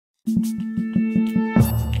Welcome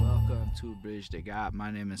to Bridge the Gap.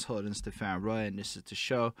 My name is Holden Stefan Roy, and this is the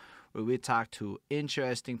show where we talk to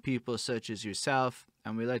interesting people such as yourself,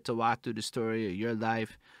 and we like to walk through the story of your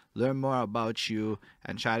life, learn more about you,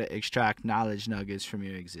 and try to extract knowledge nuggets from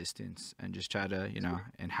your existence, and just try to,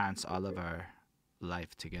 enhance all of our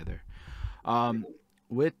life together. Um,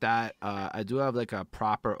 with that, I do have like a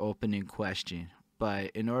proper opening question.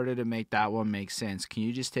 But in order to make that one make sense, can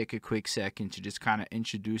you just take a quick second to just kind of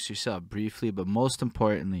introduce yourself briefly? But most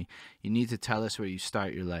importantly, you need to tell us where you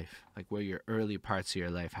start your life, like where your early parts of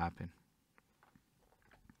your life happen.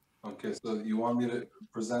 Okay, so you want me to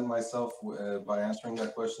present myself by answering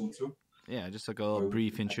that question too? Yeah, just like a little Or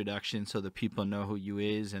brief introduction so the people know who you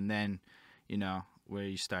is, and then, where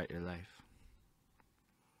you start your life.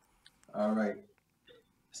 all right.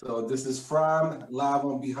 So this is Fram live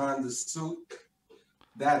on Behind the Suit.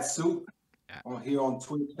 That suit Yeah. on here on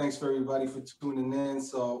Twitch. Thanks for everybody for tuning in.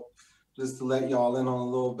 So just to let y'all in on a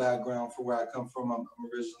little background for where I come from, I'm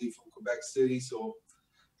originally from Quebec City, so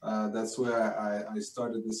that's where I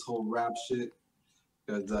started this whole rap shit.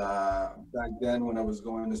 Because back then, when I was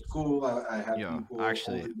going to school, I had Yo, people older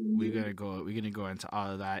actually, than we're me. gonna go. We're gonna go into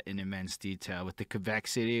all of that in immense detail with the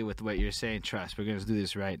convexity, with what you're saying. Trust, we're gonna do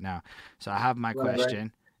this right now. So I have my Right, right.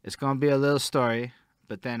 question. It's gonna be a little story,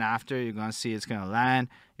 but then after you're gonna see it's gonna land.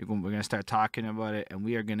 We're gonna start talking about it, and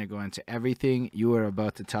we are gonna go into everything you were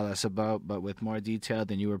about to tell us about, but with more detail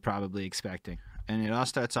than you were probably expecting. And it all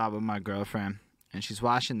starts out with my girlfriend, and she's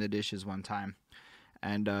washing the dishes one time,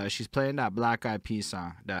 and she's playing that Black Eyed Peas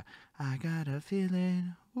song, that I got a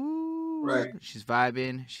feeling. Right. Ooh. She's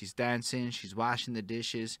vibing, she's dancing, she's washing the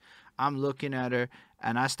dishes. I'm looking at her,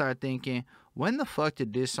 and I start thinking, when the fuck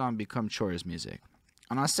did this song become chores music?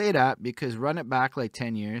 And I say that because run it back like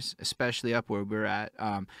 10 years, especially up where we're at.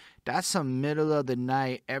 That's some middle of the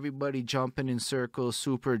night, everybody jumping in circles,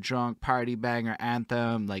 super drunk, party banger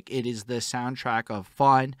anthem. Like it is the soundtrack of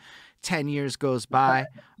fun. 10 years goes by,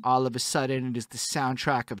 all of a sudden it is the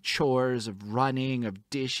soundtrack of chores, of running, of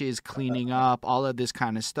dishes, cleaning up, all of this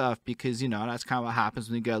kind of stuff, because that's kind of what happens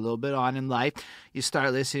when you get a little bit on in life. You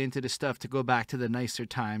start listening to the stuff to go back to the nicer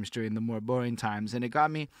times during the more boring times. And it got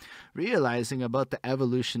me realizing about the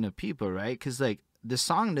evolution of people, right? Because like the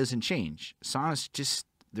song doesn't change, songs just,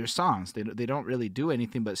 they're songs. They don't really do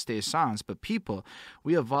anything but stay songs. But people,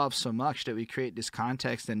 we evolve so much that we create this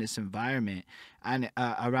context and this environment and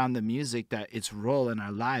around the music, that its role in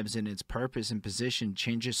our lives and its purpose and position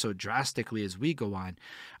changes so drastically as we go on.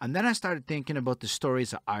 And then I started thinking about the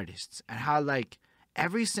stories of artists and how, like,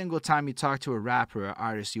 every single time you talk to a rapper or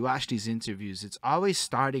artist, you watch these interviews, it's always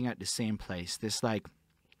starting at the same place. This, like,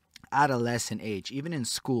 adolescent age, even in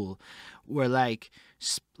school, where like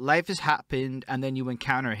life has happened and then you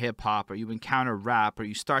encounter hip hop or you encounter rap or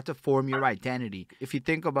you start to form your identity. If you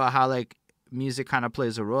think about how like music kind of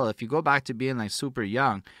plays a role, if you go back to being like super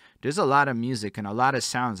young, there's a lot of music and a lot of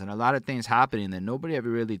sounds and a lot of things happening that nobody ever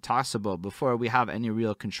really talks about before we have any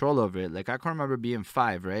real control over it. Like I can remember being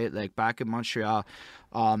 5, right? Like back in Montreal,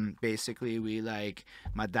 basically we like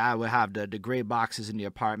my dad would have the gray boxes in the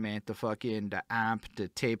apartment, the amp, the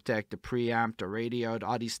tape deck, the preamp, the radio,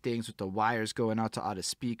 all these things with the wires going out to all the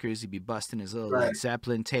speakers. He'd be busting his little Right. Led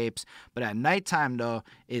Zeppelin tapes. But at nighttime though,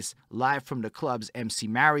 it's live from the clubs, MC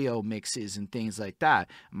Mario mixes and things like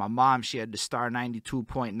that. My mom, she had the Star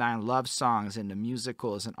 92.9 love songs and the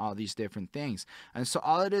musicals and all these different things. And so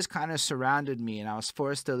all of this kind of surrounded me and I was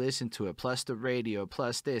forced to listen to it, plus the radio,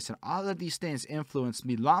 plus this. And all of these things influenced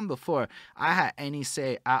me long before I had any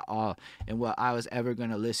say at all in what I was ever going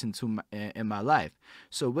to listen to in my life.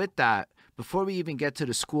 So with that, before we even get to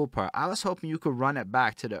the school part, I was hoping you could run it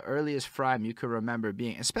back to the earliest prime you could remember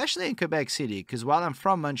being, especially in Quebec City, because while I'm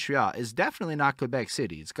from Montreal, it's definitely not Quebec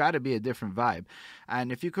City. It's got to be a different vibe.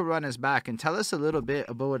 And if you could run us back and tell us a little bit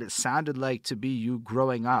about what it sounded like to be you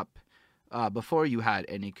growing up, before you had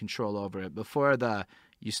any control over it, before the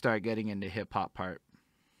you start getting into hip hop part.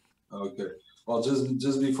 Okay. Well,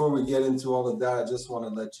 just before we get into all of that, I just want to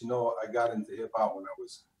let you know I got into hip hop when I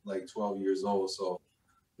was like 12 years old. So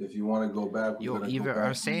if you want to go back, we're Yo, gonna go even I'm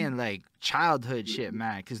back. saying like childhood shit,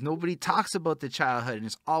 man, because nobody talks about the childhood, and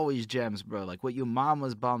it's always gems, bro. Like what your mom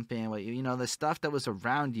was bumping, what the stuff that was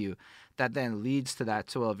around you, that then leads to that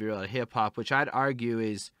 12-year-old hip hop, which I'd argue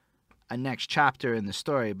is a next chapter in the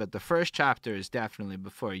story. But the first chapter is definitely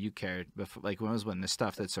before you cared, before like when the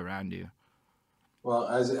stuff that's around you. Well,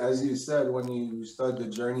 as you said, when you start the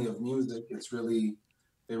journey of music, it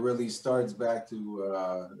really starts back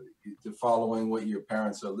to following what your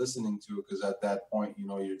parents are listening to. Because at that point,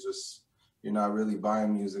 you're not really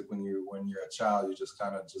buying music when you're a child. You're just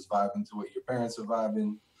kind of just vibing to what your parents are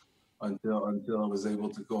vibing. until I was able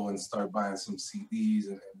to go and start buying some CDs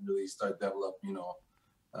and really start developing,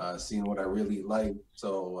 seeing what I really like.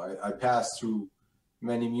 So I passed through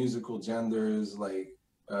many musical genders, like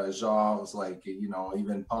genres, like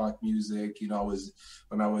even punk music. I was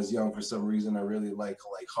when I was young, for some reason I really like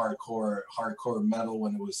hardcore metal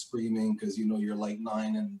when it was screaming, because you're like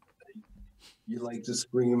 9 and you like to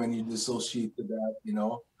scream and you dissociate to that.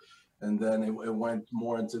 And then it went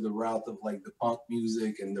more into the route of like the punk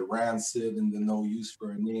music and the Rancid and the No Use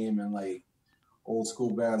for a Name and like old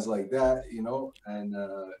school bands like that, and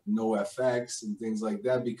No FX and things like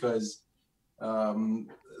that, because um,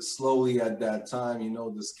 slowly at that time,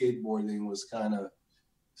 the skateboarding was kind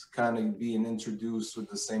of being introduced with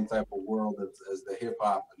the same type of world as the hip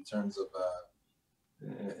hop in terms of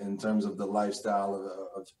the lifestyle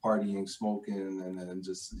of partying, smoking, and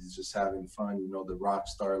just having fun. The rock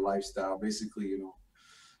star lifestyle, basically.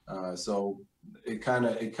 So it kind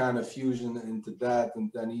of fusion into that,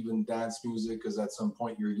 and then even dance music, because at some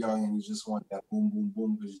point you're young and you just want that boom boom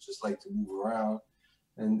boom, because you just like to move around,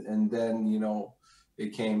 and then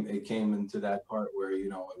it came into that part where it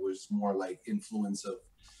was more like influence of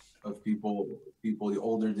people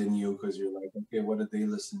older than you, because you're like, okay, what are they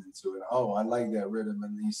listening to? And oh, I like that rhythm,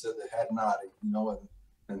 and then you said the head nodding,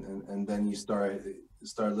 and then you start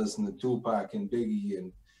listening to Tupac and Biggie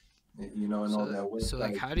and all So that so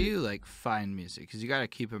like, website how do shit. you like find music? Because you got to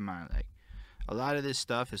keep in mind, like, a lot of this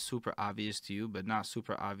stuff is super obvious to you, but not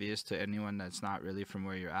super obvious to anyone that's not really from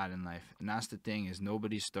where you're at in life. And that's the thing, is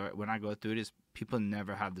nobody's story. When I go through this, people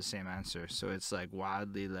never have the same answer. So it's like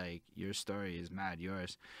wildly, like, your story is mad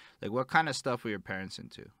yours. Like, what kind of stuff were your parents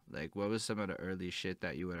into? Like, what was some of the early shit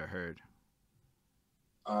that you would have heard?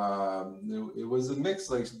 It was a mix.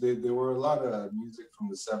 Like there were a lot of music from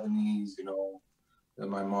the '70s, that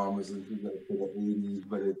my mom was into, the '80s,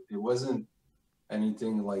 but it wasn't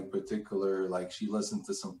anything like particular. Like she listened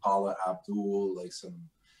to some Paula Abdul, like some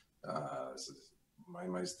uh, my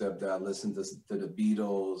stepdad listened to the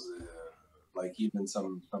Beatles, like even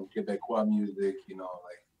some Quebecois music,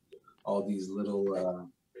 like all these little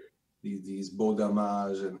these Beau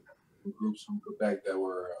Dommage and groups from Quebec that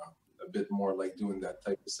were a bit more like doing that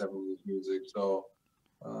type of '70s music. So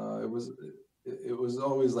it was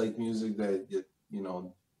always like music that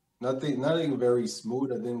nothing very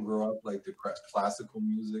smooth. I didn't grow up like the classical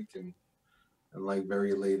music and like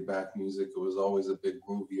very laid back music. It was always a bit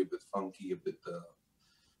groovy, a bit funky, a bit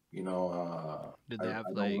Did they have I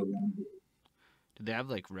don't like remember. did they have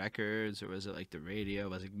like records, or was it like the radio?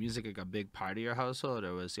 Was like music like a big part of your household,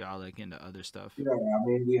 or was y'all like into other stuff? Yeah, I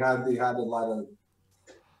mean, we had a lot of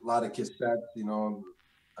cassettes.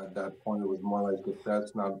 At that point, it was more like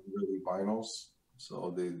cassettes, not really vinyls.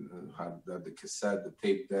 So they had the cassette, the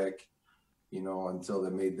tape deck, until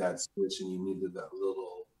they made that switch, and you needed that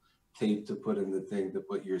little tape to put in the thing to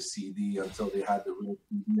put your CD, until they had the real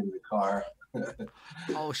CD in the car.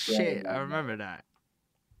 Oh So, shit, I remember that.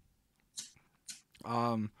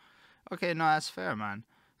 Um, okay, no, that's fair, man.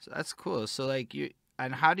 So that's cool. So like you,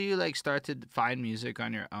 and how do you like start to find music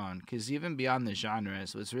on your own? Because even beyond the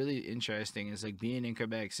genres, what's really interesting is like being in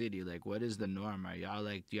Quebec City. Like, what is the norm? Are y'all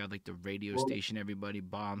like, do you have like the radio well, station everybody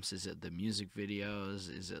bumps? Is it the music videos?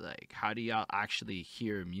 Is it like, how do y'all actually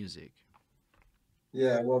hear music?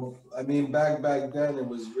 yeah, well, I mean, back then, it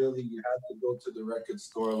was really you had to go to the record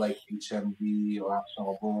store like HMV or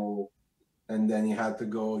Archambault, and then you had to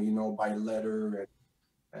go, by letter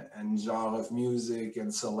and genre of music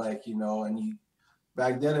and select, and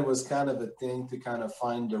back then it was kind of a thing to kind of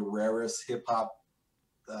find the rarest hip hop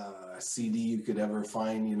CD you could ever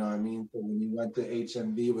find. You know what I mean? So when you went to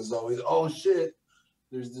HMV, it was always, oh shit,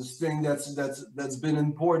 there's this thing that's been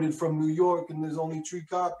imported from New York, and there's only 3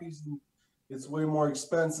 copies, and it's way more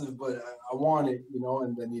expensive, but I want it,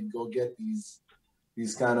 and then you'd go get these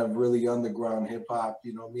kind of really underground hip hop.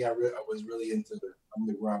 Me, I was really into the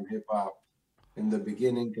underground hip hop in the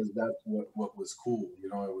beginning, because that's what was cool.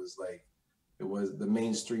 It was like it was the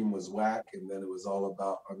mainstream was whack, and then it was all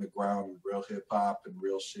about underground, real hip hop, and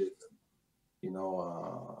real shit, and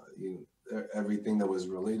everything that was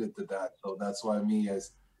related to that. So that's why me,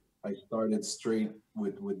 as I started straight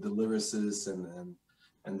with the lyricists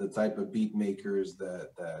and the type of beat makers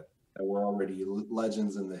that were already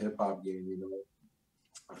legends in the hip hop game.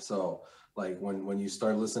 So like when you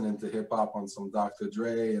start listening to hip hop on some Dr.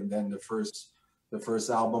 Dre, and then the first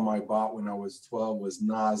album I bought when I was 12 was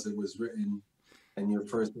Nas. It was written, and your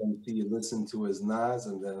first MC you listen to is Nas,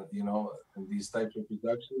 and then and these types of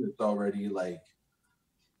production, it's already like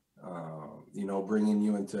bringing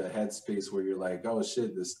you into a headspace where you're like, oh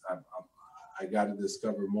shit, I got to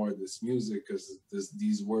discover more of this music, because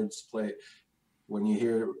these words play. when you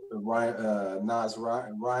hear Nas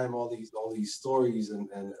rhyme all these stories and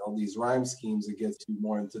all these rhyme schemes, it gets you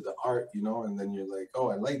more into the art, you know. And then you're like, oh,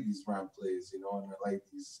 I like these rhyme plays, you know, and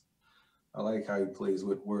I like how he plays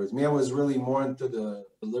with words. Me, I was really more into the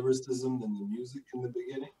lyricism than the music in the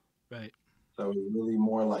beginning. Right. So it was really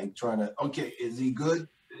more like trying to, okay, is he good?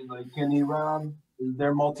 Like, can he rhyme? Is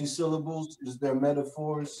there multi-syllables? Is there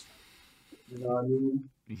metaphors? You know what I mean?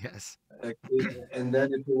 Yes. Like, and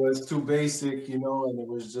then if it was too basic, you know, and it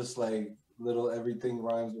was just like little everything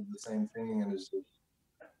rhymes with the same thing, and it's just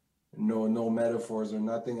no metaphors or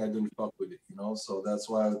nothing, I didn't fuck with it, you know. So that's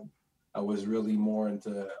why I was really more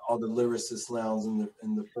into all the lyricist lounge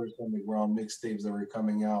in the first underground mixtapes that were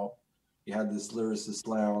coming out. You had this lyricist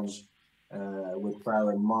lounge with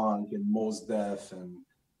Farron Monk and Mos Def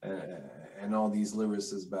and all these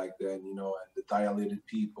lyricists back then, you know, and the Dilated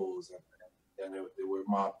Peoples and they were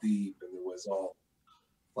Mobb Deep, and it was all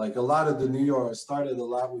like a lot of the New York started a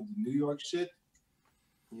lot with the New York shit,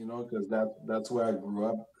 you know, because that's where I grew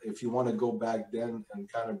up. If you want to go back then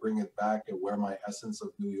and kind of bring it back at where my essence of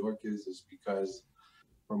New York is because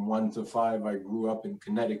from 1 to 5 I grew up in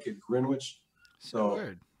Connecticut, Greenwich. So So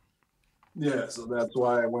word. yeah, so that's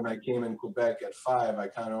why when I came in Quebec at 5, I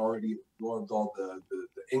kind of already absorbed all the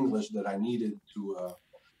English that I needed to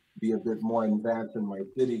be a bit more advanced in my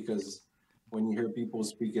city. Because when you hear people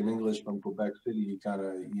speaking English from Quebec City, you kind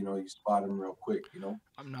of, you know, you spot them real quick, you know.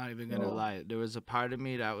 I'm not even gonna So lie. There was a part of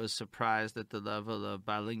me that was surprised at the level of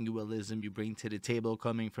bilingualism you bring to the table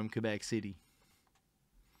coming from Quebec City.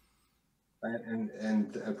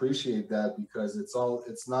 and appreciate that because it's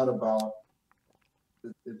not about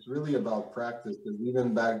it's really about practice. Because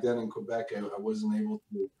even back then in Quebec, I wasn't able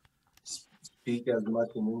to speak as much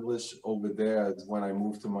in English over there as when I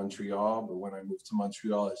moved to Montreal. But when I moved to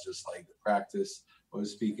Montreal, it's just like the practice. I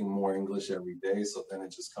was speaking more English every day, so then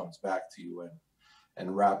it just comes back to you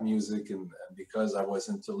and rap music. And because I was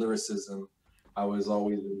into lyricism, I was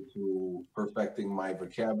always into perfecting my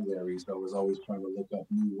vocabulary. So I was always trying to look up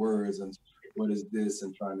new words and what is this,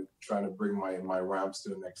 and trying to bring my raps to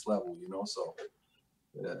the next level. You know, so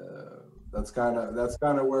that's kind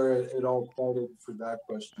of where it all started for that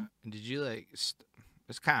question. Did you like?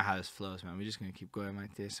 It's kind of how this flows, man. We're just gonna keep going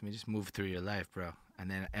like this. And we just move through your life, bro.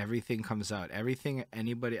 And then everything comes out. Everything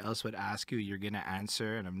anybody else would ask you, you're gonna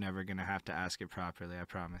answer, and I'm never gonna have to ask it properly. I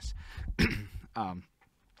promise. um,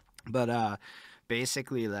 but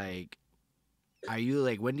basically, like, are you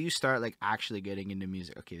like when do you start like actually getting into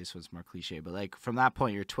music? Okay, this one's more cliche, but like from that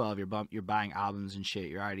point, you're 12, you're buying albums and shit.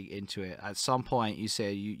 You're already into it. At some point, you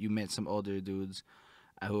say you met some older dudes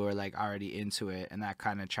who are like already into it, and that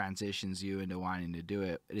kind of transitions you into wanting to do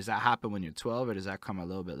it. Does that happen when you're 12, or does that come a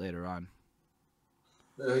little bit later on?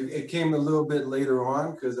 It came a little bit later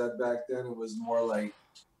on because back then it was more like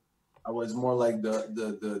I was more like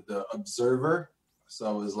the observer. So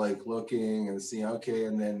I was like looking and seeing, okay,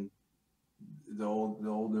 and then the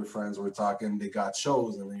older friends were talking, they got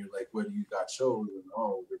shows, and then you're like, what do you got shows? And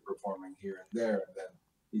oh, they're performing here and there. And then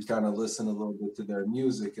you kind of listen a little bit to their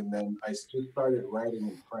music. And then I just started writing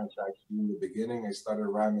in French actually in the beginning. I started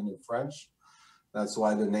rhyming in French. That's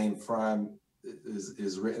why the name Fram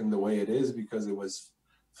is written the way it is, because it was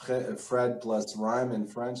Fred plus rhyme in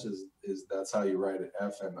French is that's how you write it,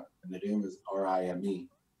 F, and the name is Rime.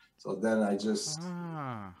 So then I just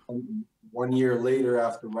Ah, 1 year later,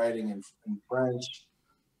 after writing in French,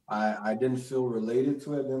 I didn't feel related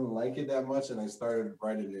to it. I didn't like it that much, and I started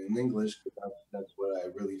writing it in English because that's what I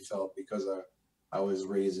really felt, because I was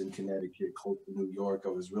raised in Connecticut, close to New York. I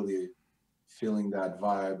was really feeling that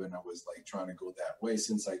vibe, and I was like trying to go that way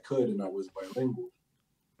since I could, and I was bilingual.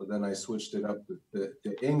 But then I switched it up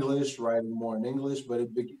to English, writing more in English. But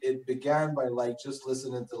it began by like just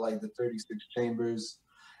listening to like the 36 Chambers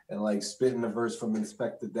and like spitting a verse from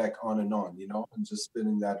Inspector Deck on and on, you know, and just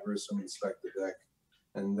spitting that verse from Inspector Deck.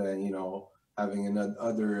 And then, you know, having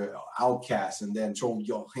another outcast, and then throw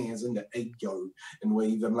your hands in the air and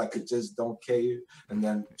wave them like it just don't care. And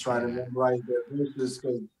then trying to yeah, memorize their verses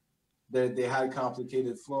because they had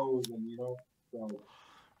complicated flows, and, you know, so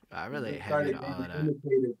I it relate just heavy started to all of that.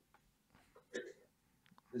 imitating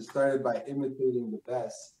it started by imitating the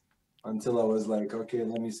best until I was like, okay,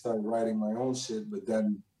 let me start writing my own shit. But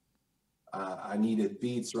then I needed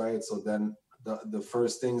beats, right? So then the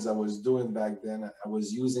first things I was doing back then, I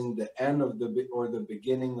was using the end of the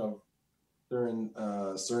beginning of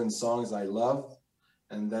certain songs I loved,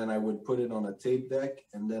 and then I would put it on a tape deck,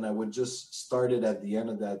 and then I would just start it at the end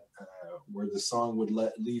of that, where the song would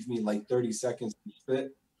leave me like 30 seconds to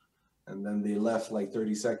spit, and then they left like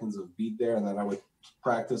 30 seconds of beat there, and then I would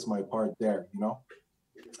practice my part there, you know?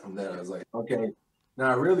 And then I was like, okay,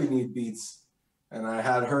 now I really need beats. and I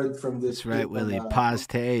had heard from this That's kid right, from Willie. Pause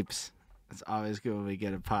tapes. It's always good when we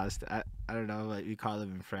get a pause. I don't know what you call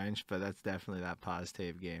them in French, but that's definitely that pause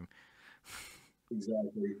tape game.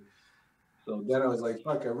 exactly. So then I was like,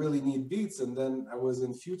 fuck, I really need beats. And then I was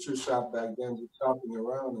in Future Shop back then, just shopping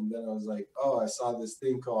around. And then I was like, oh, I saw this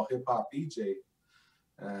thing called Hip Hop EJ.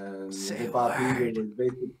 And Say Hip a Hop EJ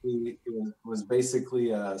word. was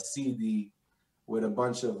basically a CD with a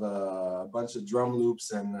bunch of drum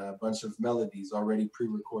loops and a bunch of melodies, already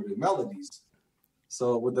pre-recorded melodies.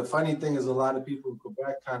 So what the funny thing is, a lot of people in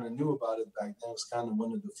Quebec kind of knew about it back then. It was kind of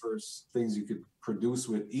one of the first things you could produce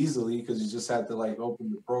with easily because you just had to like open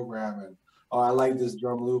the program and, oh, I like this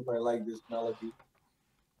drum loop, I like this melody,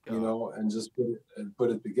 you Yo, know, and just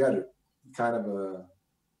put it together. Kind of a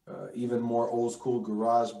even more old school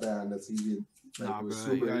garage band that's even like nah, it was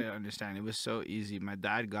bro, you super. gotta understand. It was so easy. My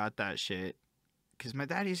dad got that shit because my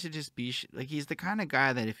dad used to just be like, he's the kind of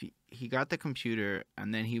guy that if he got the computer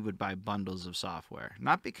and then he would buy bundles of software,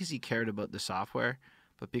 not because he cared about the software,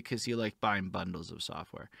 but because he liked buying bundles of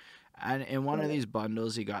software. And in one of these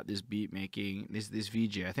bundles, he got this beat making this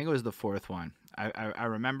VJ. I think it was the fourth one. I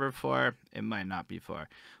remember four. It might not be four,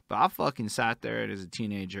 but I fucking sat there as a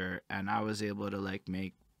teenager and I was able to like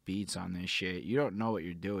make beats on this shit. You don't know what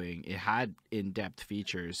you're doing. It had in-depth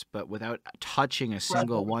features, but without touching a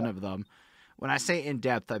single one of them. When I say in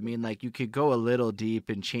depth, I mean like you could go a little deep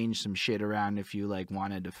and change some shit around if you like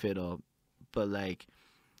wanted to fiddle, but like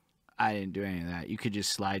I didn't do any of that. You could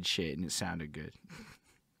just slide shit and it sounded good.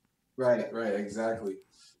 Right, exactly.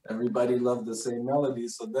 Everybody loved the same melody.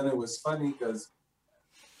 So then it was funny because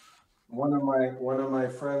one of my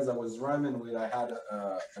friends I was rhyming with, I had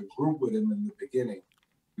a group with him in the beginning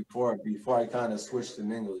before I kind of switched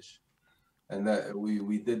in English, and that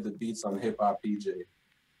we did the beats on Hip Hop EJ,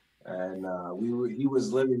 and he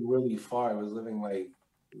was living really far. I was living like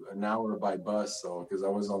an hour by bus, so because I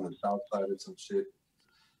was on the south side of some shit,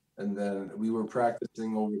 and then we were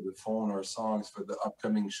practicing over the phone our songs for the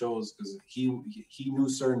upcoming shows because he knew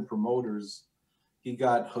certain promoters. He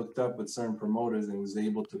got hooked up with certain promoters and was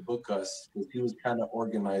able to book us because he was kind of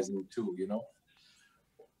organizing too, you know.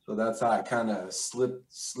 So that's how I kind of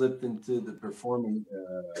slipped into the performing,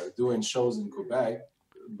 doing shows in Quebec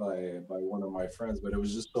by one of my friends. But it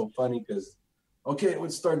was just so funny because, okay, it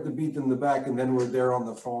would start the beat in the back, and then we're there on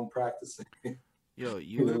the phone practicing. Yo,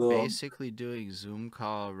 you A were little basically doing Zoom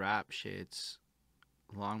call rap shits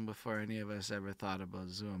long before any of us ever thought about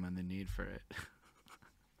Zoom and the need for it.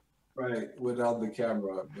 right without the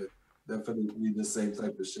camera, but definitely the same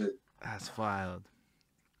type of shit. That's wild.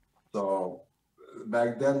 So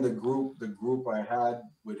back then, the group I had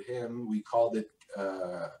with him, we called it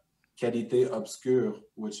qualité obscure,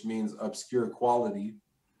 which means obscure quality.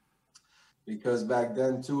 Because back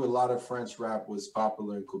then too, a lot of French rap was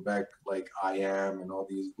popular in Quebec, like I Am and all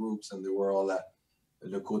these groups, and they were all that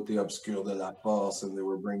le côté obscur de la force, and they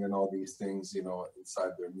were bringing all these things, you know, inside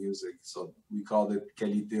their music. So we called it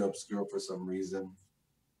qualité obscure for some reason.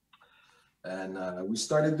 And we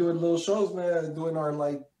started doing little shows, man, doing our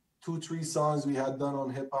like 2, 3 songs we had done on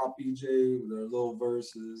Hip Hop EJ with our little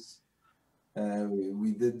verses. And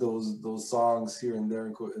we did those songs here and there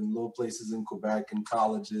in little places in Quebec, in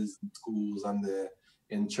colleges, and schools,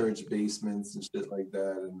 in church basements and shit like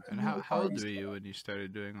that, And and how, little how old parties. were you when you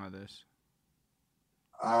started doing all this?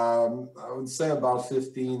 I would say about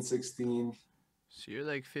 15, 16. So you're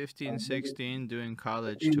like 15, Maybe 16 doing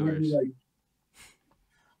college maybe tours. like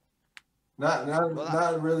Well,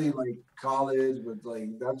 not really like college, but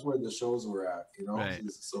like that's where the shows were at, you know. right.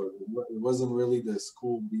 So it wasn't really the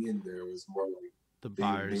school being there. It was more like The they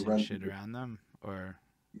bars and rented shit it. around them? Or.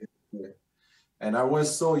 Yeah. And I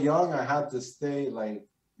was so young, I had to stay like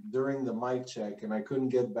during the mic check, and I couldn't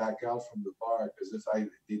get back out from the bar because if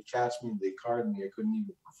they'd catch me, they carded me, I couldn't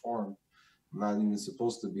even perform. I'm not even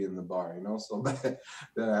supposed to be in the bar, you know. So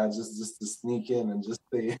then I had just to sneak in and just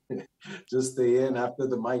stay, just stay in after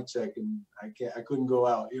the mic check, and I couldn't go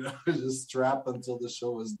out, you know, just strapped until the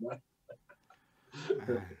show was done.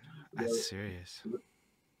 Man, that's that, serious.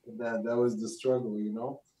 that was the struggle, you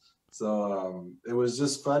know. So it was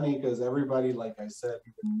just funny because everybody, like I said,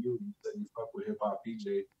 even you said you fuck with Hip Hop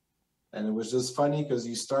PJ, and it was just funny because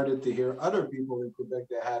you started to hear other people in Quebec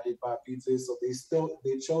that had Hip Hop PJ, so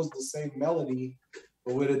they chose the same melody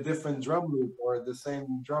but with a different drum loop, or the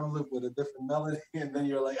same drum loop with a different melody, and then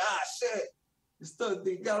you're like, ah, shit,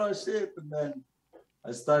 they got our shit, and then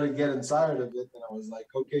I started getting tired of it, and I was like,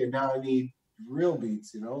 okay, now I need real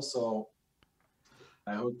beats, you know, so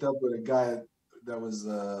I hooked up with a guy that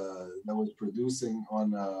was producing on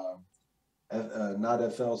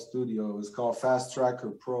not FL Studio. It was called Fast Tracker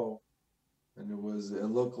Pro, and it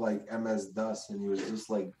looked like MS DOS, and he was just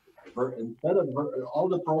like instead of all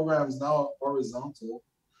the programs now horizontal,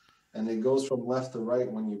 and it goes from left to right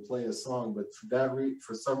when you play a song. But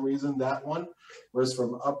for some reason that one was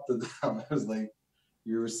from up to down. It was like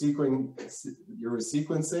you were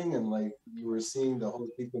sequencing, and like you were seeing the whole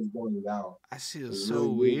sequence going down. I see. It It's was so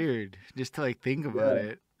really weird. weird just to like think about Yeah,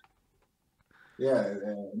 it. yeah.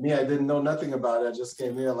 Me, I didn't know nothing about it. I just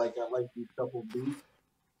came here like I like these couple beats,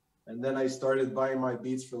 and then I started buying my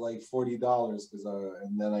beats for like $40 because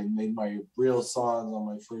and then I made my real songs on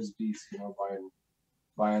my first beats.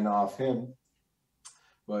 Buying off him.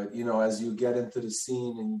 But as you get into the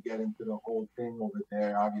scene and you get into the whole thing over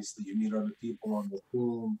there, obviously you meet other people on the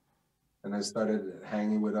team. And I started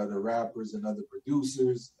hanging with other rappers and other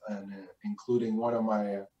producers, and including one of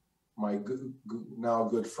my now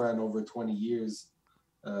good friend over 20 years.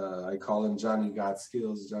 I call him Johnny Got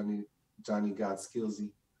Skills. Johnny Got Skillsy.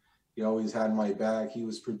 He always had my back. He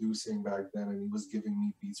was producing back then, and he was giving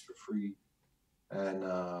me beats for free. And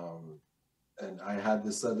I had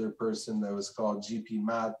this other person that was called GP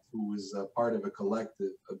Matt, who was a part of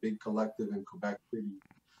a big collective in Quebec City.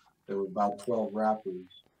 There were about 12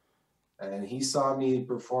 rappers. And he saw me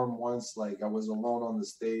perform once, like I was alone on the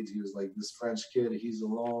stage. He was like, this French kid, he's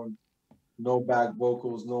alone, no back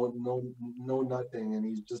vocals, no nothing. And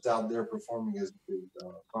he's just out there performing his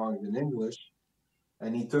songs in English.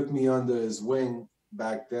 And he took me under his wing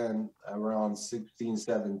back then, around 16,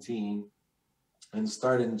 17, and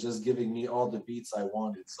started just giving me all the beats I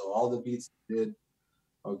wanted. So all the beats he did,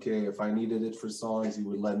 okay, if I needed it for songs, he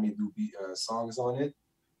would let me do songs on it.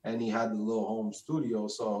 And he had the little home studio,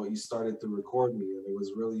 so he started to record me, and it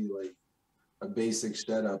was really like a basic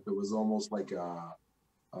setup. It was almost like a,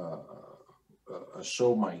 a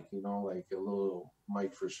show mic, like a little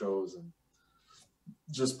mic for shows, and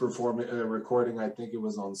just performing, recording. I think it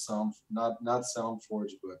was on Sound, not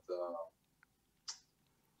Soundforge, but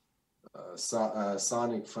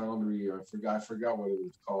Sonic Foundry, or I forgot what it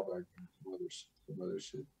was called. I think some other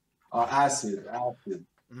shit. Acid.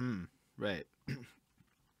 Right.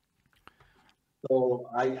 So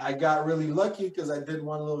I got really lucky because I did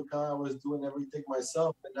one little con. I was doing everything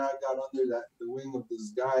myself, and now I got under the wing of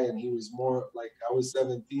this guy, and he was more like I was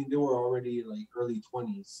 17. They were already like early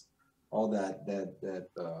 20s. All it I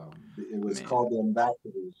was mean, called the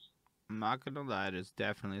Ambassadors. I'm not gonna lie. There's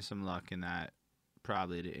definitely some luck in that.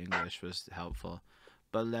 Probably the English was helpful,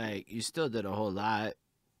 but like you still did a whole lot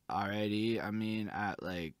already. I mean, at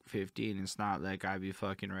like 15, it's not like I'd be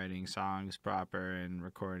fucking writing songs proper and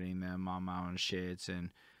recording them on my own shits. And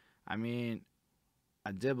I mean,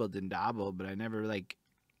 I dibbled and dabbled, but I never like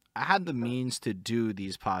I had the means to do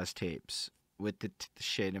these pause tapes with the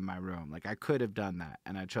shit in my room. Like I could have done that,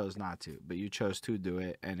 and I chose not to. But you chose to do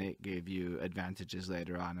it, and it gave you advantages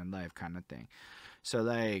later on in life, kind of thing. So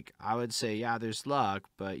like I would say, yeah, there's luck,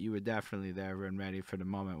 but you were definitely there and ready for the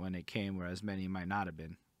moment when it came, whereas many might not have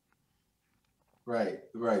been. Right,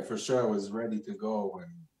 for sure. I was ready to go,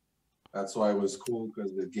 and that's why it was cool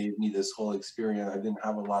because it gave me this whole experience. I didn't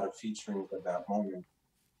have a lot of featuring at that moment,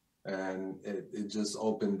 and it just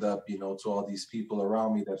opened up, to all these people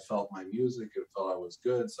around me that felt my music and felt I was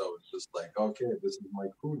good. So it's just like, okay, this is my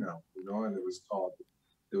crew now, and it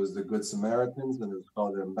was the Good Samaritans, and it was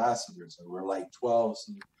called the Ambassadors, and we're like 12.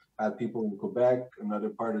 So I had people in Quebec, another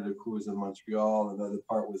part of the crew was in Montreal, another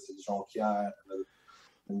part was in Jean Pierre,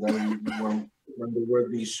 and then when there were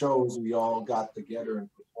these shows, we all got together and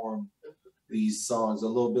performed these songs, a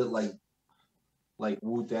little bit like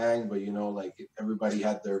Wu Tang, but like everybody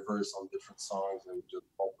had their verse on different songs, and we just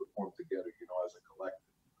all performed together, as a collective.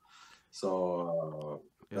 So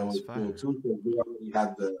Yeah, that it's was cool fire. too. Because we already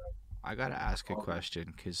had the. I gotta ask a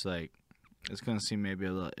question, cause like it's gonna seem maybe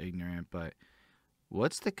a little ignorant, but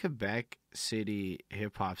what's the Quebec City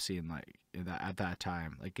hip hop scene like at that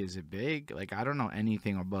time? Like, is it big? Like, I don't know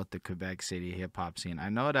anything about the Quebec City hip hop scene. I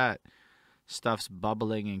know that stuff's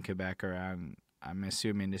bubbling in Quebec around. I'm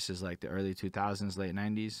assuming this is like the early 2000s, late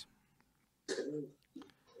 90s.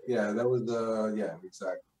 Yeah, that was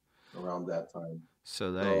exactly around that time. So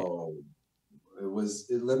like, So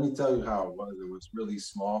let me tell you how it was. It was really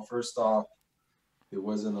small. First off, there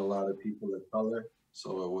wasn't a lot of people of color,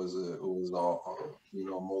 so it was all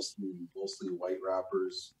mostly white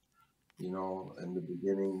rappers, in the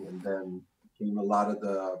beginning, and then came a lot of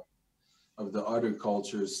the other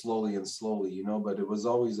cultures slowly and slowly, but it was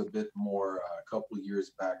always a bit more a couple of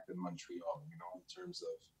years back than Montreal, in terms of,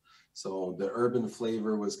 so the urban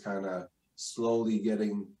flavor was kind of slowly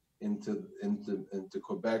getting into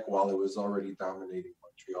Quebec while it was already dominating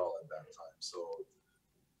Montreal at that time. So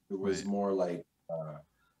it was right, more like uh,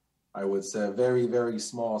 I would say, a very, very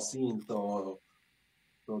small scene. So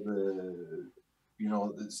the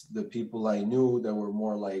people I knew that were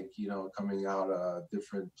more like, coming out of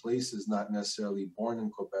different places, not necessarily born in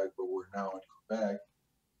Quebec, but were now in Quebec,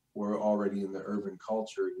 were already in the urban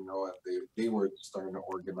culture, and they were starting to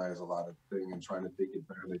organize a lot of things and trying to take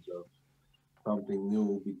advantage of something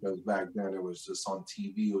new, because back then it was just on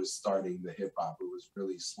TV, it was starting the hip hop. It was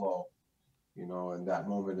really slow, and that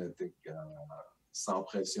moment I think Sans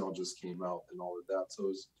Pression just came out and all of that.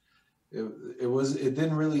 So it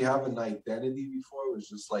didn't really have an identity before. It was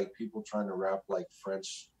just like people trying to rap like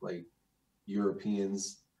French, like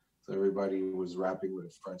Europeans. So everybody was rapping with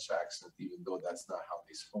a French accent, even though that's not how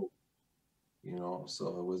they spoke.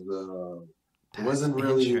 So it That's wasn't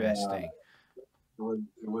really interesting.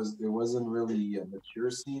 it wasn't really a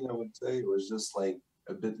mature scene, I would say. It was just like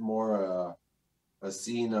a bit more a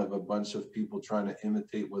scene of a bunch of people trying to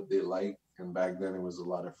imitate what they like. And back then it was a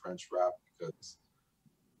lot of French rap, because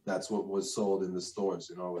that's what was sold in the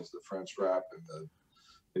stores. It was the French rap, and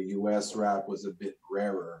the US rap was a bit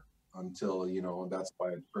rarer until, that's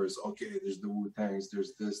why at first, okay, there's the Wu Tangs,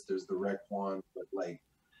 there's this, there's the Raekwon, but like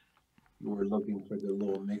you were looking for the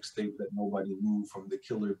little mixtape that nobody knew from the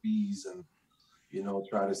Killer Bees, and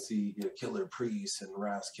try to see Killer Priest and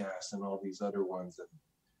Rascas and all these other ones, and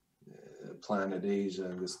Planet Asia,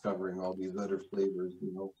 and discovering all these other flavors.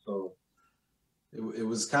 So it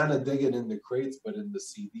was kind of digging in the crates, but in the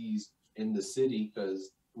CDs in the city,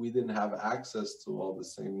 because we didn't have access to all the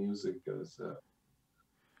same music as So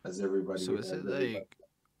everybody. is it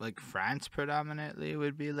like France predominantly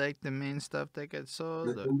would be like the main stuff that gets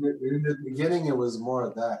sold? Or? In the beginning, it was more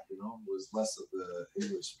of that. It was less of the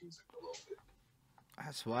English music a little bit.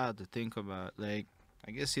 That's wild to think about. Like,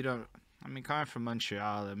 I guess you don't. I mean, coming from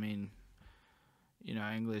Montreal, I mean,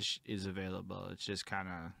 English is available. It's just kind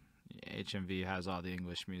of HMV has all the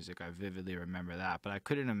English music. I vividly remember that, but I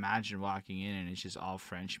couldn't imagine walking in and it's just all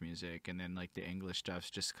French music, and then like the English stuff's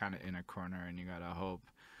just kind of in a corner, and you gotta hope.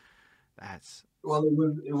 That's Well,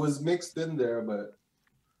 it was mixed in there, but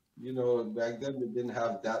back then they didn't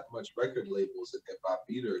have that much record labels in hip hop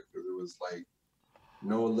either, because it was like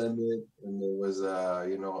No Limit, and there was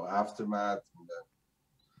Aftermath, and then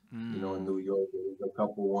in mm, New York there was a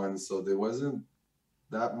couple ones, so there wasn't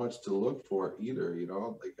that much to look for either.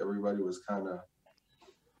 Like everybody was kind of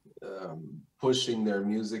pushing their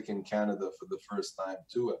music in Canada for the first time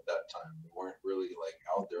too. At that time, they weren't really like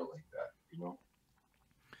out there like that.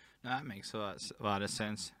 that makes a lot of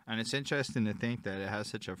sense, and it's interesting to think that it has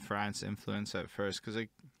such a France influence at first, because like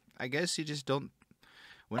I guess you just don't.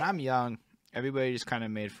 When I'm young, everybody just kind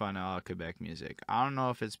of made fun of all Quebec music. I don't know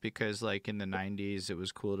if it's because like in the '90s it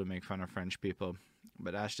was cool to make fun of French people,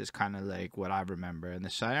 but that's just kind of like what I remember. And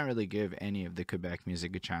so I didn't really give any of the Quebec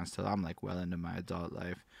music a chance till I'm like well into my adult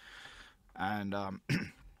life. And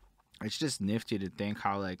it's just nifty to think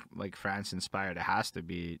how like France inspired it has to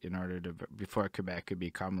be in order to before Quebec could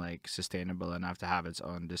become like sustainable enough to have its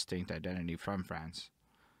own distinct identity from France.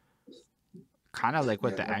 Kind of like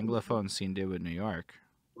what Yeah, the definitely. Anglophone scene did with New York.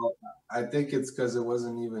 Well, I think it's because it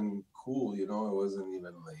wasn't even cool. It wasn't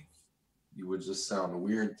even like you would just sound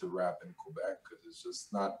weird to rap in Quebec, because it's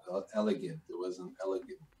just not elegant. It wasn't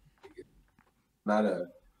elegant. Like, not a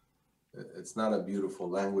it's not a beautiful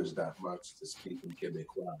language that much to speak in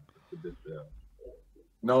Quebecois. It's a bit,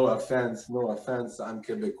 no offense, no offense. I'm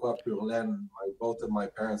Quebecois pur laine. Both of my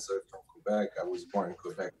parents are from Quebec. I was born in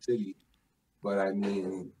Quebec City, but I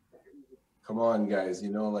mean, come on, guys.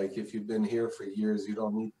 Like if you've been here for years, you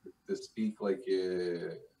don't need to speak like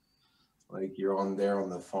you're on there on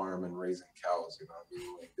the farm and raising cows. What I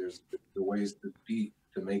mean? Like there's the ways to speak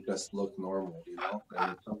to make us look normal.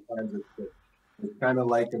 And sometimes it's kind of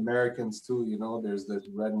like Americans too. There's this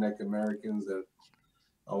redneck Americans that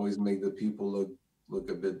always make the people look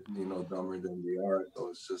a bit dumber than they are. So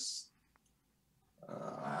it's just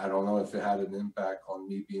I don't know if it had an impact on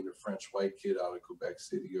me being a French white kid out of Quebec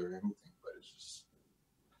City or anything, but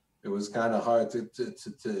it was kind of hard to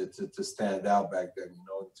stand out back then.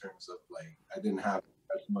 In terms of like I didn't have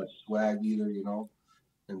as much swag either.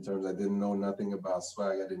 In terms I didn't know nothing about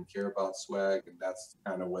swag. I didn't care about swag, and that's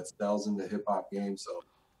kind of what sells in the hip hop game. So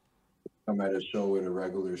come at a show with a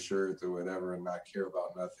regular shirt or whatever and not care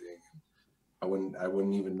about nothing. I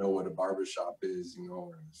wouldn't even know what a barbershop is,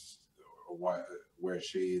 or why, wear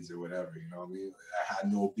shades or whatever. What I mean? I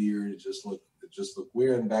had no beard. It just looked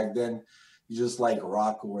weird. And back then, you just like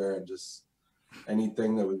rock wear and just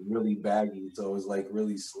anything that was really baggy. So it was like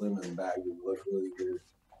really slim and baggy. It looked really good.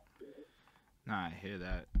 Nah, I hear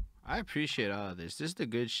that. I appreciate all of this. This is the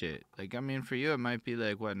good shit. Like, I mean, for you, it might be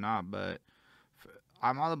like whatnot, but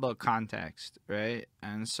I'm all about context, right?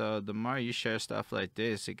 And so the more you share stuff like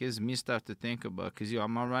this, it gives me stuff to think about. Cause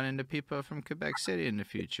I'm gonna run into people from Quebec City in the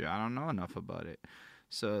future. I don't know enough about it.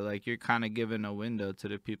 So like you're kind of giving a window to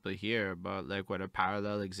the people here about like what a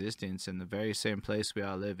parallel existence in the very same place we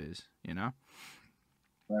all live is. You know?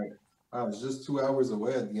 Right. I was just 2 hours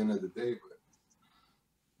away at the end of the day, but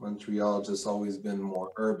Montreal just always been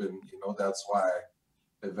more urban. That's why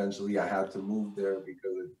eventually I had to move there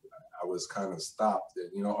because I was kind of stopped.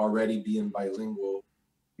 And, already being bilingual,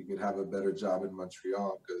 you could have a better job in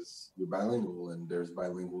Montreal because you're bilingual and there's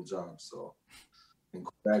bilingual jobs. So in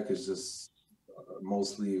Quebec, it's just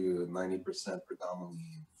mostly 90%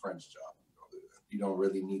 predominantly French job. You don't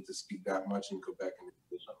really need to speak that much in Quebec in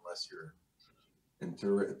English unless you're in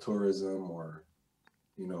tourism or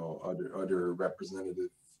other representative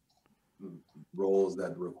roles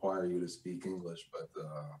that require you to speak English. But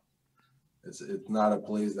it's not a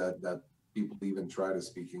place that people even try to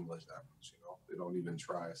speak English that much. They don't even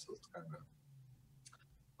try. So it's kind of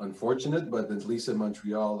unfortunate, but at least in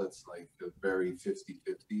Montreal, it's like a very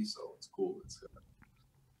 50-50. So it's cool. It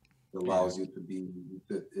Yeah. allows you to be,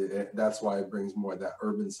 that's why it brings more of that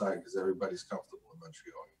urban side because everybody's comfortable in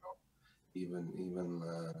Montreal, even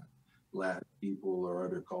Latin people or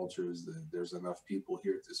other cultures, there's enough people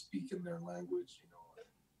here to speak in their language.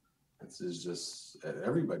 It's just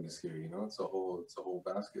everybody's here, it's a whole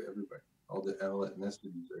basket, everybody. All the L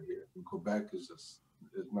ethnicities are here. And Quebec is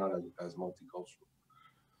not as multicultural.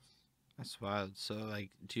 That's wild. So,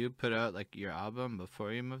 like, do you put out like your album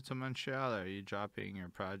before you move to Montreal, or are you dropping your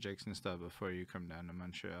projects and stuff before you come down to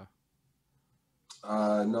Montreal?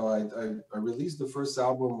 No, I released the first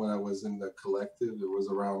album when I was in the collective. It was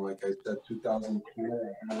around, like I said,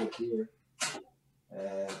 2004. I have it here.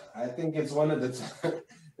 And I think it's one of the,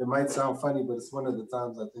 it might sound funny, but it's one of the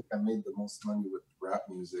times I think I made the most money with rap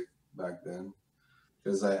music back then.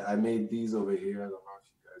 Because I made these over here. I don't know if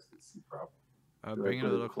you guys can see properly. Should I Bring it a put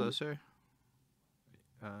it little close? closer.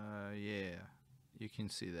 Yeah, you can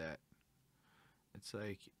see that. It's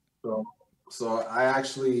like, So, so I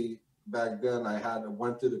actually, back then,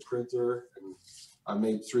 went to the printer and I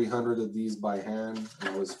made 300 of these by hand. And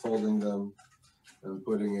I was folding them and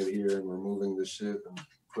putting it here and removing the shit and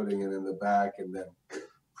putting it in the back and then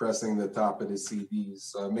pressing the top of the CDs.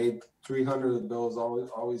 So I made 300 of those.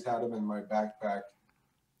 Always had them in my backpack,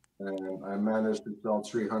 and I managed to sell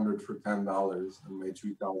 300 for $10 and made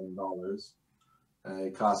 $3,000. And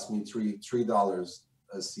it cost me $3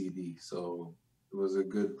 a CD. So it was a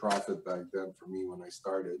good profit back then for me when I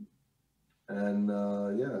started. And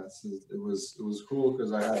yeah, it was cool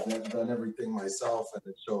because I had done everything myself, and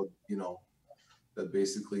it showed that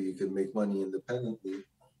basically you can make money independently,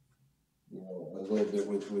 a little bit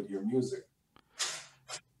with your music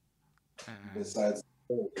and besides,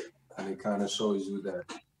 and it kind of shows you that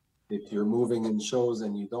if you're moving in shows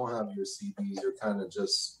and you don't have your CDs, you're kind of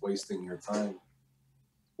just wasting your time.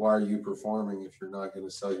 Why are you performing if you're not going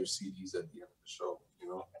to sell your CDs at the end of the show?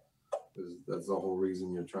 'Cause that's the whole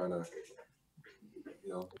reason you're trying to, you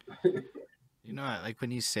know. you know, like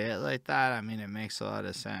when you say it like that, I mean, it makes a lot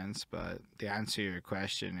of sense. But the answer to your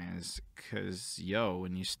question is because, yo,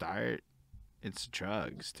 when you start, it's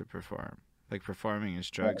drugs to perform. Like performing is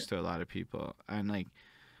drugs to a lot of people, and like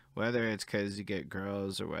whether it's because you get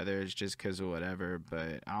girls or whether it's just because of whatever,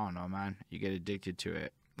 but I don't know, man. You get addicted to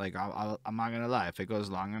it. Like I'm not gonna lie. If it goes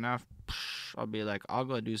long enough, I'll be like, I'll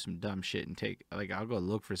go do some dumb shit and take like I'll go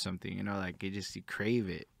look for something. Like you crave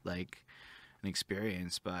it, like an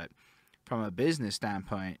experience. But from a business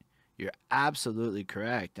standpoint, you're absolutely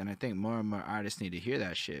correct, and I think more and more artists need to hear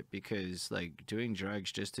that shit because like doing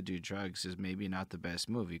drugs just to do drugs is maybe not the best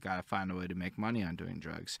move. You gotta find a way to make money on doing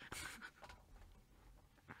drugs.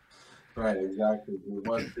 Right, exactly.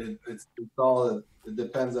 It's all, it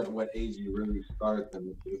depends on what age you really start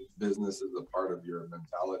and if business is a part of your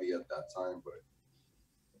mentality at that time. But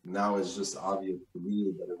now it's just obvious to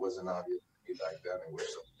me, but it wasn't obvious to me back then. It was,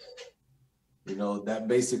 that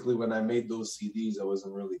basically when I made those CDs, I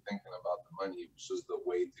wasn't really thinking about the money. It was just the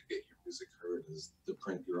way to get your music heard is to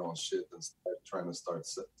print your own shit and start trying to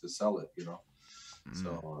to sell it.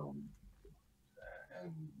 So, Mm.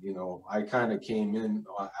 and I kind of came in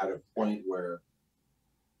at a point where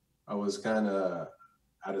I was kind of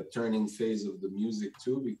at a turning phase of the music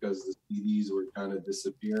too, because the CDs were kind of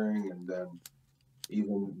disappearing, and then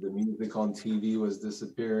even the music on TV was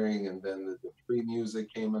disappearing, and then the free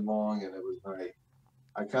music came along, and it was like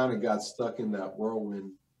I kind of got stuck in that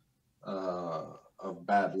whirlwind of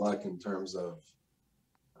bad luck in terms of,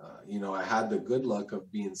 I had the good luck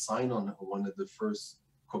of being signed on one of the first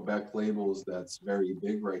Quebec labels that's very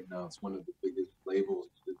big right now. It's one of the biggest labels.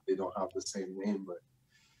 They don't have the same name, but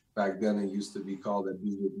Back then, it used to be called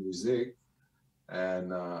Abused Music.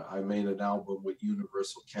 And I made an album with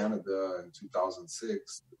Universal Canada in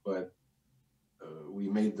 2006. But we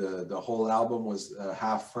made the whole album was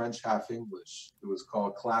half French, half English. It was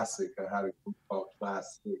called Classic. I had a group called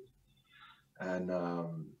Classic, and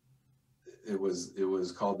it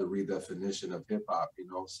was called the redefinition of hip hop.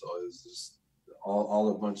 So it was just all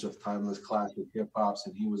a bunch of timeless classic hip hops,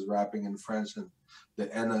 and he was rapping in French, and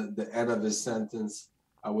the end of his sentence,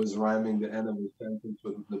 I was rhyming the end of his sentence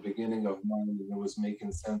with the beginning of mine, and it was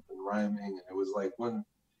making sense and rhyming, and it was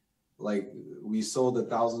like we sold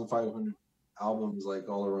 1,500 albums like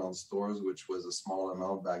all around stores, which was a small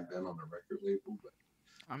amount back then on a record label, but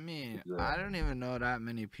I mean, uh, I don't even know that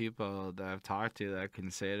many people that I've talked to that can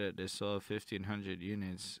say that they sold 1,500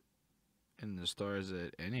 units in the stores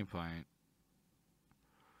at any point.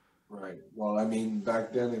 right. Well, I mean,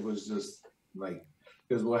 back then it was just like,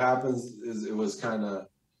 because what happens is it was kind of,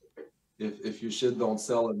 if your shit don't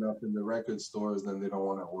sell enough in the record stores, then they don't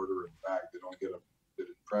want to order it back. They don't get a good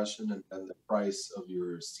impression, and then the price of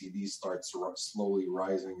your CD starts slowly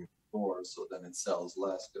rising in stores. So then it sells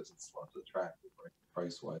less because it's less attractive, right,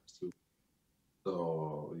 price wise too.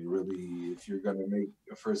 So you really, if you're gonna make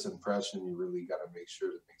a first impression, you really gotta make sure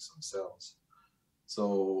to make some sales.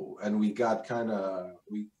 So, and we got kind of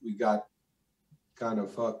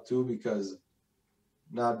fucked too, because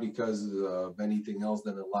not because of anything else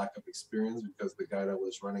than a lack of experience, because the guy that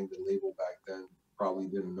was running the label back then probably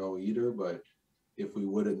didn't know either. But if we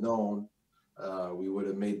would have known, we would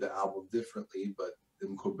have made the album differently. But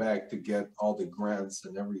in Quebec, to get all the grants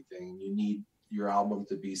and everything, you need your album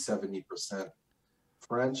to be 70%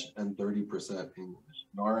 French and 30% English.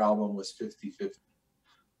 And our album was 50-50.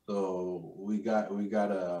 So we got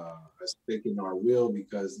a stick in our wheel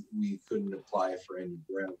because we couldn't apply for any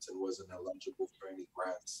grants and wasn't eligible for any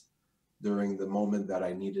grants during the moment that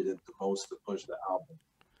I needed it the most to push the album.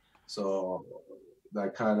 So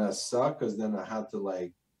that kind of sucked, because then I had to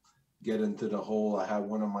like get into the whole. I had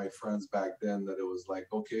one of my friends back then that it was like,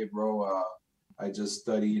 okay, bro, I just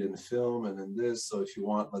studied in film and in this. So if you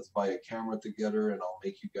want, let's buy a camera together and I'll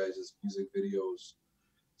make you guys just music videos.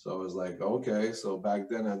 So I was like, okay. So back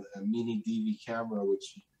then, a mini DV camera,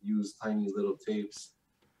 which used tiny little tapes,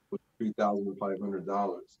 was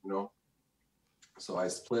 $3,500. So I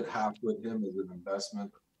split half with him as an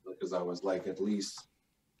investment, because I was like, at least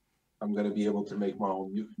I'm gonna be able to make my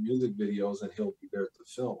own music videos, and he'll be there to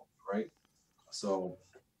film, right? So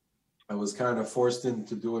I was kind of forced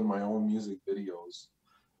into doing my own music videos,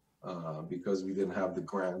 because we didn't have the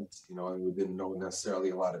grant, and we didn't know necessarily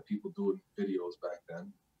a lot of people doing videos back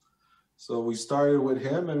then. So we started with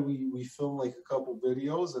him, and we filmed like a couple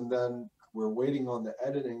videos, and then we're waiting on the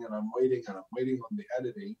editing, and I'm waiting and I'm waiting on the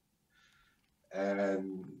editing,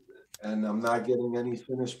 and I'm not getting any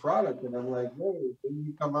finished product. And I'm like, whoa, didn't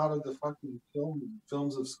you come out of the fucking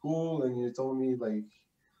films of school, and you told me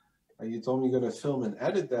you're gonna film and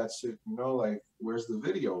edit that shit, like, where's the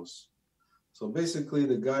videos? So basically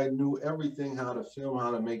the guy knew everything, how to film,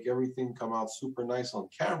 how to make everything come out super nice on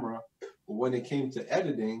camera. But when it came to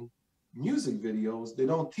editing music videos, they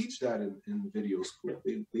don't teach that in video school.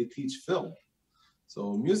 They teach film.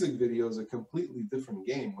 So music video is a completely different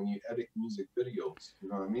game when you edit music videos. You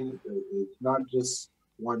know what I mean? It's not just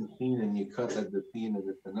one scene and you cut at the scene and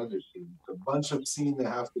it's another scene. It's a bunch of scenes that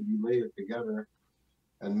have to be layered together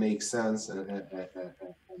and make sense, and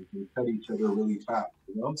cut each other really fast.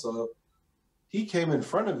 So he came in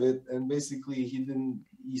front of it, and basically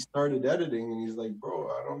he started editing, and he's like, bro,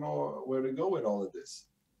 I don't know where to go with all of this.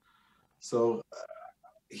 So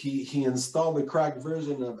he installed the cracked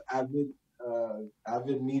version of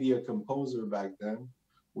Avid Media Composer back then,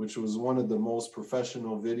 which was one of the most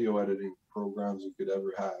professional video editing programs you could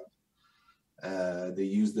ever have. They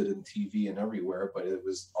used it in TV and everywhere, but it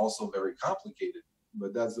was also very complicated.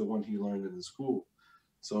 But that's the one he learned in the school.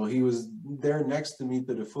 So he was there next to me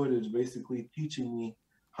to the footage, basically teaching me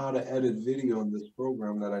how to edit video in this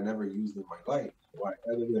program that I never used in my life. So I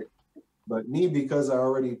edited it. But me, because I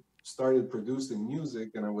already started producing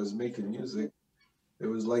music and I was making music, it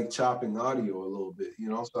was like chopping audio a little bit,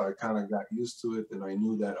 so I kind of got used to it, and I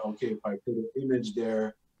knew that, okay, if I put an image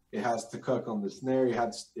there, it has to cut on the snare, it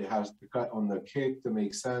has to cut on the kick to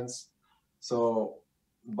make sense. So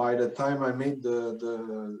by the time I made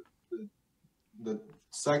the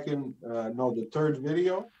the third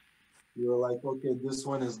video, we were like, okay, this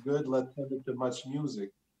one is good, let's send it to Much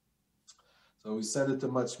Music. So we sent it to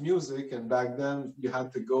Much Music, and back then you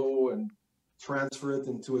had to go and transfer it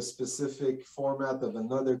into a specific format of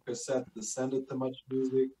another cassette to send it to Much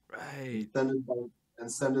Music, Right.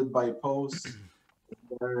 and send it by post.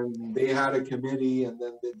 And they had a committee, and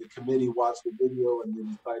then the committee watched the video and they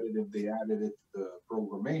decided if they added it to the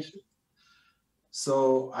programmation.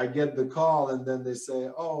 So I get the call, and then they say,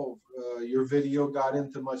 "Oh, your video got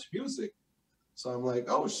into Much Music." So I'm like,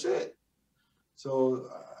 "Oh shit!" So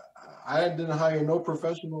I didn't hire no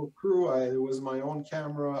professional crew. It was my own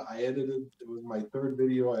camera. I edited. It was my third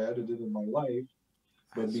video I edited in my life.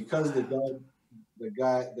 But because the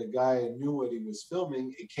guy knew what he was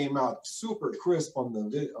filming, it came out super crisp on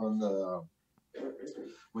the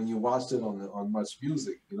when you watched it on Much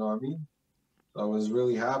Music. You know what I mean? So I was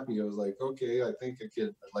really happy. I was like, okay, I think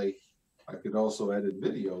I could also edit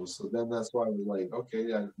videos. So then that's why I was like,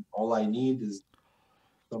 okay, all I need is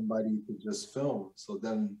somebody to just film. So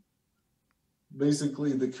then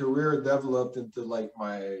basically the career developed into like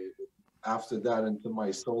after that into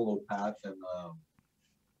my solo path, and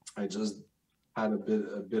I just had a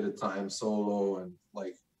bit of time solo and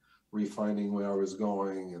like refining where I was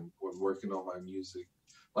going and was working on my music.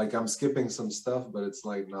 Like I'm skipping some stuff, but it's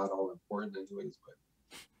like not all important anyways. But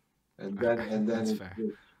and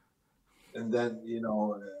then you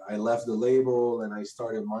know I left the label and I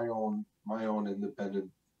started my own independent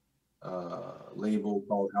label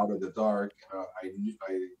called Out of the Dark. I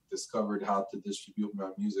discovered how to distribute my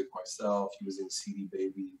music myself using CD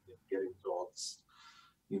Baby and getting to all this.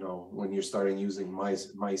 You know, when you're starting using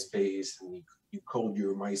MySpace and you code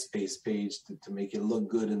your MySpace page to make it look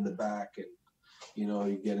good in the back, and you know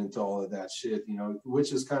you get into all of that shit. You know,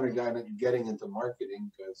 which is kind of getting into marketing,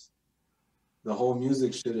 because the whole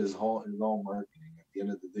music shit is all marketing. At the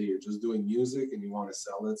end of the day, you're just doing music and you want to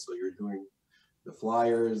sell it, so you're doing the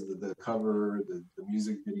flyers, the cover, the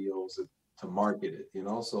music videos to market it, you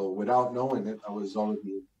know? So without knowing it, I was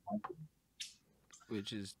already marketing.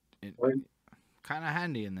 Which is kind of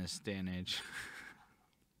handy in this day and age.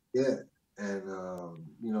 Yeah. And,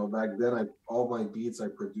 you know, back then, all my beats I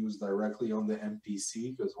produced directly on the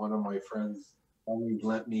MPC, because one of my friends only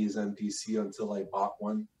lent me his MPC until I bought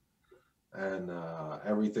one. And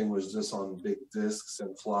everything was just on big discs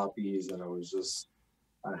and floppies, and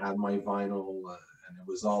I had my vinyl, and it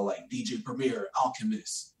was all like DJ Premier,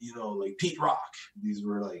 Alchemist, you know, like Pete Rock. These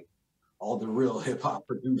were like all the real hip hop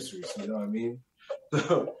producers, you know what I mean?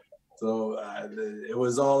 So it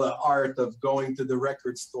was all the art of going to the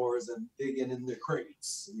record stores and digging in the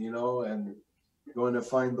crates, you know, and going to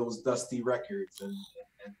find those dusty records and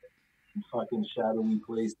fucking shadowy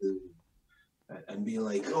places, and be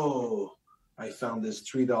like, oh, I found this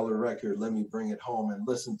 $3 record. Let me bring it home and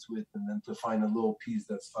listen to it. And then to find a little piece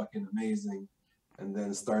that's fucking amazing. And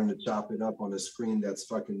then starting to chop it up on a screen that's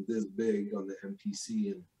fucking this big on the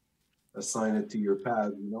MPC and assign it to your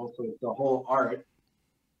pad, you know? So it's the whole art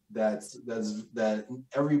that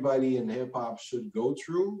everybody in hip hop should go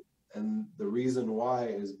through. And the reason why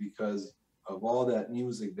is because of all that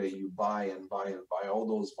music that you buy and buy and buy, all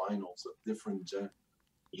those vinyls of different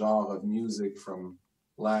genre of music, from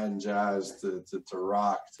Latin jazz to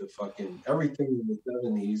rock to fucking everything in the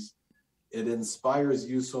 70s. It inspires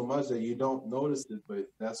you so much that you don't notice it, but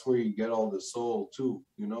that's where you get all the soul too,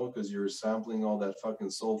 you know, because you're sampling all that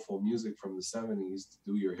fucking soulful music from the 70s to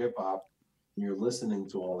do your hip hop, and you're listening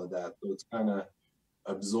to all of that. So it's kind of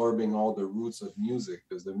absorbing all the roots of music,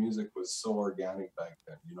 because the music was so organic back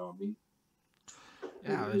then, you know what I mean?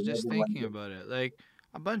 Yeah, I was just thinking about it. Like,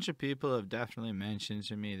 a bunch of people have definitely mentioned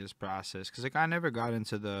to me this process, because like I never got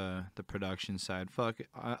into the production side. Fuck,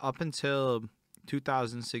 up until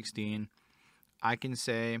 2016, I can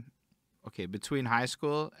say, okay, between high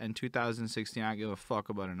school and 2016, I don't give a fuck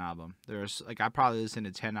about an album. There's like I probably listened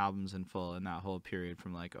to 10 albums in full in that whole period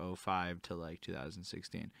from like '05 to like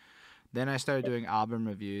 2016. Then I started doing album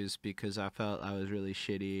reviews because I felt I was really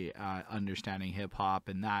shitty understanding hip hop,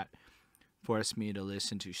 and that forced me to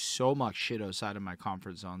listen to so much shit outside of my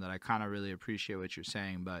comfort zone that I kind of really appreciate what you're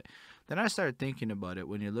saying. But then I started thinking about it.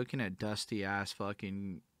 When you're looking at dusty ass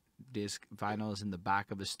fucking disc vinyls in the back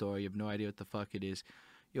of a store, you have no idea what the fuck it is.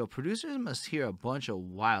 Yo, producers must hear a bunch of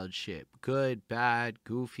wild shit. Good, bad,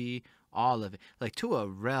 goofy, all of it. Like, to a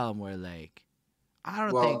realm where, like, I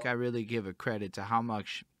don't think I really give a credit to how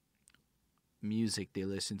much music they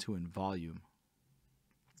listen to in volume.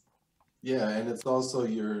 Yeah, and it's also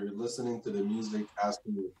you're listening to the music,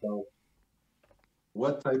 asking yourself,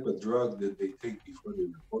 what type of drug did they take before they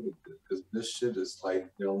recorded this? Because this shit is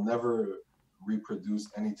like, they'll never reproduce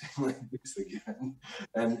anything like this again.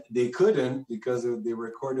 And they couldn't, because they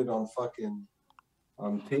recorded on fucking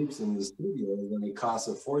tapes in the studio, and it costs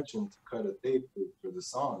a fortune to cut a tape for the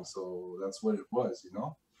song. So that's what it was, you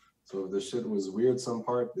know? So if the shit was weird some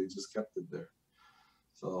part, they just kept it there.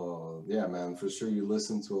 So yeah, man, for sure you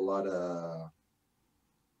listen to a lot of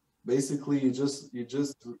basically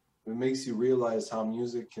it makes you realize how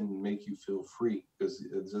music can make you feel free, because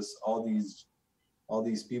it's just all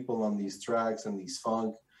these people on these tracks and these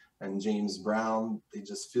funk and James Brown, they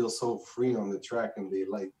just feel so free on the track, and they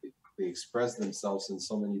express themselves in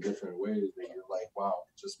so many different ways that you're like, wow,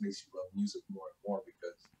 it just makes you love music more and more.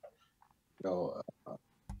 Because you know,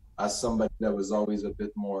 as somebody that was always a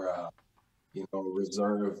bit more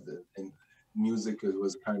reserved, and music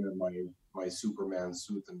was kind of my Superman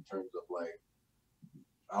suit in terms of like,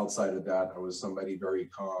 outside of that, I was somebody very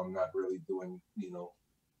calm, not really doing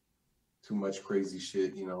too much crazy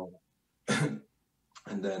shit,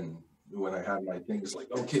 and then when I had my things, like,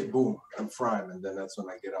 okay, boom, I'm frying, and then that's when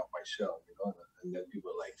I get out my shell, and then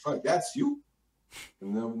people are like, fuck, that's you.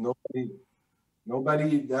 And then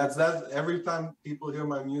nobody, that's every time people hear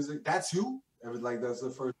my music, that's you. Like, that's the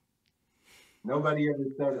first. Nobody ever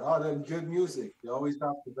said, oh, that's good music. You always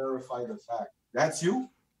have to verify the fact. That's you.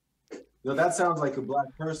 That sounds like a black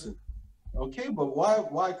person. Okay, but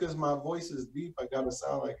why? Because my voice is deep. I gotta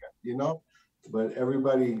sound like But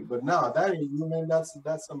everybody, but no, that ain't you, man. That's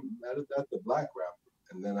the black rapper.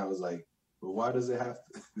 And then I was like, well, why does it have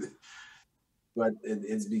to? But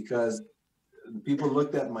it's because people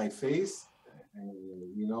looked at my face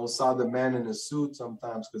and saw the man in a suit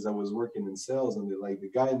sometimes, because I was working in sales, and they're like, the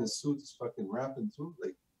guy in the suit is fucking rapping too.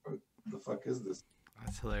 Like, what the fuck is this?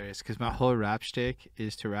 That's hilarious, because my whole rap shtick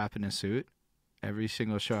is to rap in a suit. Every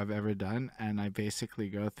single show I've ever done, and I basically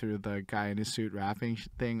go through the guy in a suit rapping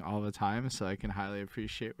thing all the time, so I can highly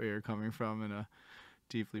appreciate where you're coming from in a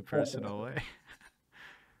deeply personal way.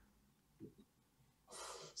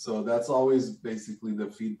 So that's always basically the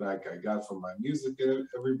feedback I got from my music.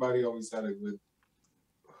 Everybody always had a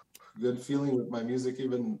good feeling with my music,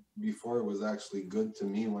 even before it was actually good to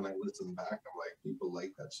me. When I listen back, I'm like, people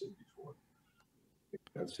like that shit before.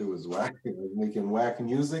 That shit was whack. I was making whack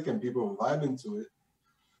music and people were vibing to it.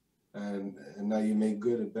 And now you make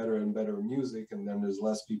good and better music, and then there's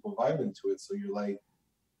less people vibing to it. So you're like,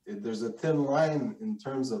 there's a thin line in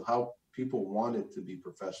terms of how people want it to be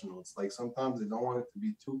professional. It's like sometimes they don't want it to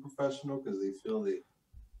be too professional because they feel they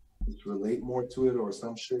just relate more to it or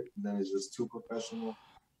some shit, and then it's just too professional.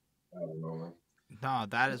 I don't know, man. No,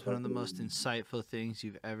 that is one of the most insightful things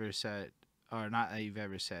you've ever said, or not that you've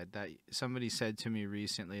ever said, that somebody said to me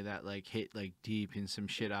recently that like hit like deep in some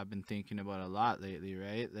shit I've been thinking about a lot lately,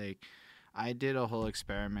 right? Like, I did a whole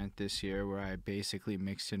experiment this year where I basically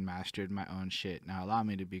mixed and mastered my own shit. Now, allow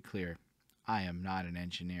me to be clear. I am not an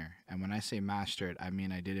engineer. And when I say master it, I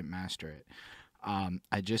mean I didn't master it.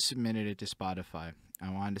 I just submitted it to Spotify. I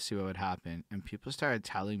wanted to see what would happen. And people started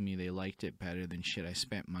telling me they liked it better than shit I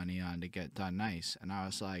spent money on to get done nice. And I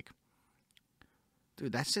was like,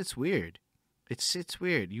 dude, that shit's weird. It sits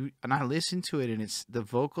weird. And I listen to it, and it's the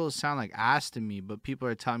vocals sound like ass to me, but people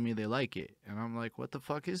are telling me they like it. And I'm like, what the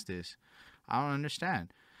fuck is this? I don't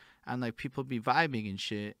understand. And like, people be vibing and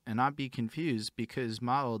shit, and I'd be confused because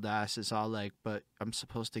my old ass is all like, but I'm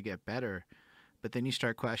supposed to get better. But then you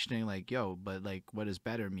start questioning, like, yo, but like, what does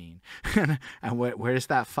better mean? And where's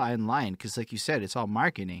that fine line? Because like you said, it's all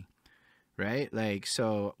marketing, right? Like,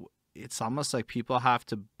 so it's almost like people have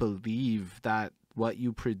to believe that what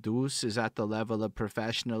you produce is at the level of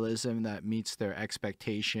professionalism that meets their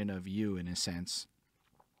expectation of you, in a sense.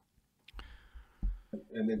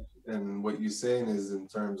 And what you're saying is in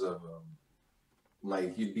terms of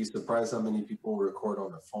like, you'd be surprised how many people record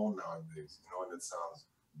on the phone nowadays, and it sounds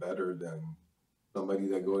better than somebody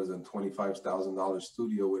that goes in $25,000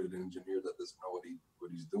 studio with an engineer that doesn't know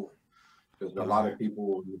what he's doing. Because a lot of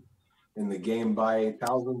people in the game buy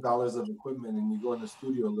 $1,000 of equipment, and you go in the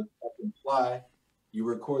studio, look up and fly, you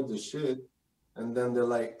record the shit, and then they're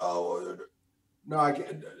like, oh, no, I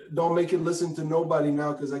can't, don't make it listen to nobody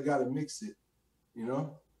now because I gotta mix it,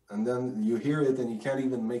 And then you hear it and you can't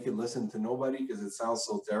even make it listen to nobody because it sounds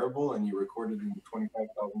so terrible, and you recorded in a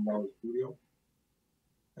 $25,000 studio.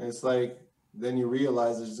 And it's like, then you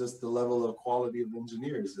realize it's just the level of quality of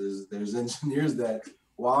engineers. There's engineers that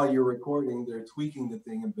while you're recording, they're tweaking the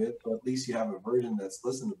thing a bit, but at least you have a version that's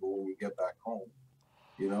listenable when you get back home,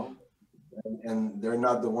 and they're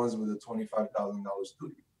not the ones with a $25,000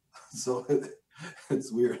 studio. So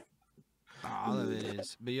it's weird. All of it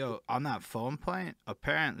is. But yo, on that phone point,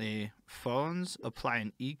 apparently phones apply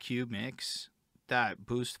an EQ mix that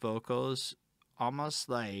boosts vocals almost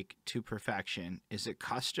like to perfection. Is it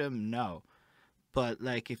custom? No. But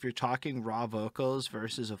like, if you're talking raw vocals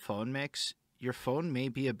versus a phone mix, your phone may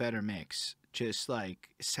be a better mix. Just like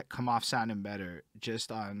come off sounding better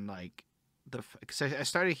just on like because I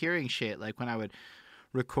started hearing shit like when I would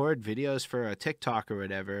record videos for a TikTok or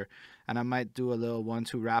whatever, and I might do a little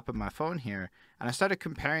 1-2 rap on my phone here, and I started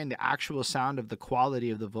comparing the actual sound of the quality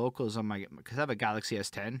of the vocals on my, because I have a Galaxy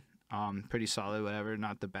S10, pretty solid, whatever,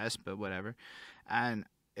 not the best, but whatever, and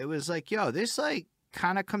it was like, yo, this like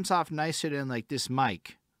kind of comes off nicer than like this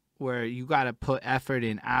mic, where you got to put effort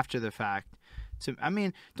in after the fact. So, I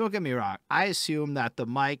mean, don't get me wrong. I assume that the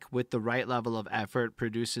mic with the right level of effort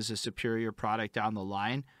produces a superior product down the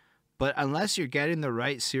line. But unless you're getting the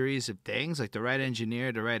right series of things, like the right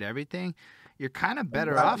engineer, the right everything, you're kind of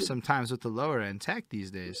better off sometimes with the lower end tech these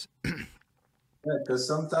days. Yeah, because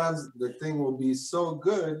sometimes the thing will be so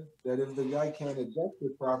good that if the guy can't adjust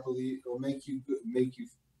it properly, it'll make you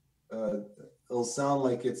it'll sound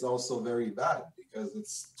like it's also very bad because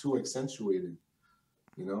it's too accentuated.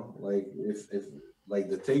 You know, like if like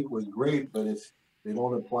the take was great, but if they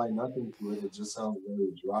don't apply nothing to it, it just sounds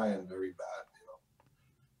very dry and very bad.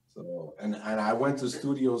 So, and I went to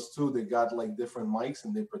studios too. They got like different mics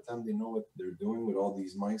and they pretend they know what they're doing with all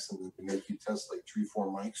these mics, and then they make you test like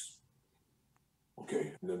 3-4 mics.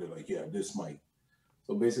 Okay, and then they're like, yeah, this mic.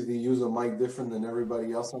 So basically, you use a mic different than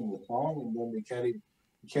everybody else on the song, and then you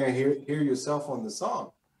can't hear yourself on the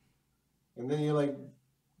song. And then you're like,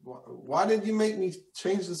 why did you make me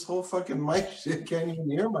change this whole fucking mic shit? Can't even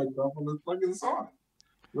hear myself on the fucking song.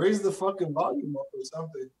 Raise the fucking volume up or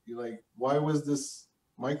something. You're like, why was this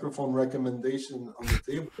microphone recommendation on the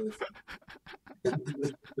table?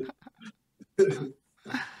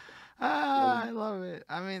 I love it.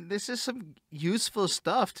 I mean, this is some useful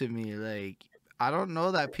stuff to me. Like, I don't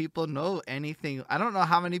know that people know anything. I don't know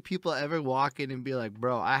how many people ever walk in and be like,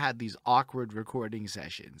 bro, I had these awkward recording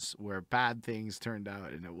sessions where bad things turned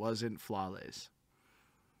out and it wasn't flawless.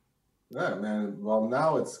 Yeah, man. Well,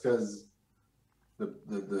 now it's because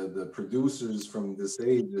the producers from this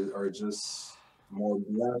age are just more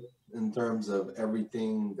blessed in terms of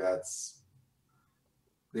everything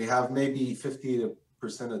they have maybe 50%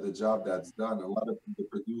 of the job that's done. A lot of the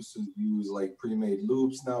producers use like pre-made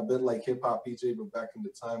loops now, a bit like hip hop PJ, but back in the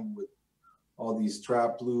time with all these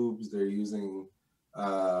trap loops, they're using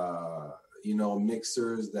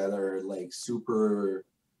mixers that are like super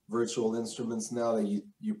virtual instruments now that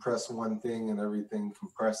you press one thing and everything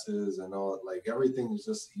compresses and all. Like everything is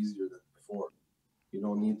just easier than before. You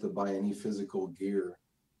don't need to buy any physical gear.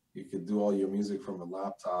 You could do all your music from a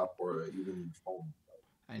laptop or even phone.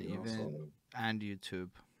 And YouTube.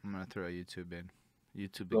 I'm gonna throw YouTube in.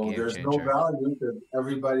 YouTube, so game there's changer. no value that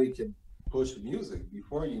everybody can push music.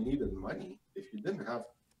 Before, you needed money. If you didn't have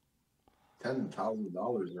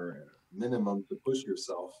 $10,000 or minimum to push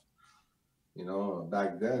yourself,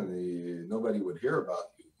 back then nobody would hear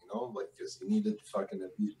about you. Like because you needed fucking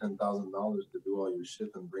at least $10,000 to do all your shit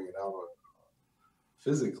and bring it out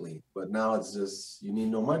physically. But now it's just you need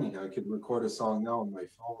no money. I could record a song now on my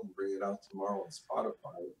phone and bring it out tomorrow on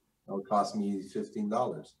Spotify. It'll cost me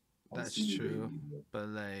 $15. That's true, but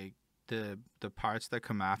like the parts that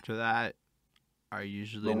come after that are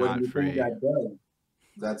usually not free.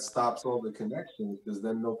 That stops all the connections because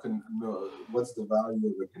then no, what's the value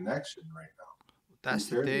of the connection right now? That's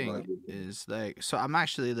the thing is like, so I'm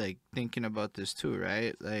actually like thinking about this too,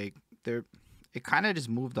 right? Like it kind of just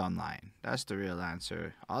moved online. That's the real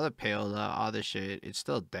answer. All the payola, all the shit, it's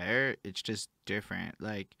still there. It's just different.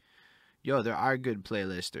 Like, yo, there are good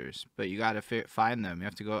playlisters, but you got to find them. You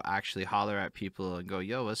have to go actually holler at people and go,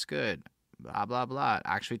 yo, what's good? Blah, blah, blah.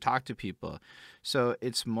 Actually talk to people. So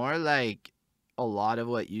it's more like a lot of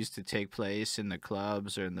what used to take place in the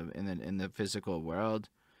clubs or in the physical world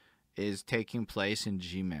is taking place in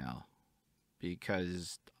Gmail,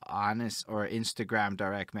 because or Instagram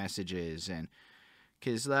direct messages, and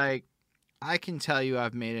because like I can tell you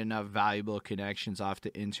I've made enough valuable connections off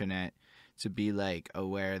the internet to be like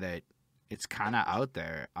aware that it's kind of out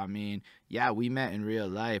there. I mean, yeah, we met in real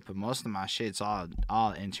life, but most of my shit's all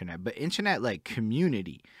internet. But internet like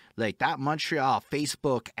community, like that Montreal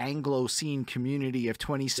Facebook Anglo scene community of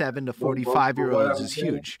 27 to 45-year-olds is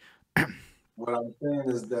huge. What I'm saying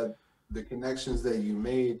is that the connections that you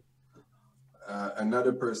made,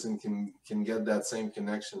 another person can get that same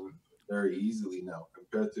connection very easily now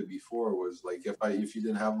compared to before. Was like if you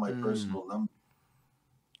didn't have my personal number,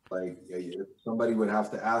 like somebody would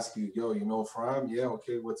have to ask you, yo, Fram? Yeah,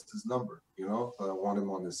 okay, what's his number? So I want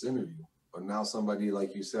him on this interview. But now somebody,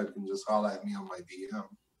 like you said, can just holler at me on my DM.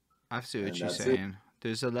 I see what you're saying.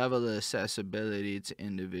 There's a level of accessibility to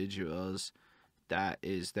individuals that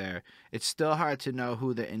is there. It's still hard to know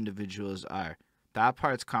who the individuals are. That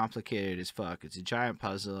part's complicated as fuck. It's a giant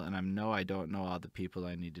puzzle, and I don't know all the people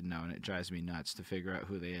I need to know, and it drives me nuts to figure out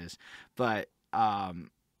who they is. But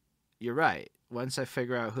you're right. Once I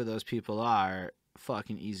figure out who those people are,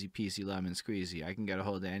 fucking easy peasy lemon squeezy. I can get a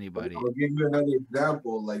hold of anybody. I'll give you another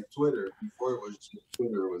example, like Twitter. Before it was just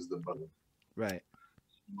Twitter was the button. Right.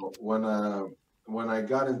 When when I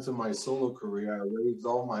got into my solo career, I erased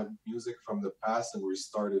all my music from the past and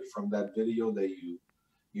restarted from that video that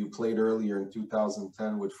you played earlier in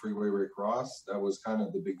 2010 with Freeway Rick Ross. That was kind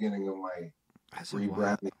of the beginning of my That's a while.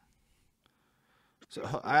 rebranding.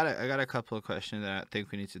 So I got a couple of questions that I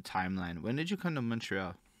think we need to timeline. When did you come to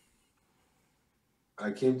Montreal?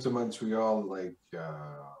 I came to Montreal like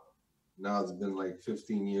now it's been like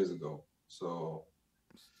 15 years ago. So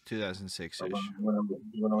 2006 ish. around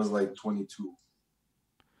when I was like 22.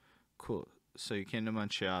 Cool. So you came to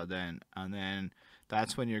Montreal then, and then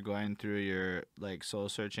that's when you're going through your like soul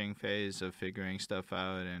searching phase of figuring stuff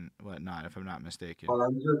out and whatnot, if I'm not mistaken. Well,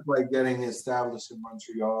 I'm just like getting established in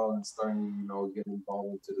Montreal and starting, get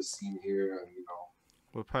involved into the scene here, and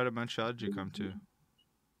What part of Montreal did you come to?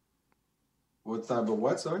 what type of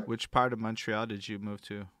what? Sorry. Which part of Montreal did you move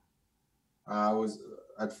to? I was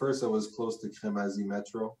at first I was close to Crémazie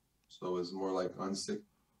Metro, so it was more like unsick,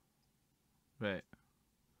 Right.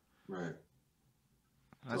 right?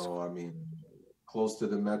 That's So I mean, close to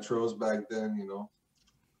the metros back then,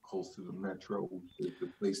 close to the metro is the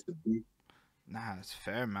place to be. nah, it's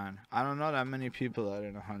fair, man. I don't know that many people out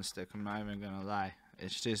in a hunt stick. I'm not even gonna lie.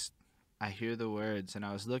 It's just I hear the words, and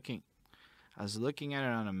I was looking at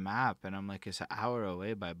it on a map, and I'm like, it's an hour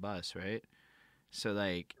away by bus, right? So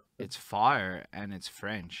like, it's far and it's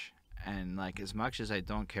French, and like as much as I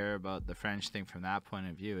don't care about the French thing from that point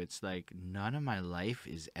of view, it's like none of my life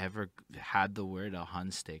is ever had the word a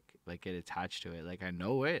hunt stick like get attached to it. Like I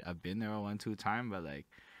know it, I've been there one two time, but like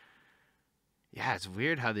yeah, it's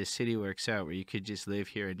weird how this city works out where you could just live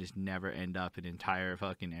here and just never end up in entire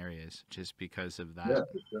fucking areas just because of Yeah, that.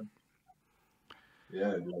 for sure.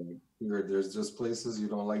 Yeah, like there's just places you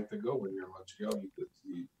don't like to go when you're in Montreal because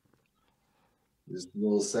there's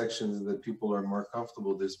little sections that people are more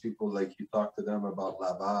comfortable. There's people like you talk to them about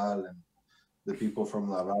Laval, and the people from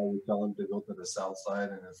Laval, we tell them to go to the south side,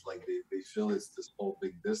 and it's like they feel it's this whole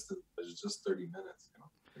big distance, but it's just 30 minutes.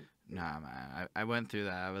 Nah, man. I went through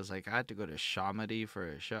that. I was like, I had to go to Chamonix for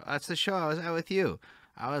a show. That's the show I was at with you.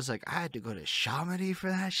 I was like, I had to go to Chamonix for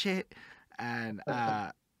that shit, and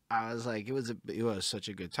I was like, it was such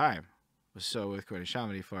a good time. It was so worth going to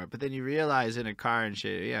Chamonix for it. But then you realize in a car and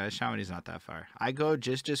shit, yeah, Chamonix not that far. I go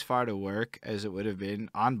just as far to work as it would have been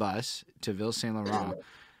on bus to Ville Saint Laurent,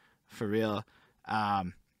 for real.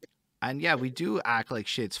 Um, and yeah, we do act like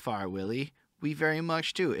shit's far, Willie. We very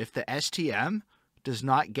much do. If the STM does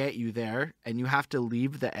not get you there and you have to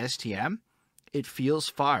leave the STM, it feels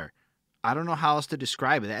far. I don't know how else to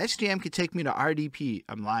describe it. The STM could take me to RDP.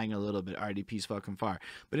 I'm lying a little bit. RDP's fucking far.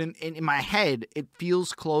 But in my head, it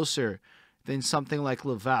feels closer than something like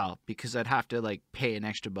Laval because I'd have to like pay an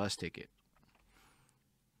extra bus ticket.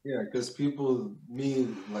 Yeah, because people, me,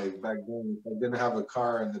 like back then, if I didn't have a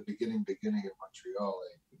car in the beginning in Montreal,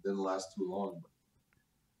 like it didn't last too long.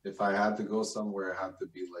 But if I had to go somewhere, it had to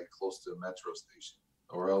be like close to a metro station,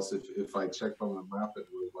 or else if I checked on the map, it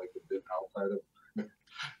was like a bit outside of.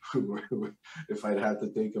 If I'd had to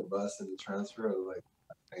take a bus and transfer, I was like,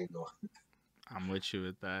 I ain't going. I'm with you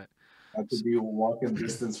with that. I had to be a walking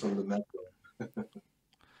distance from the metro.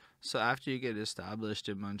 So after you get established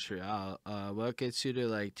in Montreal, what gets you to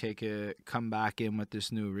like come back in with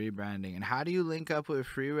this new rebranding, and how do you link up with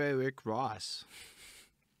Freeway Rick Ross?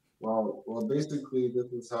 Well, basically,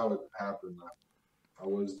 this is how it happened. I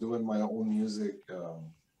was doing my own music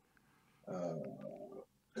uh,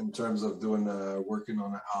 in terms of doing working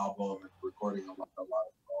on an album and recording a lot of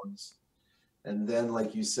songs. And then,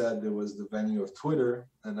 like you said, there was the venue of Twitter,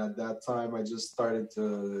 and at that time, I just started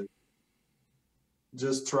to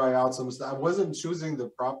just try out some stuff. I wasn't choosing the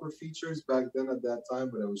proper features back then at that time,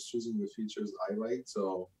 but I was choosing the features I liked.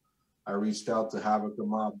 So I reached out to Havoc the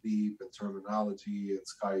Mob Deep and Terminology and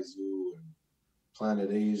Sky Zoo and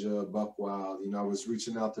Planet Asia, Buck Wild. I was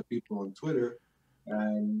reaching out to people on Twitter,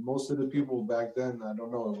 and most of the people back then, I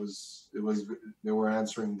don't know, it was they were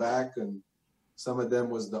answering back, and some of them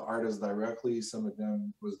was the artist directly, some of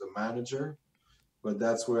them was the manager. But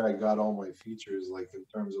that's where I got all my features, like in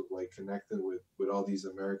terms of like connecting with all these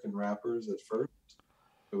American rappers at first.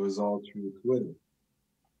 It was all through Twitter.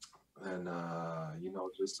 And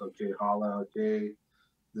just okay, holla, okay,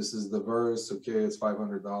 this is the verse, okay, it's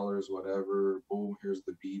 $500, whatever, boom, here's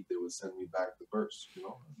the beat. They would send me back the verse, and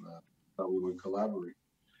thought we would collaborate.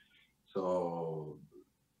 So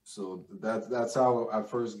that's how I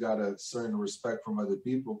first got a certain respect from other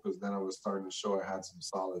people, because then I was starting to show I had some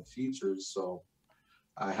solid features. So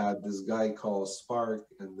I had this guy called Spark,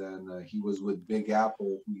 and then he was with Big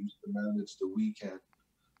Apple, who used to manage the Weekend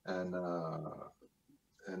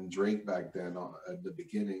and Drake back then at the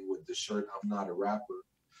beginning with the shirt "I'm Not a Rapper."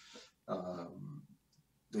 Um,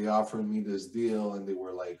 they offered me this deal, and they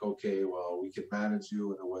were like, "Okay, well, we can manage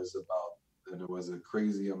you," and it was a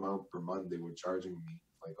crazy amount per month they were charging me,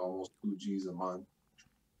 like almost 2 G's a month.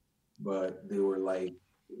 But they were like,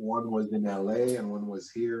 one was in LA and one was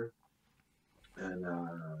here. And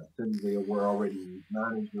since they were already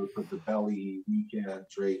manager for the Belly, Weekend,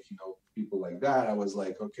 Drake, people like that, I was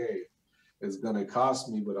like, okay, it's gonna cost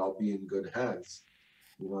me, but I'll be in good hands.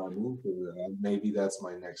 You know what I mean? 'Cause, maybe that's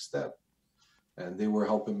my next step. And they were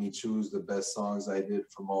helping me choose the best songs I did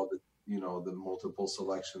from all the multiple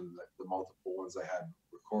selections, the multiple ones I had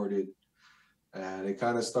recorded. And it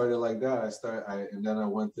kind of started like that. And then I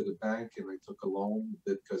went to the bank and I took a loan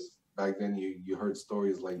because back then you heard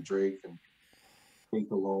stories like Drake and take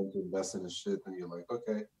a loan to invest in the shit, and you're like,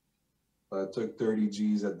 okay. So I took 30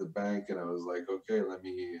 G's at the bank, and I was like, okay, let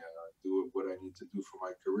me do what I need to do for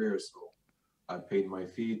my career. So I paid my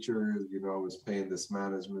features. I was paying this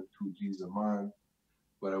management 2 G's a month,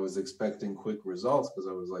 but I was expecting quick results because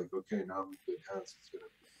I was like, okay, now I'm in good hands. It's gonna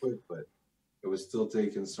be quick, but it was still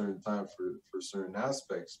taking certain time for certain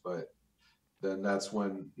aspects. But then that's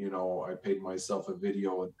when I paid myself a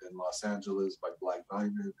video in Los Angeles by Black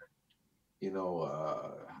Diamond. you know,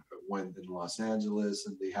 uh, went in Los Angeles,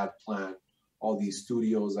 and they had planned all these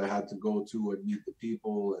studios I had to go to and meet the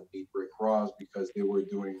people and meet Rick Ross because they were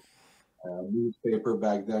doing a newspaper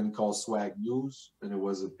back then called Swag News, and it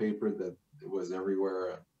was a paper that it was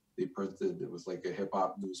everywhere. They printed, it was like a hip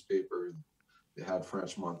hop newspaper. They had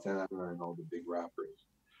French Montana and all the big rappers.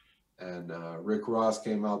 And Rick Ross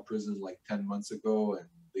came out of prison like 10 months ago, and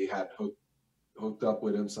they had hooked up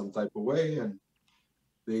with him some type of way, and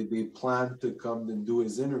they planned to come and do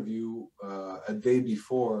his interview a day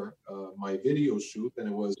before my video shoot, and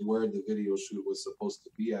it was where the video shoot was supposed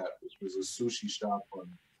to be at, which was a sushi shop on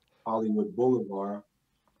Hollywood Boulevard,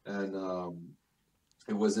 and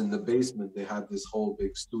it was in the basement. They had this whole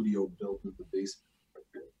big studio built in the basement.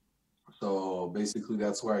 So basically,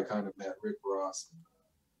 that's where I kind of met Rick Ross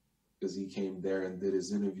because he came there and did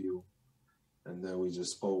his interview, and then we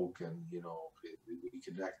just spoke, and we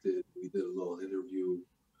connected. We did a little interview,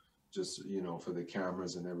 just for the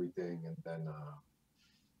cameras and everything, and then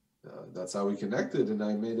that's how we connected. And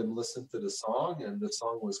I made him listen to the song, and the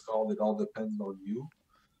song was called "It All Depends on You."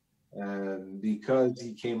 And because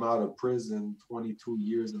he came out of prison 22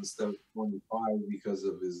 years instead of 25 because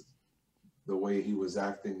of the way he was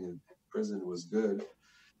acting in prison was good,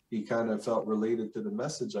 he kind of felt related to the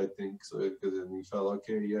message, I think. So and he felt,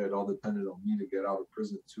 okay, yeah, it all depended on me to get out of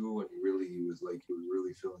prison too. And he was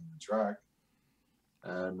really feeling the track.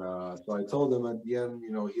 And so I told him at the end,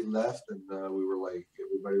 he left, and we were like,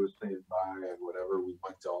 everybody was saying bye and whatever. We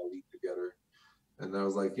went to all eat together. And I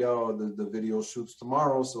was like, yo, the video shoots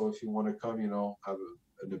tomorrow. So if you want to come, have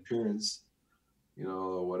an appearance,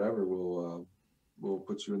 whatever, we'll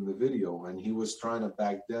put you in the video. And he was trying to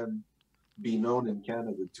back then be known in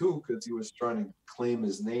Canada too, because he was trying to claim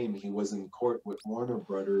his name. He was in court with Warner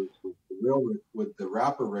Brothers with the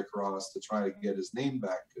rapper Rick Ross to try to get his name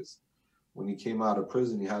back, because when he came out of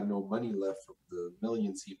prison, he had no money left from the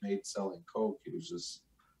millions he made selling coke. He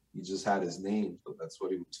just had his name, so that's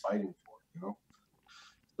what he was fighting for.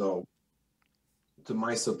 So to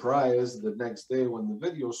my surprise, the next day when the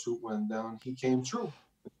video shoot went down, he came true,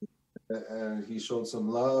 and he showed some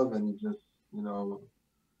love, and he just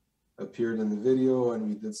appeared in the video, and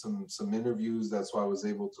we did some interviews. That's why I was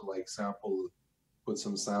able to put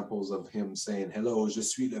some samples of him saying, "Hello, je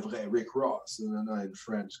suis le vrai Rick Ross," and then in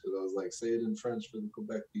French, because I was like, say it in French for the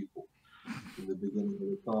Quebec people in the beginning of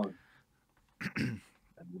the song.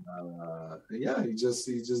 And, yeah, he just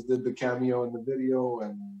did the cameo in the video,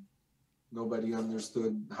 and nobody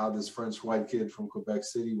understood how this French white kid from Quebec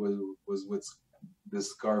City was with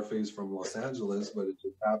this Scarface from Los Angeles, but it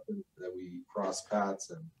just happened that we crossed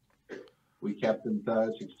paths, and we kept in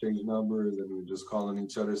touch, exchanged numbers, and we were just calling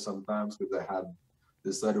each other sometimes, because I had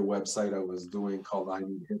this other website I was doing called I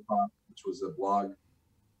Need Hip Hop, which was a blog,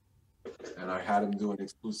 and I had him doing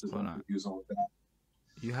exclusive interviews on that.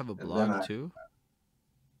 You have a blog too?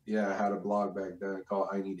 Yeah, I had a blog back then called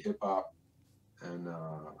I Need Hip Hop, and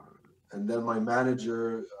then my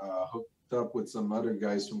manager hooked up with some other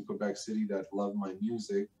guys from Quebec City that loved my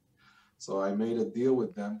music. So I made a deal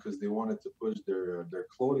with them because they wanted to push their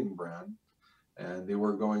clothing brand, and they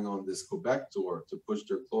were going on this Quebec tour to push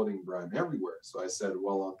their clothing brand everywhere. So I said,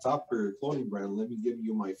 well, on top of your clothing brand, let me give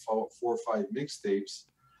you my 4 or 5 mixtapes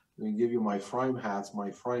They give you my frame hats,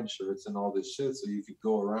 my frame shirts, and all this shit, so you could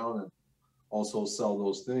go around and also sell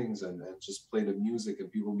those things and just play the music,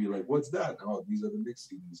 and people be like, "What's that?" Oh, these are the mix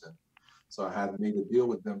CDs. And so I had made a deal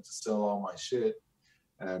with them to sell all my shit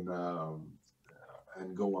and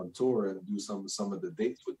and go on tour and do some of the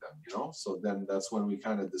dates with them, you know. So then that's when we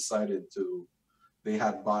kind of decided to. They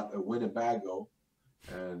had bought a Winnebago,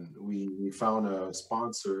 and we found a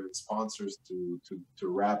sponsor and sponsors to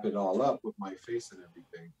wrap it all up with my face and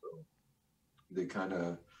everything. So they kind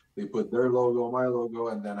of they put their logo, my logo,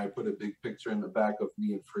 and then I put a big picture in the back of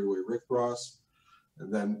me and Freeway Rick Ross,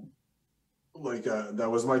 and then that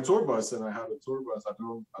was my tour bus, and I had a tour bus. I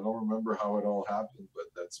don't remember how it all happened, but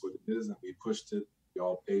that's what it is, and we pushed it. We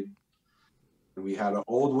all paid, and we had an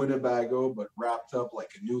old Winnebago, but wrapped up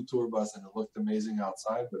like a new tour bus, and it looked amazing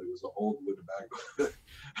outside, but it was an old Winnebago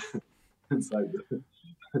inside.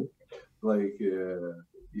 Like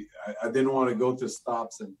I didn't want to go to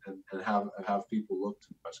stops and have people look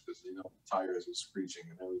too much because you know the tires were screeching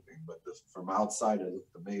and everything. But from outside it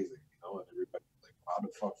looked amazing, you know, and everybody was like, "How the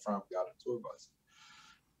fuck Frank got a tour bus?"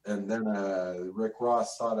 And then Rick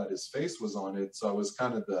Ross saw that his face was on it, so I was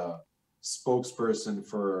kind of the spokesperson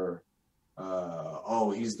for.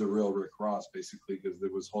 Oh, he's the real Rick Ross, basically, because there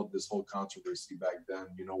was this whole controversy back then.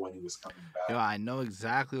 You know, when he was coming Yo, back. I know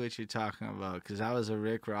exactly what you're talking about because I was a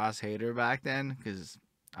Rick Ross hater back then. Because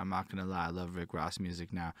I'm not gonna lie, I love Rick Ross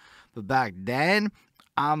music now, but back then,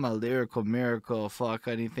 I'm a lyrical miracle. Fuck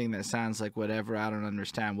anything that sounds like whatever I don't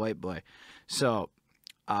understand, white boy. So,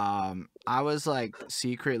 I was like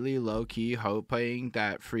secretly low key hoping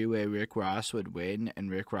that Freeway Rick Ross would win and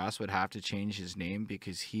Rick Ross would have to change his name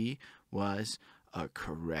because he was a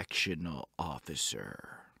correctional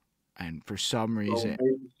officer. And for some So reason,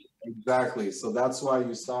 exactly. So that's why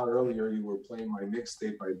you saw earlier you were playing my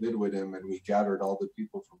mixtape I did with him, and we gathered all the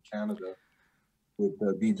people from Canada with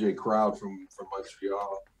the DJ Crowd from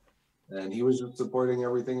Montreal, and he was just supporting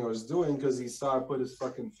everything I was doing because he saw I put his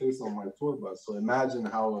fucking face on my tour bus. So imagine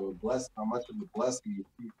how much of a blessing you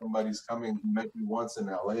see somebody's coming. He met me once in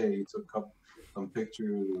LA. He took some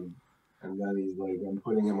pictures, and then he's like, I'm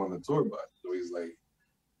putting him on the tour bus. So he's like,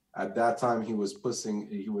 at that time he was pushing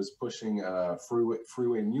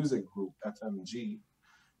Freeway Music Group FMG,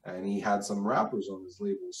 and he had some rappers on his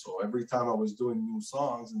label. So every time I was doing new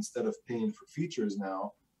songs, instead of paying for features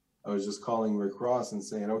now, I was just calling Rick Ross and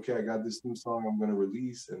saying, okay, I got this new song I'm gonna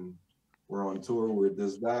release, and we're on tour, we're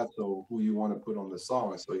this that. So who you want to put on the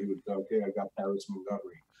song? So he would say, okay, I got Paris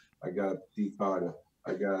Montgomery, I got D Carter,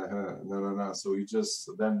 I got no. So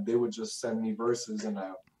then they would just send me verses, and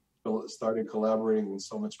I started collaborating with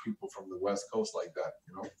so much people from the West Coast like that,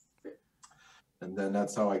 you know. And then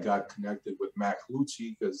that's how I got connected with Mac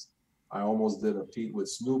Lucci because I almost did a feat with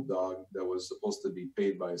Snoop Dogg that was supposed to be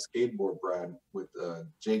paid by a skateboard brand with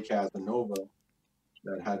Jay Casanova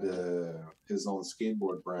that had his own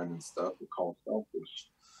skateboard brand and stuff called Selfish.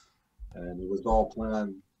 And it was all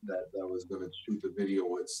planned that was going to shoot the video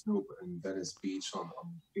with Snoop in Venice Beach on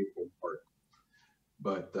the skateboard park.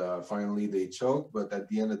 But finally they choked. But at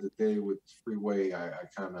the end of the day, with Freeway, I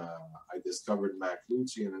discovered Mac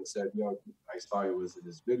Lucci and I said, "Yo, I saw it was in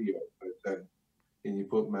his video." I said, "Can you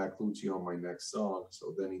put Mac Lucci on my next song?"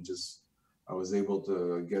 So then I was able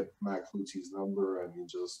to get Mac Lucci's number and he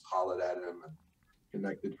just hollered at him and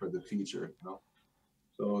connected for the feature. You know,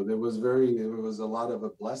 so it was a lot of a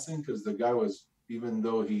blessing because the guy was, even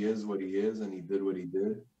though he is what he is and he did what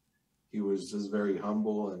he was just very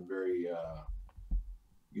humble and very.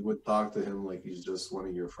 You would talk to him like he's just one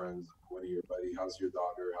of your friends, one of your buddy. How's your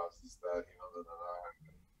daughter? How's this that? You know,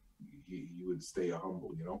 he would stay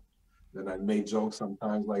humble. You know. Then I made jokes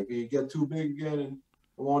sometimes like, "Hey, you get too big again, and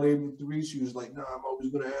I won't able to reach you." He's like, "Nah, I'm always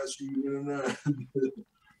gonna ask you."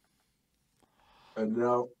 And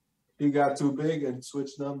now he got too big and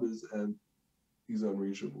switched numbers, and he's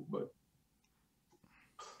unreachable. But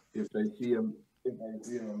if I see him, I'm gonna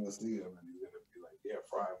see him, and he's gonna be like, "Yeah,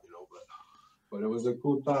 fry him," you know. But it was a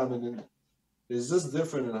cool time, and then it's just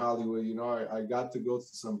different in Hollywood. You know, I got to go to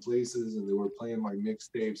some places and they were playing my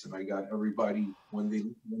mixtapes, and I got everybody when they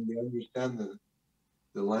understand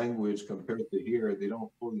the language compared to here, they don't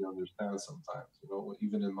fully understand sometimes. You know,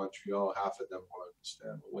 even in Montreal, half of them won't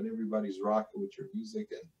understand. But when everybody's rocking with your music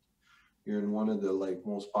and you're in one of the like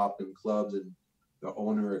most popping clubs and the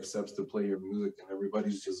owner accepts to play your music and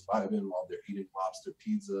everybody's just vibing while they're eating lobster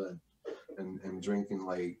pizza and drinking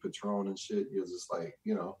like Patron and shit, you're just like,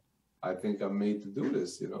 you know, I think I'm made to do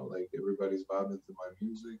this, you know, like everybody's vibing to my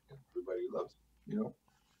music and everybody loves it, you know.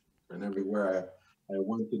 And everywhere I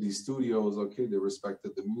went to these studios, okay, they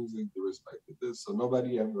respected the music, they respected this. So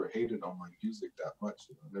nobody ever hated on my music that much,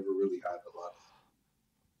 you know, never really had a lot of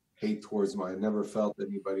hate towards my. I never felt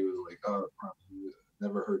anybody was like, oh,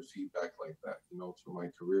 never heard feedback like that, you know, through my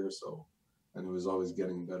career. So, and it was always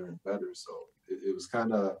getting better and better. So it was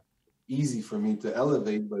kind of easy for me to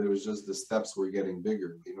elevate, but it was just the steps were getting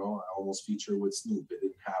bigger. You know, I almost featured with Snoop. It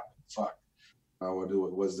didn't happen. Fuck. I would do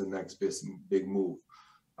it. Was the next big move.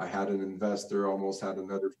 I had an investor, almost had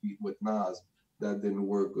another feat with Nas. That didn't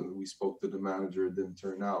work. When we spoke to the manager, it didn't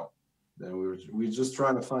turn out. Then we were just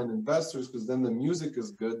trying to find investors, because then the music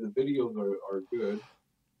is good, the videos are good,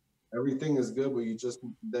 everything is good, but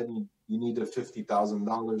you need a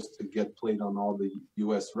 $50,000 to get played on all the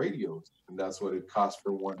U.S. radios, and that's what it costs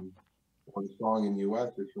for one song in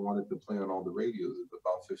U.S. If you wanted to play on all the radios, it's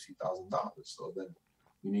about $50,000. So then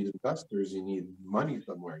you need investors, you need money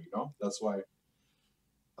somewhere. You know, that's why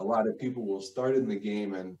a lot of people will start in the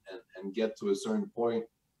game and get to a certain point.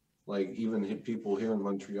 Like even people here in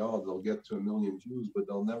Montreal, they'll get to 1 million views, but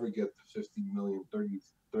they'll never get to 50 million,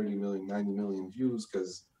 30 million, 90 million views,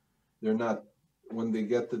 because they're not, when they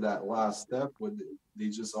get to that last step, they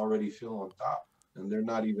just already feel on top, and they're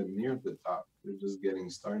not even near the top. They're just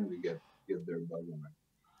starting to get their bug on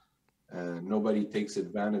it. And nobody takes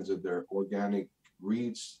advantage of their organic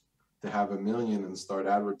reach to have 1 million and start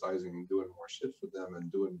advertising and doing more shit for them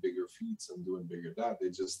and doing bigger feats and doing bigger that. They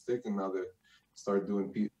just stick and now they start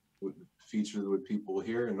doing features with people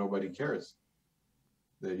here, and nobody cares.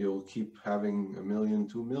 That you'll keep having 1 million,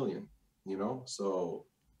 2 million, you know? So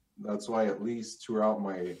that's why, at least throughout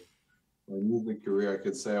my music career, I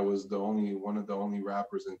could say I was one of the only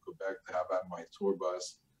rappers in Quebec to have at my tour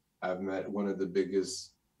bus. I've met one of the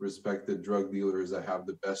biggest respected drug dealers. I have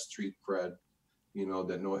the best street cred, you know,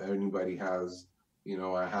 that anybody has. You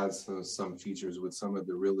know, I had some features with some of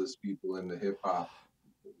the realest people in the hip hop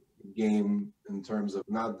game, in terms of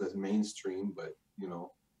not the mainstream, but, you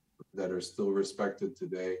know, that are still respected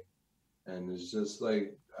today. And it's just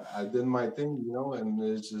like, I did my thing, you know, and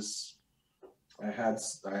it's just,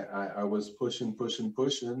 I was pushing,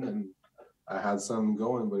 and I had something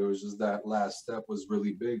going, but it was just that last step was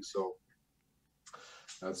really big. So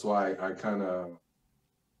that's why I kind of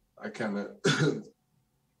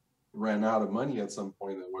ran out of money at some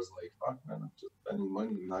point. It was like, fuck, man, I'm just spending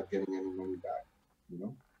money and not getting any money back, you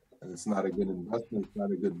know? And it's not a good investment. It's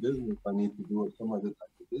not a good business. I need to do some other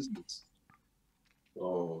type of business.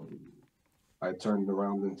 So I turned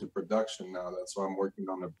around into production now. That's why I'm working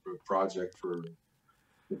on a project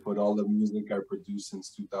to put all the music I produced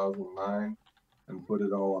since 2009 and put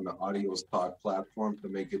it all on the Audio Stock platform to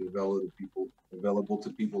make it available to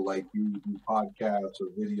people like you, do podcasts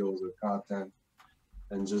or videos or content,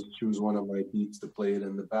 and just choose one of my beats to play it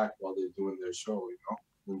in the back while they're doing their show, you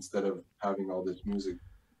know, instead of having all this music,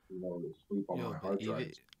 you know, sleep on my hard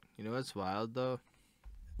drive. You know what's wild though?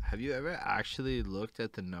 Have you ever actually looked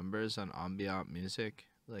at the numbers on ambient music?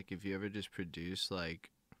 Like, if you ever just produce like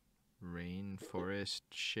rainforest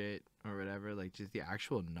shit or whatever, like just the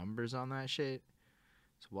actual numbers on that shit,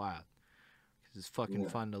 it's wild. Cause it's fucking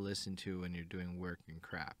fun to listen to when you're doing work and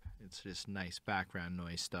crap. It's just nice background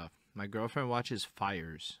noise stuff. My girlfriend watches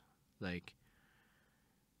Fires, like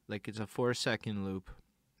it's a 4-second loop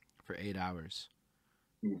for 8 hours.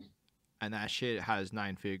 And that shit has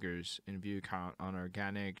 9 figures in view count on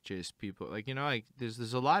organic, just people, like, you know, like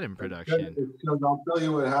there's a lot in production. I'll tell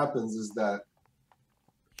you what happens is that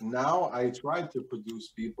now I try to produce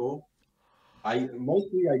people. I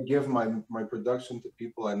give my production to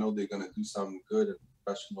people I know they're gonna do something good and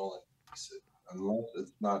professional and decent. Unless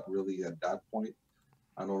it's not really at that point,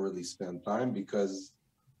 I don't really spend time, because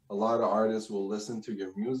a lot of artists will listen to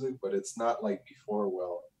your music, but it's not like before.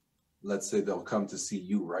 Well, let's say they'll come to see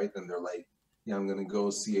you, right? And they're like, yeah, I'm going to go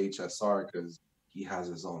see HSR because he has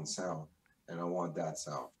his own sound and I want that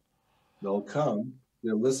sound. They'll come,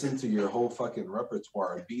 they'll listen to your whole fucking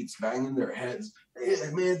repertoire of beats, banging their heads. Yeah,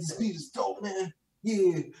 man, this beat is dope, man.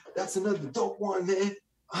 Yeah, that's another dope one, man.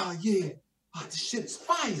 Oh, yeah. Oh, this shit's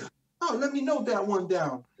fire. Oh, let me note that one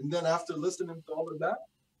down. And then after listening to all of that,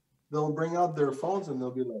 they'll bring out their phones and they'll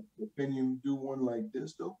be like, well, can you do one like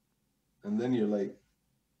this, though? And then you're like,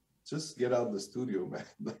 just get out of the studio, man.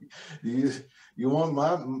 Like, you want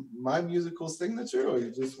my musical signature, or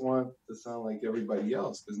you just want to sound like everybody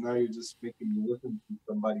else? Because now you're just making me listen to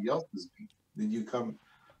somebody else's beat. Did you come?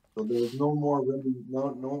 So there's no more really,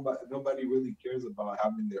 nobody really cares about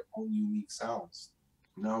having their own unique sounds.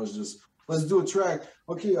 Now it's just, let's do a track.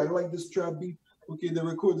 Okay, I like this trap beat. Okay, they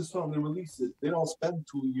record the song, they release it. They don't spend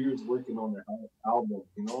 2 years working on their album,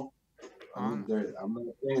 you know? I'm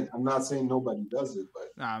not saying nobody does it, but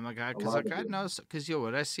nah, my God, because I know, because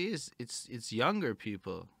what I see is it's younger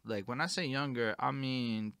people. Like, when I say younger, I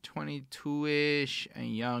mean 22-ish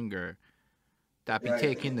and younger. that be Right.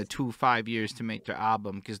 taking the 5 years to make their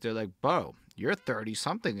album because they're like, bro, you're 30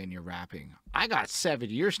 something and you're rapping. I got 7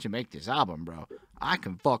 years to make this album, bro. I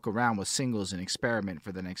can fuck around with singles and experiment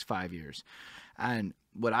for the next 5 years. And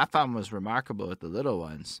what I found was remarkable with the little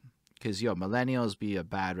ones, because millennials be a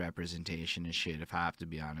bad representation and shit. If I have to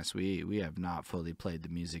be honest, we have not fully played the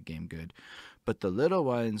music game good. But the little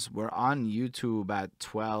ones were on YouTube at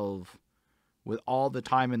 12 with all the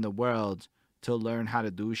time in the world to learn how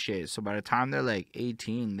to do shit. So by the time they're like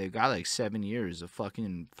 18, they've got like 7 years of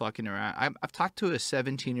fucking around. I've talked to a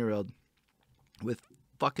 17-year-old with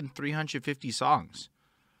fucking 350 songs.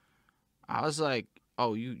 I was like,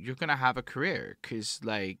 oh, you're gonna have a career, cause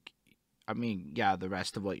like, I mean, yeah, the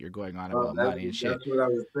rest of what you're going on about money and shit. That's what I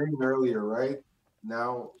was saying earlier, right?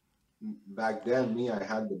 Now, back then, I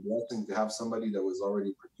had the blessing to have somebody that was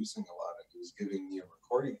already producing a lot, and he was giving me a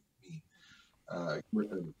recording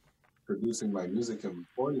producing my music and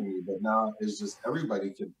recording me. But now it's just everybody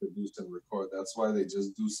can produce and record. That's why they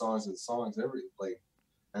just do songs and songs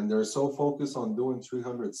and they're so focused on doing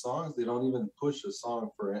 300 songs, they don't even push a song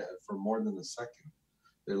for more than a second.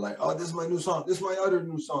 They're like, oh, this is my new song. This is my other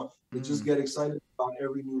new song. They just get excited about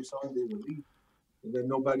every new song they release, and then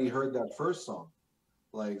nobody heard that first song.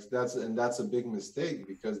 Like that's a big mistake,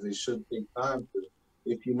 because they should take time to.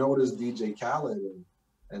 If you notice DJ Khaled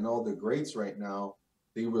and all the greats right now,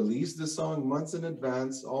 they release the song months in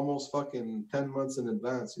advance, almost fucking 10 months in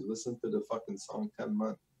advance. You listen to the fucking song 10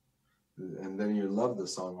 months, and then you love the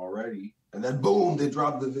song already, and then boom, they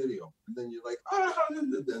drop the video, and then you're like,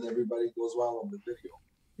 then everybody goes wild on the video.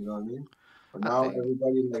 You know what I mean? But now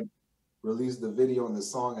everybody like release the video and the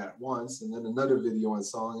song at once, and then another video and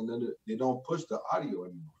song, and then they don't push the audio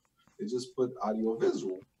anymore. They just put audio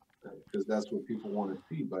visual, because that's what people want to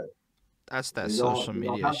see. But that's that social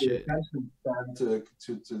media shit.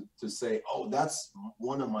 To say, oh, that's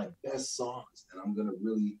one of my best songs, and I'm gonna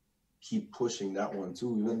really keep pushing that one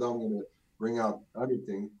too, even though I'm gonna bring out other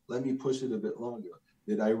things. Let me push it a bit longer.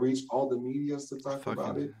 Did I reach all the medias to talk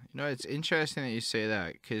about it? It's interesting that you say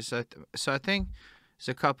that, because I think there's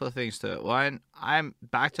a couple of things to it. One, I'm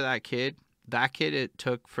back to that kid. That kid, it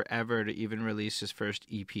took forever to even release his first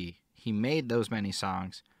EP. He made those many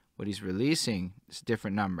songs. What he's releasing is a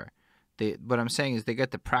different number. What I'm saying is they get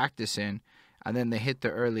the practice in, and then they hit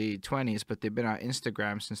their early 20s, but they've been on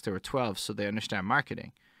Instagram since they were 12, so they understand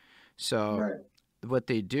marketing. So what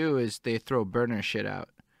they do is they throw burner shit out.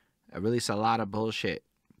 Release a lot of bullshit,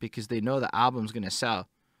 because they know the album's going to sell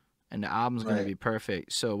and the album's going to be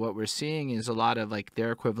perfect. So what we're seeing is a lot of like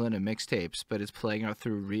their equivalent of mixtapes, but it's playing out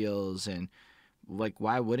through reels. And like,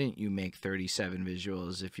 why wouldn't you make 37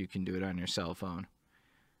 visuals if you can do it on your cell phone?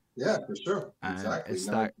 Yeah, for sure. Exactly. It's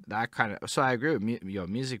that kind of. So I agree with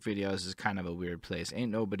music videos is kind of a weird place.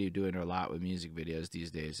 Ain't nobody doing a lot with music videos these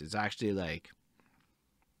days. It's actually like,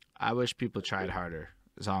 I wish people tried harder.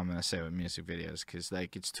 Is all I'm gonna say with music videos, because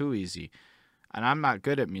like it's too easy, and I'm not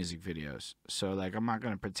good at music videos, so like I'm not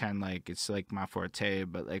gonna pretend like it's like my forte.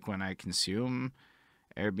 But like when I consume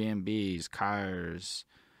Airbnbs, cars,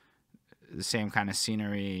 the same kind of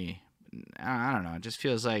scenery, I don't know. It just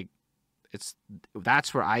feels like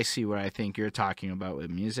that's where I see what I think you're talking about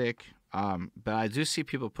with music. But I do see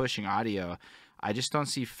people pushing audio. I just don't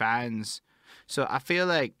see fans. So I feel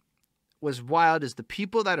like what's wild is the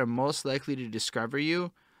people that are most likely to discover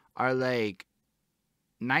you are like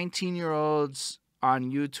 19-year-olds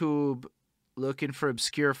on YouTube looking for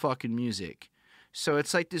obscure fucking music. So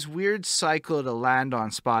it's like this weird cycle to land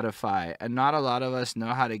on Spotify, and not a lot of us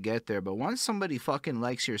know how to get there. But once somebody fucking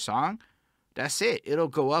likes your song, that's it. It'll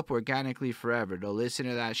go up organically forever. They'll listen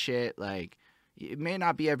to that shit. Like, it may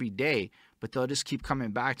not be every day, but they'll just keep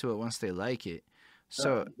coming back to it once they like it.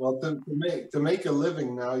 So well, to make a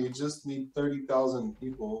living now, you just need 30,000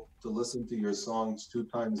 people to listen to your songs 2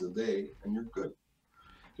 times a day, and you're good.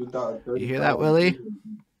 You hear that, Willie?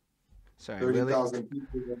 Sorry, 30,000 people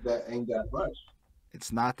ain't that much.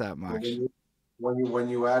 It's not that much. So when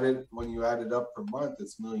you add it up per month,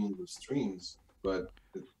 it's millions of streams, but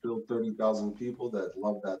it's still 30,000 people that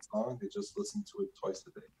love that song. They just listen to it twice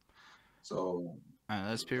a day. So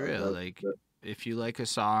let's be real. If you like a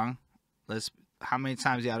song, how many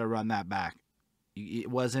times you got to run that back? It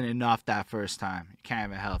wasn't enough that first time. You can't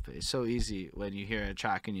even help it. It's so easy when you hear a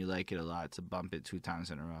track and you like it a lot to bump it 2 times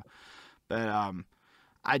in a row. But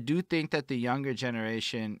I do think that the younger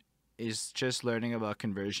generation is just learning about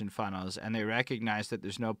conversion funnels, and they recognize that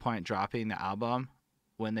there's no point dropping the album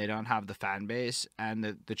when they don't have the fan base. And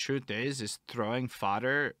the truth is throwing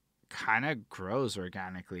fodder kind of grows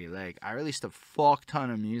organically. Like, I released a fuck ton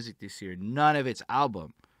of music this year. None of it's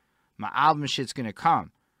album. My album shit's gonna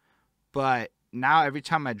come, but now every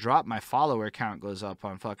time I drop, my follower count goes up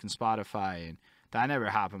on fucking Spotify, and that never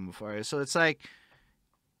happened before. So it's like,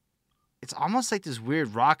 it's almost like this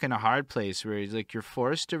weird rock and a hard place where like you're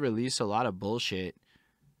forced to release a lot of bullshit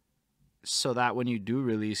so that when you do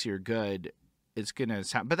release your good, it's gonna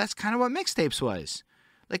sound. But that's kind of what mixtapes was.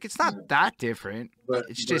 Like, it's not that different. But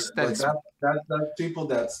It's just that it's, that's people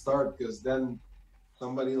that start, because then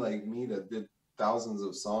somebody like me that did thousands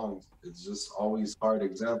of songs, it's just always hard.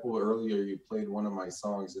 Example, earlier you played one of my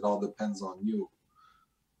songs. It all depends on you.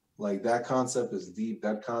 Like, that concept is deep.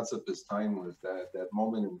 That concept is timeless. That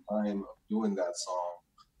moment in time of doing that song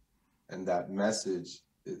and that message,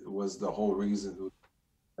 it was the whole reason.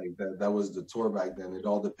 Like, that was the tour back then. It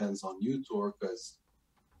all depends on you tour, because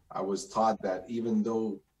I was taught that even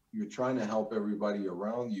though you're trying to help everybody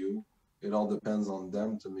around you, it all depends on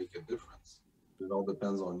them to make a difference. It all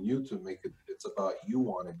depends on you to make it. It's about you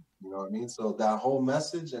wanting, you know what I mean? So that whole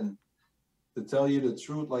message, and to tell you the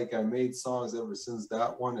truth, like, I made songs ever since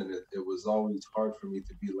that one, and it was always hard for me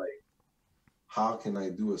to be like, how can I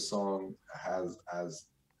do a song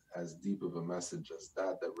as deep of a message as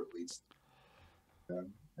that relates to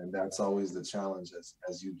them? And that's always the challenge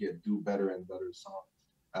as you do better and better songs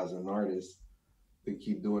as an artist, to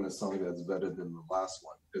keep doing a song that's better than the last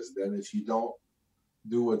one. Because then if you don't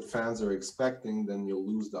do what fans are expecting, then you'll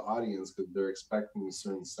lose the audience, because they're expecting a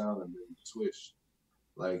certain sound and then you switch.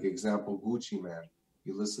 Like, example, Gucci Mane.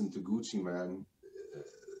 You listen to Gucci Mane.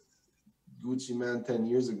 Gucci Mane 10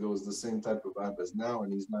 years ago is the same type of vibe as now,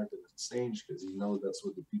 and he's not going to change because he knows that's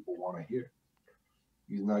what the people want to hear.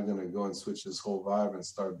 He's not going to go and switch his whole vibe and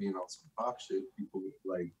start being on some pop shit. People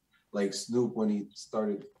like Snoop, when he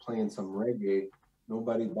started playing some reggae,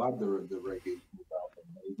 nobody bought the reggae album.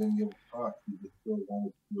 He didn't give a fuck. He just still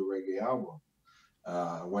wanted to do a reggae album.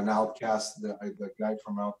 When Outkast, the guy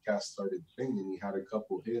from Outkast started singing, he had a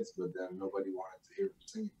couple hits, but then nobody wanted to hear him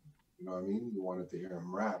sing. You know what I mean? You wanted to hear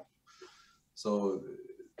him rap. So,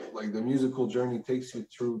 like, the musical journey takes you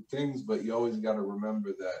through things, but you always got to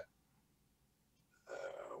remember that.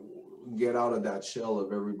 Get out of that shell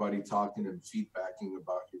of everybody talking and feedbacking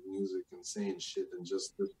about your music and saying shit, and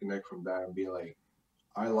just disconnect from that and be like,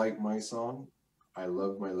 I like my song, I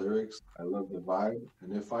love my lyrics, I love the vibe,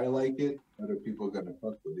 and if I like it, other people are gonna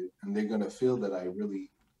fuck with it, and they're gonna feel that I really,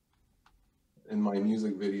 in my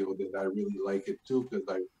music video, that I really like it too, because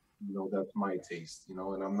that's my taste, and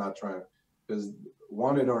I'm not trying, because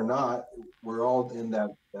want it or not, we're all in that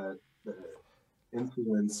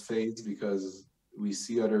influence phase, because we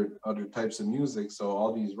see other types of music. So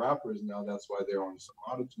all these rappers now, that's why they're on some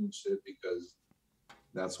autotune shit, because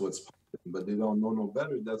that's what's popping. But they don't know no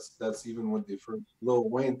better. That's even what they first. Lil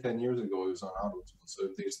Wayne 10 years ago, he was on autotune. So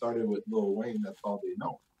if they started with Lil Wayne, that's all they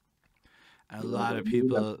know. A lot of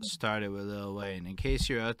people started with Lil Wayne. In case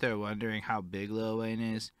you're out there wondering how big Lil Wayne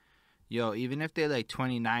is, yo, even if they're like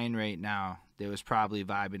 29 right now, they was probably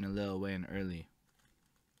vibing to Lil Wayne early.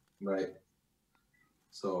 Right.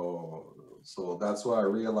 So that's why I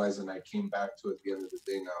realized, and I came back to it at the end of the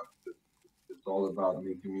day now. It's all about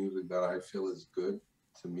making music that I feel is good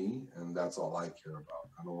to me, and that's all I care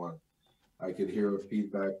about. I could hear a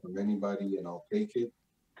feedback from anybody, and I'll take it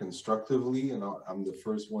constructively, and I'm the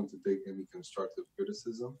first one to take any constructive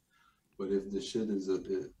criticism. But if the shit is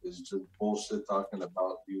just bullshit talking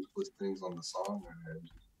about useless things on the song,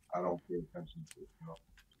 I don't pay attention to it.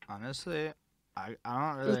 Honestly, I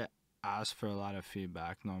don't really ask for a lot of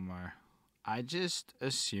feedback no more. I just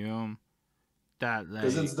assume that, like,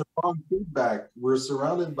 because it's the wrong feedback. We're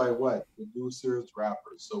surrounded by what? Producers,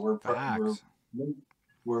 rappers. So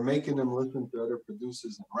we're making them listen to other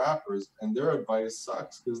producers and rappers, and their advice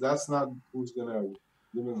sucks, because that's not who's gonna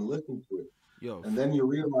listen to it. Yo, and then you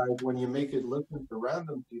realize when you make it listen to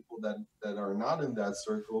random people that are not in that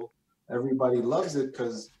circle, everybody loves it,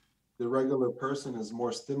 because the regular person is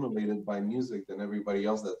more stimulated by music than everybody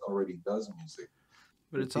else that already does music.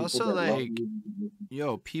 But it's also like,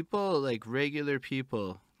 yo, people, like regular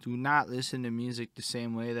people, do not listen to music the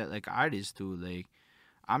same way that like artists do. Like,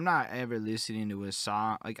 I'm not ever listening to a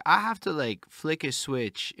song. Like, I have to like flick a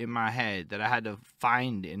switch in my head that I had to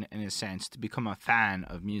find in a sense to become a fan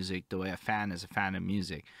of music the way a fan is a fan of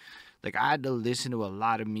music. Like, I had to listen to a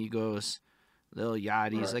lot of Migos, Lil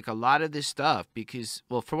Yachty's, right, like a lot of this stuff, because,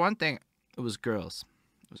 well, for one thing, it was girls.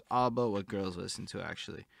 It was all about what girls listen to,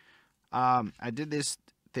 actually. I did this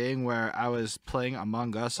thing where I was playing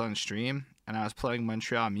Among Us on stream, and I was playing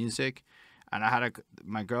Montreal music, and I had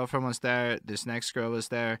my girlfriend was there, this next girl was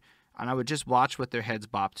there, and I would just watch what their heads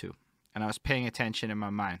bop to, and I was paying attention in my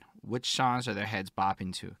mind. Which songs are their heads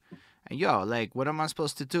bopping to? And yo, like, what am I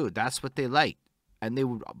supposed to do? That's what they like. And they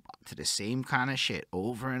would bop to the same kind of shit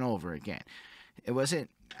over and over again. It wasn't,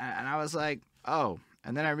 and I was like, oh.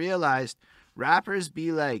 And then I realized rappers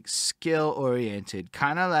be like skill oriented,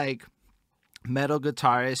 kind of like metal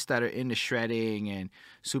guitarists that are into shredding and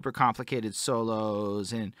super complicated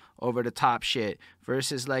solos and over the top shit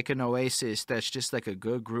versus like an Oasis that's just like a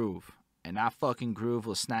good groove. And that fucking groove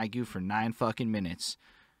will snag you for 9 fucking minutes.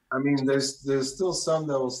 I mean, there's still some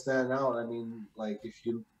that will stand out. I mean, like if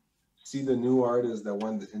you see the new artists that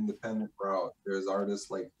went the independent route, there's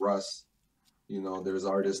artists like Russ, you know, there's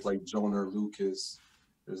artists like Joyner Lucas,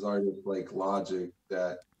 there's artists like Logic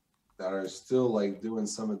that are still like doing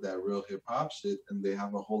some of that real hip hop shit, and they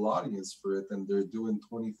have a whole audience for it, and they're doing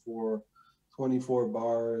 24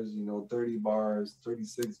 bars, you know, 30 bars,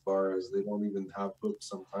 36 bars. They don't even have hooks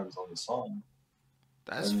sometimes on the song.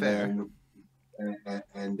 That's And fair. then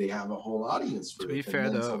and they have a whole audience To for be it. And fair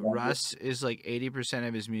then though, so Russ is like 80%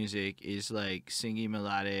 of his music is like singing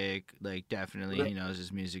melodic. Like definitely he knows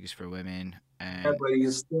his music is for women. yeah, And but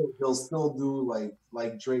he'll still do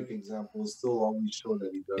like Drake example, still always show that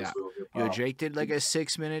he does yeah, real hip yo, hop. Drake did like a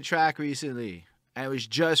 6 minute track recently, and it was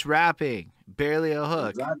just rapping, barely a hook.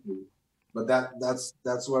 Exactly. But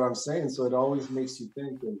that's what I'm saying. So it always makes you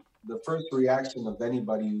think that the first reaction of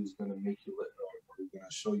anybody who's gonna make you or gonna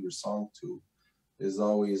show your song to is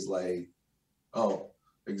always like, oh,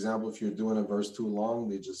 example, if you're doing a verse too long,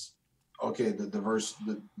 they just okay, the verse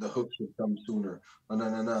the hook should come sooner. No, no,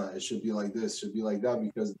 no, no. It should be like this, should be like that,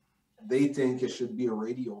 because they think it should be a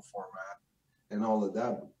radio format and all of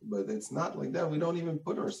that. But it's not like that. We don't even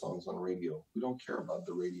put our songs on radio. We don't care about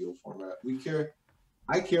the radio format.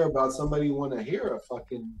 I care about somebody want to hear a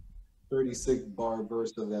fucking 36 bar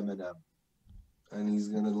verse of Eminem, and he's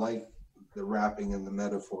gonna like the rapping and the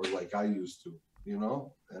metaphor like I used to, you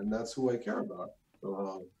know, and that's who I care about.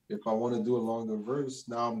 So if I want to do a longer verse,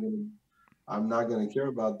 I'm not gonna care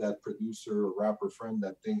about that producer or rapper friend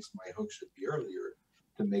that thinks my hook should be earlier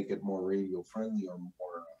to make it more radio friendly or more.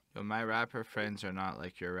 But my rapper friends are not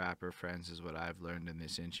like your rapper friends, is what I've learned in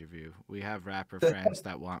this interview. We have rapper friends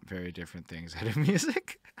that want very different things out of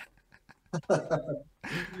music. I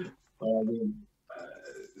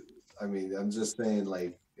mean, I'm just saying,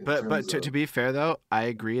 like, in But terms to of, be fair though, I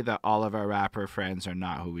agree that all of our rapper friends are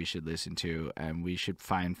not who we should listen to, and we should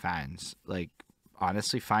find fans. Like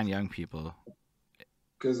honestly, find young people.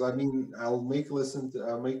 because I mean, I'll make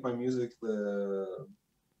my music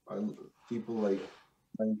people like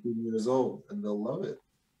 19 years old, and they'll love it,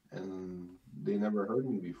 and they never heard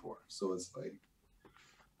me before. So it's like,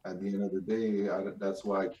 at the end of the day, that's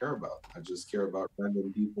what I care about. I just care about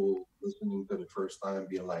random people listening to the first time,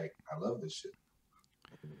 being like, I love this shit.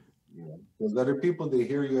 You know, because other people, they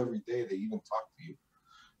hear you every day, they even talk to you.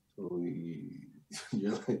 So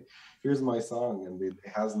you're like, here's my song, and it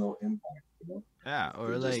has no impact. You know, Yeah,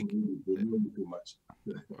 they just they know you too much.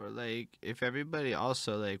 or like if everybody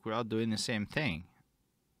also like we're all doing the same thing,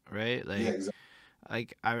 right? Yeah, exactly.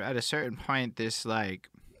 Like at a certain point, this like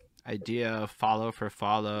idea of follow for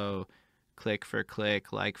follow, click for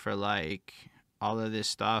click, like for like, all of this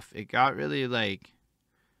stuff, it got really like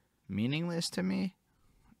meaningless to me.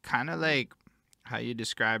 Kind of like how you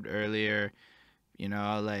described earlier,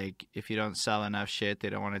 like if you don't sell enough shit, they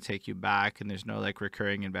don't want to take you back, and there's no like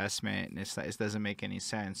recurring investment, and it doesn't make any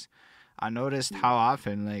sense. I noticed how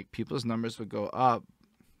often like people's numbers would go up,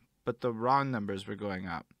 but the wrong numbers were going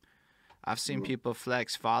up. I've seen people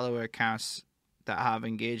flex follower accounts that have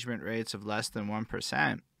engagement rates of less than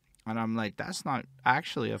 1%. And I'm like, that's not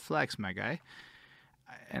actually a flex, my guy.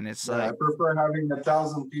 And it's Yeah, I like, prefer having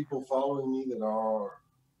 1,000 people following me that are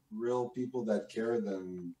real people that care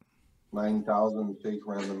than 9,000 fake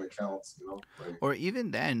random accounts, you know? Like, or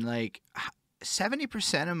even then, like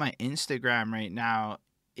 70% of my Instagram right now,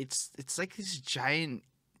 it's like this giant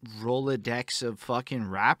Rolodex of fucking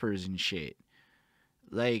rappers and shit.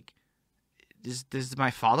 Like, does my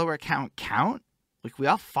follower count? Like, we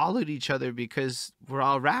all followed each other because we're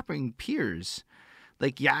all rapping peers.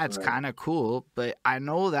 Like, yeah, it's right. kind of cool, but I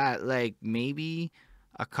know that like maybe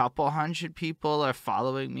a couple hundred people are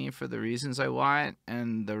following me for the reasons I want,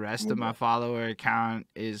 and the rest of my follower account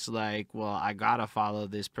is like, well, I gotta follow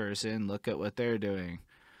this person. Look at what they're doing.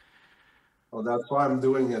 Well, that's why I'm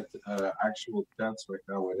doing it actual tests right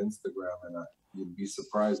now with Instagram, and you'd be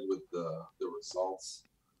surprised with the results.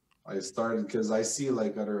 I started because I see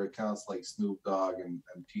like other accounts like Snoop Dogg and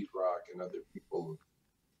Pete Rock and other people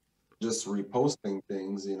just reposting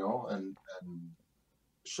things, you know, and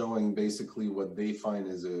showing basically what they find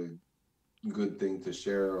is a good thing to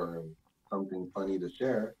share or something funny to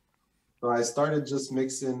share. So I started just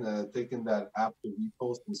taking that app to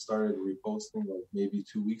repost and started reposting like maybe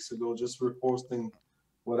 2 weeks ago, just reposting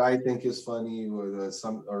what I think is funny or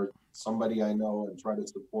somebody I know and try to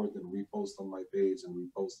support and repost on my page and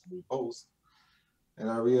repost and repost. And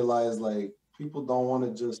I realized like people don't want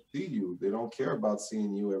to just see you. They don't care about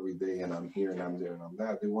seeing you every day and I'm here and I'm there and I'm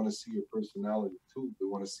that. They want to see your personality too. They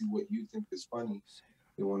want to see what you think is funny.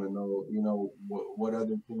 They want to know, what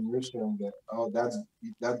other thing you're sharing that, oh, that's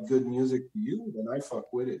good music to you, then I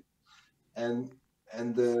fuck with it. And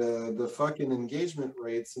the fucking engagement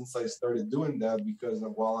rate since I started doing that, because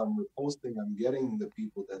while I'm reposting, I'm getting the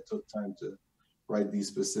people that took time to write these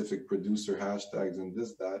specific producer hashtags and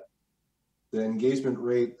this, that. The engagement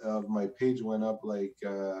rate of my page went up like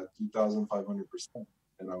 2,500%.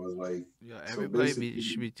 And I was like, Yeah, so everybody basically,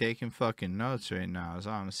 should be taking fucking notes right now. Is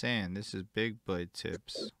all I'm saying. This is big boy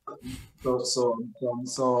tips.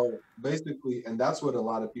 so basically, and that's what a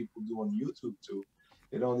lot of people do on YouTube too.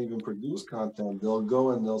 They don't even produce content. They'll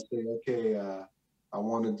go and they'll say, okay, I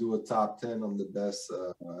want to do a top 10 on the best,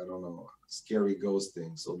 I don't know, scary ghost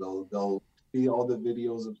thing. So they'll see all the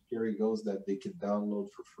videos of scary ghosts that they can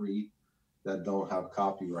download for free that don't have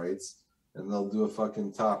copyrights, and they'll do a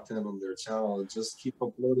fucking top 10 on their channel and just keep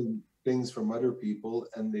uploading things from other people,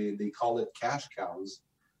 and they call it cash cows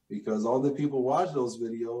because all the people watch those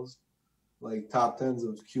videos, like top tens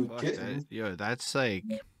of cute Fuck kittens, that. Yo, that's like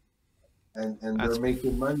and that's they're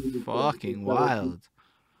making money because fucking instead of wild.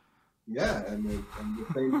 yeah, and the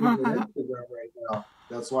same thing with Instagram right now.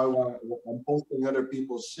 That's why when I'm posting other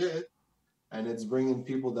people's shit, and it's bringing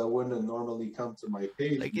people that wouldn't normally come to my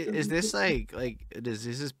page Like, because is it's this just, like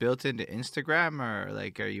is this built into Instagram, or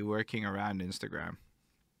like are you working around Instagram?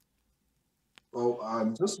 well,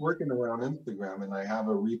 I'm just working around Instagram, and I have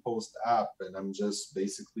a repost app, and I'm just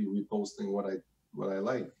basically reposting what I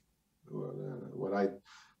like, what I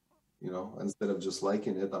instead of just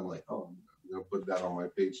liking it, I'm like, oh, I'm gonna put that on my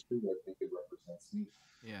page too. I think it represents me.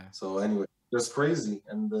 Yeah, So anyway, just crazy,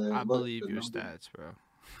 and I look, believe the your number. stats, bro.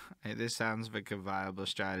 Hey, this sounds like a viable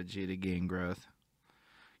strategy to gain growth.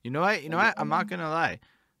 You know what? You know what? I'm not gonna lie.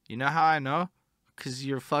 You know how I know? Cause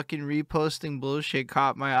your fucking reposting bullshit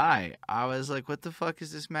caught my eye. I was like, "What the fuck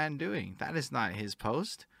is this man doing? That is not his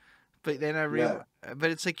post." But then Yeah,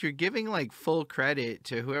 but it's like you're giving like full credit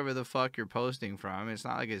to whoever the fuck you're posting from. It's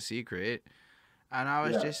not like a secret. And I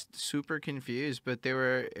was yeah, just super confused. But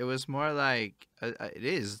it was more like, it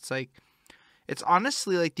is. It's like, it's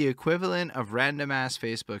honestly like the equivalent of random ass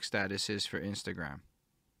Facebook statuses for Instagram.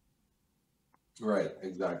 right,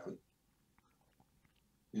 exactly.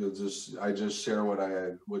 I just share what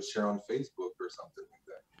I would share on Facebook or something like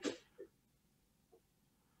that.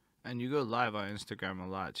 And you go live on Instagram a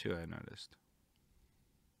lot too, I noticed.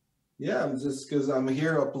 Yeah, I'm just because I'm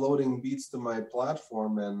here uploading beats to my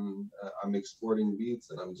platform, and I'm exporting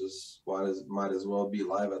beats, and I'm just might as well be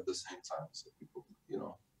live at the same time, so people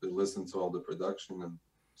they listen to all the production and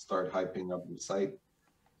start hyping up the site.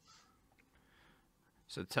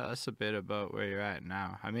 So tell us a bit about where you're at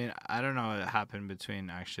now. I mean, I don't know what happened between,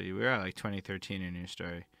 actually. We were at like 2013 in your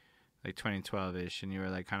story, like 2012 ish, and you were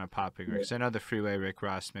like kind of popping. Yeah. Because I know the Freeway Rick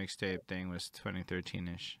Ross mixtape thing was 2013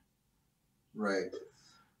 ish. Right.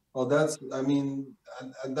 Well, I mean,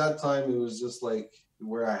 at that time it was just like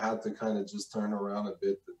where I had to kind of just turn around a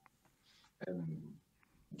bit and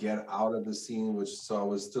get out of the scene, which so I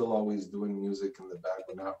was still always doing music in the back,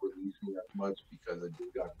 but not releasing as much because I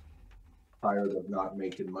just got tired of not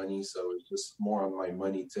making money. So it's just more on my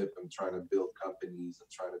money tip and trying to build companies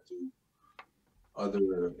and trying to do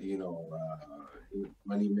other,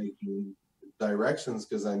 money making directions.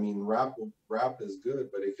 Because I mean, rap is good,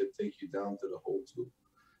 but it could take you down to the hole too.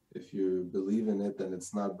 If you believe in it and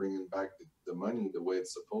it's not bringing back the money the way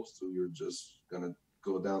it's supposed to, you're just gonna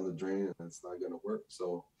go down the drain and it's not gonna work.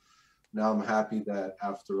 So now I'm happy that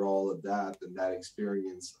after all of that and that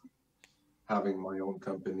experience, having my own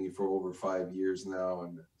company for over 5 years now,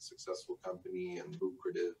 and a successful company and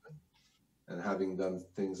lucrative, and having done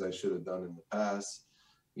things I should have done in the past,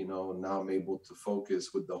 now I'm able to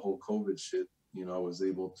focus with the whole COVID shit. I was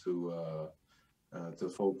able to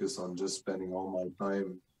focus on just spending all my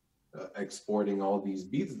time exporting all these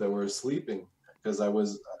beats that were sleeping because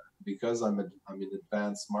I'm in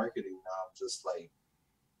advanced marketing now. I'm just like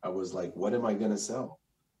I was like, what am I gonna sell?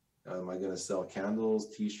 Am I gonna sell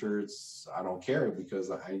candles, T-shirts? I don't care because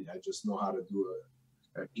I just know how to do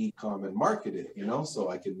a e-com and market it, so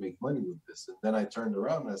I can make money with this. And then I turned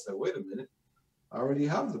around and I said, wait a minute, I already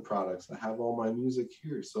have the products. I have all my music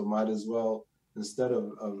here, so might as well, instead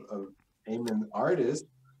of aiming artists,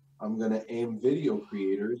 I'm going to aim video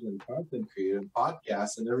creators and content creators and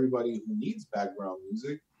podcasts and everybody who needs background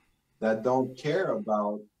music that don't care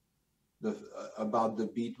about about the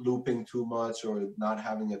beat looping too much or not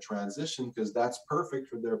having a transition, because that's perfect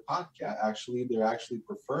for their podcast. Actually, they're actually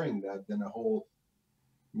preferring that than a whole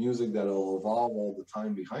music that'll evolve all the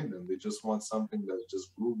time behind them. They just want something that's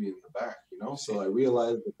just groovy in the back, you know? So I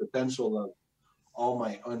realized the potential of all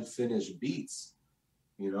my unfinished beats,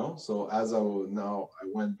 you know? So now I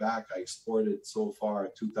went back, I exported so far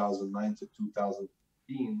 2009 to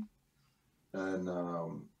 2015, and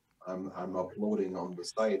I'm uploading on the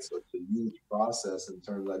site. So it's a huge process in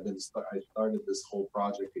terms of I started this whole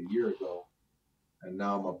project a year ago, and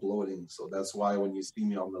now I'm uploading. So that's why when you see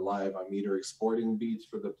me on the live, I'm either exporting beats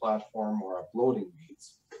for the platform or uploading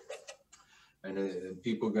beats. And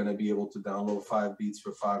people are gonna be able to download 5 beats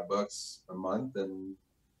for $5 a month and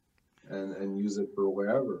use it for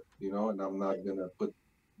wherever, you know. And I'm not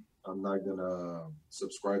gonna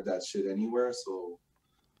subscribe that shit anywhere. So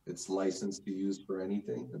it's licensed to use for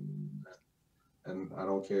anything, and I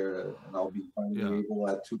don't care. And I'll be finally able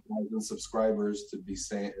at 2,000 subscribers to be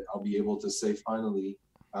saying, I'll be able to say finally,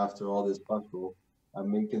 after all this hustle, I'm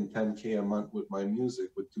making 10K a month with my music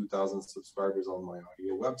with 2,000 subscribers on my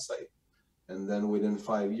audio website. And then within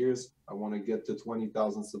 5 years, I want to get to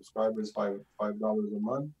 20,000 subscribers, $5 a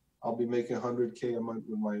month. I'll be making 100K a month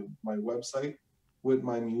with my website, with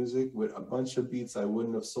my music, with a bunch of beats I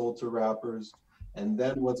wouldn't have sold to rappers. And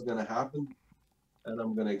then what's going to happen? And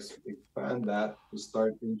I'm going to expand that to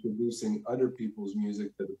start introducing other people's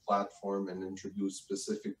music to the platform and introduce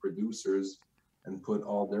specific producers and put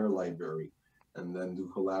all their library, and then do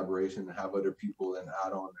collaboration and have other people and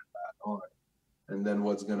add on and add on. And then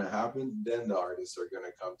what's going to happen? Then the artists are going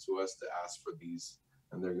to come to us to ask for these.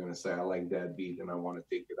 And they're going to say, I like that beat and I want to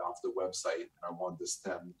take it off the website and I want the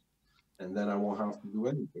stem. And then I won't have to do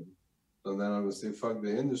anything. So then I would say, fuck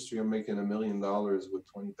the industry. I'm making $1 million with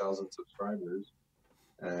 20,000 subscribers.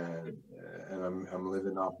 And I'm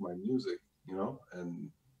living off my music, you know,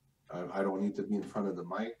 and I don't need to be in front of the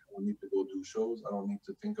mic. I don't need to go do shows. I don't need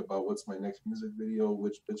to think about what's my next music video,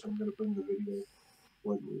 which bitch I'm gonna put in the video,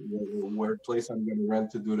 what place I'm gonna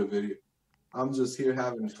rent to do the video. I'm just here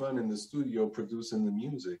having fun in the studio producing the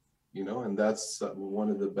music, you know, and that's one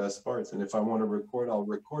of the best parts. And if I want to record, I'll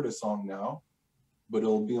record a song now, but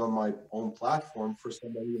it'll be on my own platform for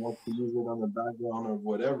somebody who wants to use it on the background or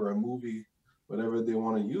whatever, a movie, whatever they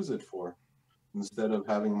want to use it for, instead of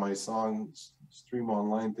having my songs stream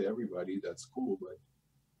online to everybody. That's cool, but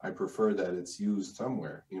I prefer that it's used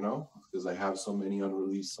somewhere, you know, because I have so many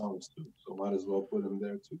unreleased songs too, so might as well put them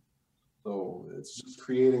there too. So it's just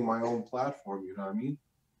creating my own platform, you know what I mean?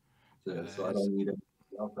 So I don't need anything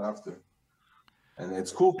else after. And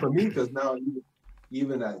it's cool for me because now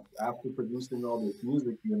even after producing all this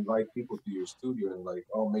music, you invite people to your studio and like,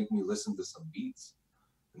 oh, make me listen to some beats.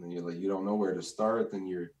 And then you're like, you don't know where to start. And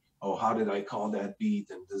you're, oh, how did I call that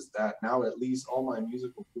beat? And this, that. Now at least all my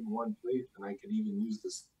music will be in one place, and I can even use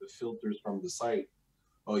the filters from the site.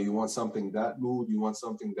 Oh, you want something that mood? You want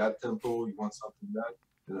something that tempo? You want something that?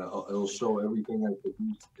 And it'll show everything I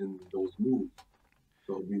produced in those moods.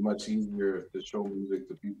 So it'll be much easier to show music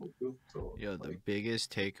to people too. So the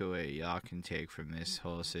biggest takeaway y'all can take from this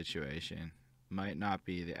whole situation might not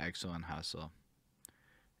be the excellent hustle.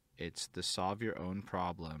 It's to solve your own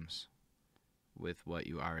problems with what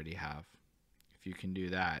you already have. If you can do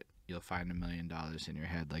that, you'll find $1 million in your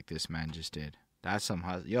head like this man just did. That's some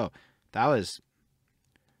hustle. Yo, that was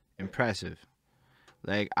impressive.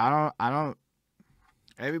 Like, I don't,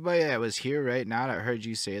 everybody that was here right now that heard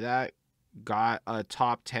you say that got a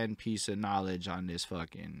top 10 piece of knowledge on this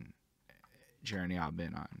fucking journey I've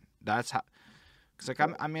been on. That's how, cause like,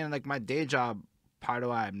 I mean, like my day job, part of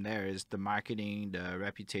why I'm there is the marketing, the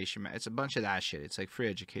reputation. It's a bunch of that shit. It's like free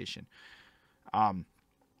education. I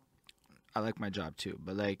like my job too,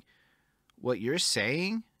 but like what you're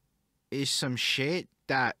saying is some shit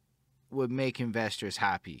that would make investors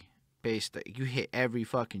happy. You hit every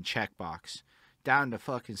fucking checkbox down to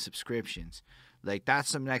fucking subscriptions. Like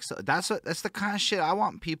that's that's the kind of shit I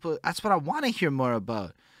want people. That's what I want to hear more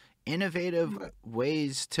about. Innovative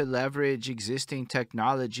ways to leverage existing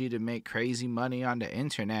technology to make crazy money on the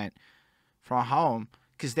internet from home,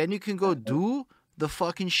 because then you can go do the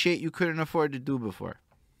fucking shit you couldn't afford to do before.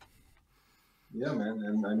 Yeah, man.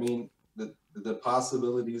 And I mean, the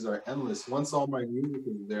possibilities are endless. Once all my music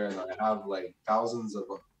is there and I have like thousands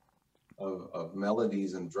of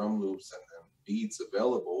melodies and drum loops and beats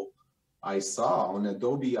available, I saw on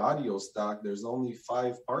Adobe Audio Stock, there's only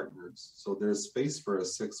 5 partners. So there's space for a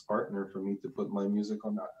 6th partner for me to put my music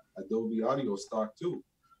on Adobe Audio Stock too.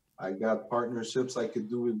 I got partnerships I could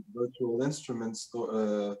do with virtual instruments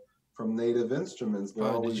from Native Instruments.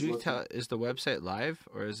 Did you tell, is the website live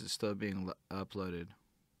or is it still being uploaded?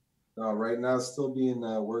 Right now it's still being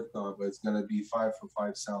worked on, but it's gonna be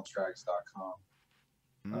 5for5soundtracks.com.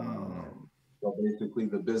 Mm. Um, so basically,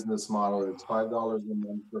 the business model it's $5 a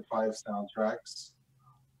month for 5 soundtracks.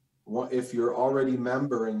 If you're already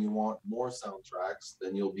member and you want more soundtracks,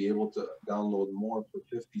 then you'll be able to download more for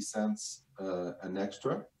 50 cents an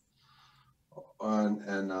extra,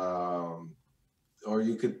 and or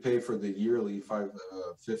you could pay for the yearly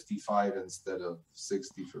 55 instead of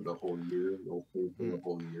 60 for the whole year. You'll pay for the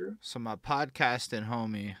whole year. So my podcasting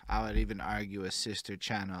homie, I would even argue a sister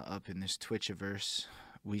channel up in this Twitchiverse,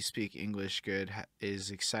 We Speak English Good,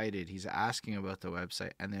 is excited. He's asking about the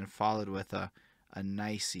website, and then followed with a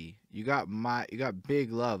nicey. You got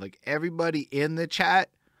big love. Like everybody in the chat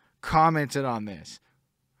commented on this.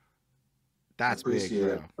 That's big, Appreciate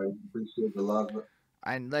bro. it. I appreciate the love.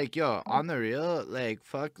 And like, yo, on the real, like,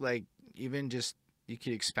 fuck, like, even just you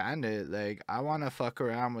could expand it. Like, I want to fuck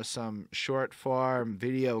around with some short form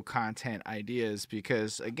video content ideas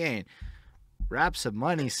because, again, rap's a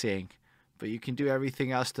money sink, but you can do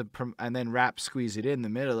everything else and then rap squeeze it in the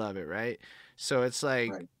middle of it, right? So it's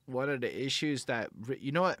like Right. one of the issues that,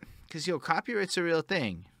 you know what? Because, yo, copyright's a real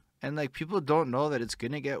thing. And, like, people don't know that it's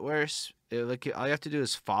going to get worse. Like, all you have to do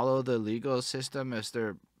is follow the legal system as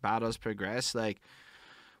their battles progress. Like,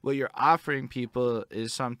 what you're offering people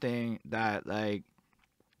is something that, like,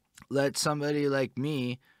 let somebody like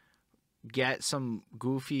me get some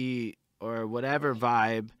goofy or whatever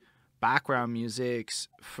vibe background musics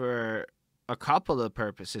for a couple of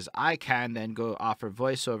purposes. I can then go offer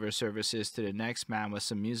voiceover services to the next man with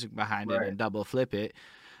some music behind it Right. and double flip it.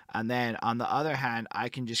 And then on the other hand, I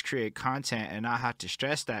can just create content and not have to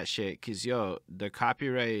stress that shit. Cause yo, the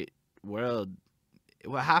copyright world,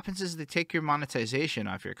 what happens is they take your monetization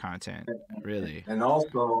off your content, really. And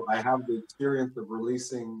also, I have the experience of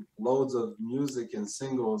releasing loads of music and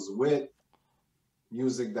singles with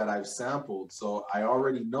music that I've sampled. So I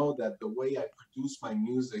already know that the way I produce my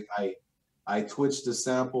music, I twitch the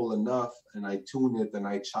sample enough and I tune it and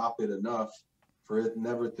I chop it enough for it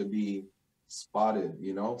never to be spotted,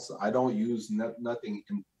 you know? So I don't use nothing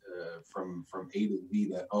from A to B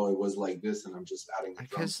that, oh, it was like this and I'm just adding a drum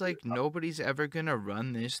Because, to like, it. nobody's ever gonna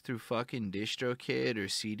run this through fucking DistroKid or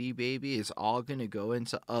CD Baby. It's all gonna go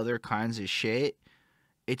into other kinds of shit.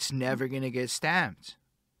 It's never gonna get stamped.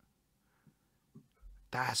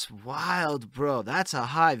 That's wild, bro. That's a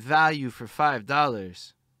high value for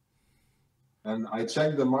 $5. And I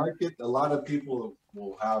checked the market. A lot of people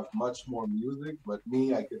will have much more music, but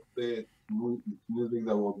me, I could say it's music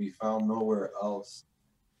that will be found nowhere else.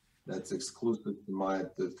 That's exclusive to my,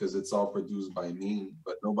 because it's all produced by me,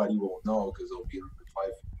 but nobody will know because it'll be on the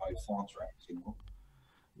five soundtracks, you know.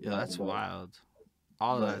 Yeah, that's but, wild.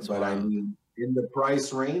 All that's but wild. I mean, in the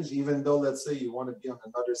price range, even though let's say you want to be on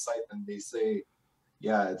another site and they say,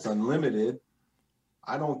 yeah, it's unlimited.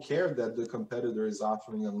 I don't care that the competitor is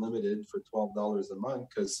offering unlimited for $12 a month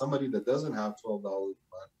because somebody that doesn't have $12 a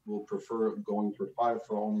month will prefer going for $5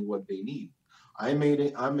 for only what they need. I'm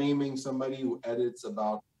aiming somebody who edits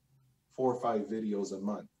about 4 or 5 videos a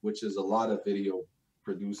month, which is a lot of video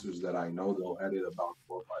producers that I know. They'll edit about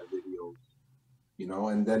 4 or 5 videos, you know,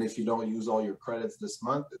 and then if you don't use all your credits this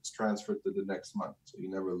month, it's transferred to the next month, so you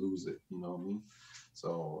never lose it. You know what I mean?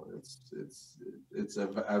 So it's a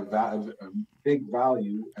big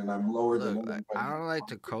value, and I'm lower than Look, everybody. I don't like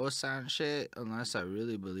to co-sign shit unless I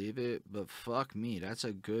really believe it, but fuck me, that's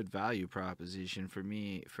a good value proposition for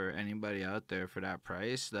me, for anybody out there for that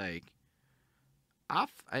price. Like,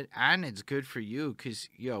 and it's good for you because,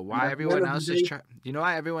 yo, why everyone else is you know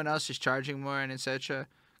why everyone else is charging more and etc.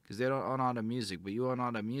 Because they don't own all the music, but you own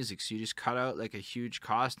all the music, so you just cut out like a huge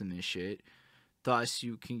cost in this shit. Thus,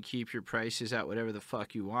 you can keep your prices at whatever the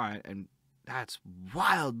fuck you want, and that's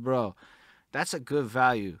wild, bro. That's a good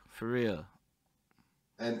value for real.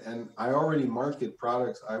 And I already market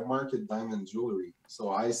products. I market diamond jewelry, so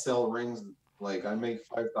I sell rings. Like I make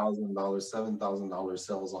 $5,000, $7,000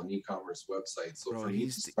 sales on e-commerce websites. So Bro, for me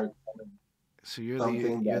to start so you're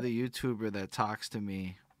something the YouTuber that talks to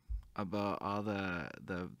me about all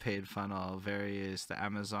the paid funnel, various, the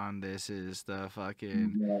Amazon. This is the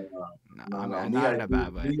fucking. I'm not in a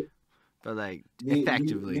bad way, but like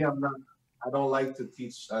effectively. I'm not. I don't like to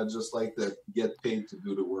teach. I just like to get paid to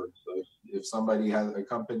do the work. So if somebody has a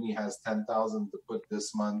company has 10,000 to put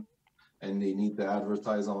this month, and they need to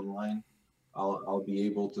advertise online, I'll be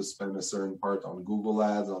able to spend a certain part on Google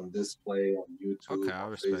Ads, on display, on YouTube. Okay, I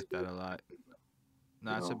respect that a lot.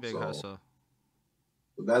 No, it's a big hustle.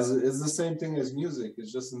 It's the same thing as music.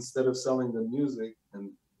 It's just instead of selling the music,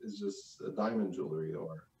 and it's just a diamond jewelry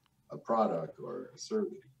or a product or a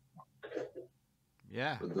service.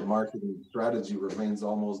 Yeah. But the marketing strategy remains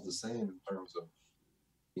almost the same in terms of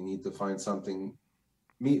you need to find something.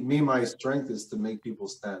 My strength is to make people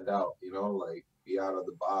stand out, you know, like be out of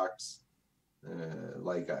the box.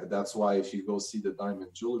 That's why if you go see the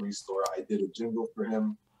Diamond Jewelry Store, I did a jingle for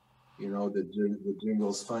him. You know, the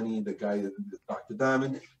jingle's funny. The guy, Dr.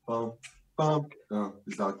 Diamond,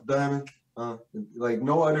 it's Dr. Diamond. Like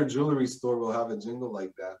no other jewelry store will have a jingle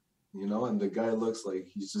like that, you know. And the guy looks like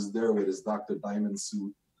he's just there with his Dr. Diamond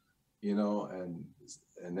suit, you know,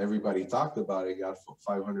 and everybody talked about it. Got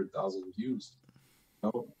 500,000 views,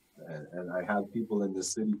 you know, and I had people in the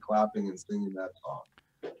city clapping and singing that song.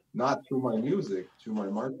 Not through my music, through my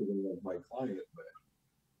marketing of my client, but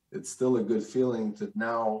it's still a good feeling to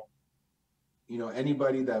now, you know,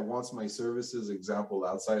 anybody that wants my services, example,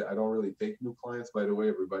 outside, I don't really take new clients, by the way.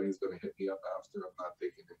 Everybody's going to hit me up after. I'm not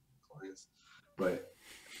taking any clients, but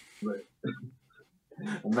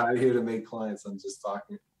I'm not here to make clients. I'm just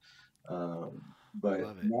talking. But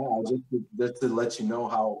now, just to let you know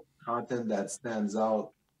how content that stands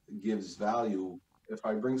out gives value. If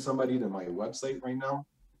I bring somebody to my website right now,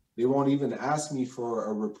 they won't even ask me for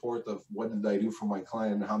a report of what did I do for my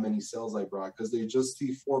client and how many sales I brought, because they just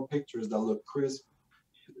see 4 pictures that look crisp.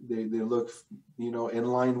 They look, you know, in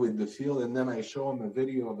line with the field. And then I show them a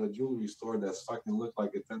video of a jewelry store that's fucking look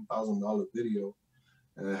like a $10,000 video,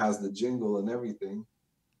 and it has the jingle and everything.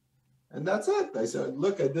 And that's it. I said,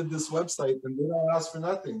 look, I did this website, and they don't ask for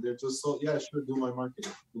nothing. They're just so, yeah, sure, do my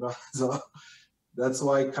marketing. You know, so that's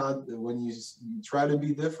why when you try to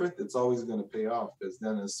be different, it's always going to pay off, because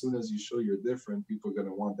then as soon as you show you're different, people are going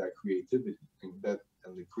to want that creativity, and the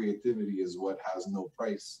creativity is what has no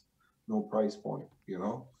price point, you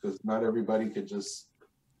know, because not everybody could just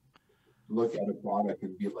look at a product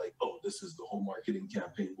and be like, oh, this is the whole marketing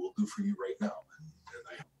campaign we'll do for you right now, and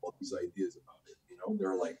I have all these ideas about it, you know.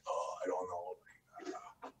 They're like, oh, I don't know,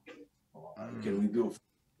 can we do it?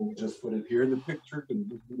 We just put it here in the picture. Can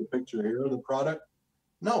we do the picture here of the product?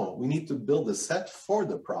 No, we need to build a set for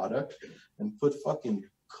the product and put fucking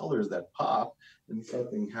colors that pop and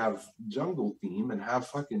fucking have jungle theme and have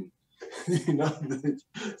fucking, you know,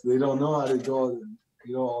 they don't know how to go,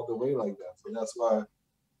 you know, all the way like that. So that's why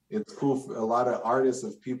it's cool for a lot of artists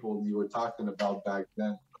of people you were talking about back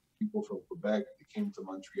then, people from Quebec that came to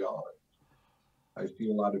Montreal. I see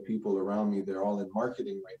a lot of people around me, they're all in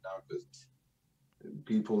marketing right now, because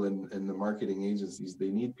people in the marketing agencies,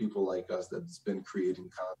 they need people like us that's been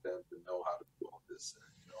creating content and know how to do all this. And,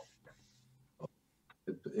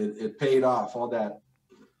 you know, it paid off. All that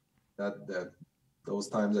those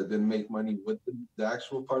times I didn't make money with the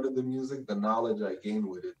actual part of the music, the knowledge I gained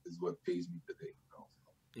with it is what pays me today. You know?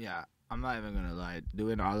 Yeah, I'm not even gonna lie.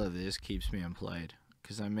 Doing all of this keeps me employed,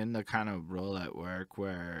 because I'm in the kind of role at work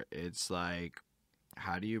where it's like,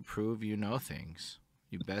 how do you prove you know things?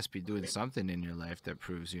 You best be doing something in your life that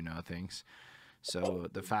proves you know things. So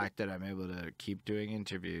the fact that I'm able to keep doing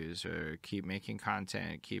interviews or keep making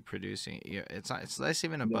content, keep producing, it's less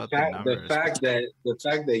even about the numbers. The fact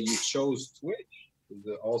that you chose Twitch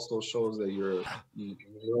also shows that you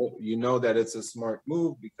know that it's a smart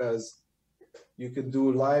move, because you could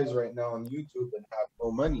do lives right now on YouTube and have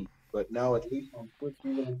no money, but now at least on Twitch,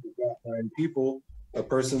 even if you got 9 people, a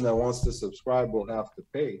person that wants to subscribe will have to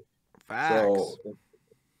pay. Facts.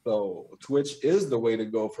 So Twitch is the way to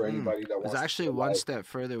go for anybody that wants. There's actually one step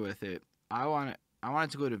further with it. I wanted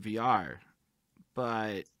to go to VR,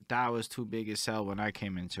 but that was too big a sell when I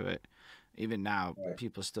came into it. Even now,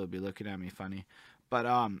 people still be looking at me funny. But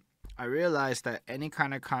I realized that any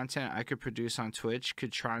kind of content I could produce on Twitch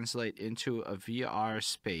could translate into a VR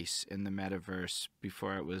space in the metaverse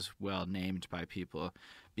before it was well named by people.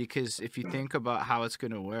 Because if you think about how it's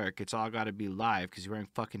going to work, it's all got to be live because you're wearing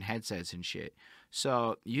fucking headsets and shit.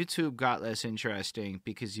 So YouTube got less interesting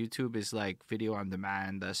because YouTube is like video on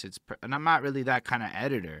demand. Thus and I'm not really that kind of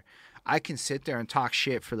editor. I can sit there and talk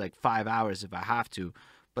shit for like 5 hours if I have to.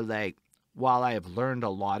 But like, while I have learned a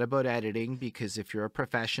lot about editing, because if you're a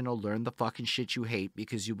professional, learn the fucking shit you hate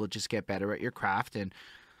because you will just get better at your craft. And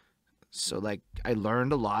so like, I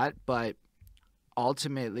learned a lot, but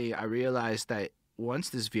ultimately I realized that once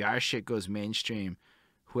this VR shit goes mainstream,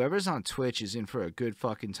 whoever's on Twitch is in for a good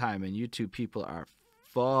fucking time, and YouTube people are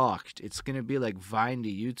fucked. It's gonna be like Vine to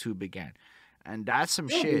YouTube again, and that's some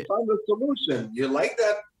shit. You found a solution. You like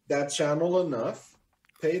that channel enough,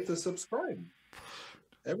 pay to subscribe.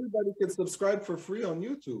 Everybody can subscribe for free on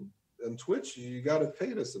YouTube. And Twitch, you gotta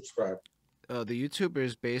pay to subscribe. The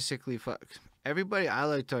YouTubers basically everybody I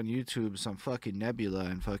liked on YouTube is on fucking Nebula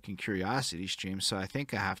and fucking Curiosity Stream, so I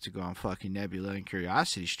think I have to go on fucking Nebula and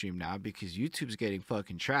Curiosity Stream now because YouTube's getting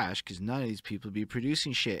fucking trash because none of these people be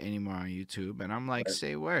producing shit anymore on YouTube, and I'm like, Right.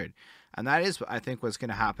 say word. And that is, I think, what's going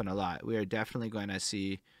to happen a lot. We are definitely going to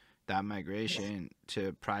see that migration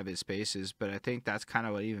to private spaces, but I think that's kind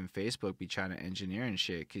of what even Facebook be trying to engineer and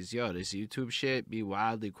shit because, yo, this YouTube shit be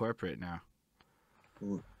wildly corporate now.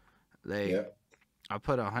 Mm. Like, Yeah. I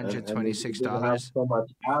put And it didn't have $126. so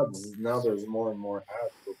much ads. Now there's more and more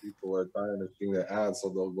ads, so people are tired of seeing the ads, so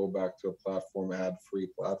they'll go back to a platform, ad-free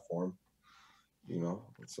platform. You know,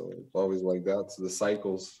 so it's always like that. So the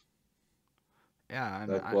cycles. Yeah,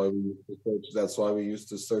 and That's why we used to search. That's why we used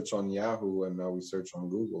to search on Yahoo, and now we search on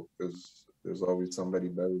Google because there's always somebody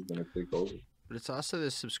better who's gonna take over. but it's also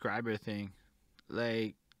the subscriber thing.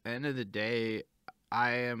 Like, end of the day,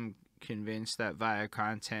 I am convinced that via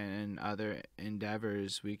content and other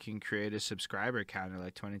endeavors, we can create a subscriber count of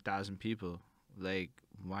like 20,000 people. Like,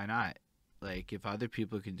 why not? Like, if other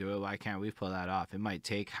people can do it, why can't we pull that off? It might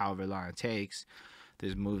take however long it takes.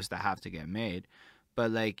 There's moves that have to get made. But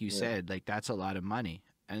like you Yeah. said, like, that's a lot of money.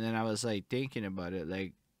 And then I was like thinking about it,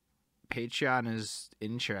 like, Patreon is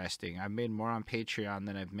interesting. I've made more on Patreon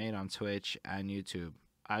than I've made on Twitch and YouTube.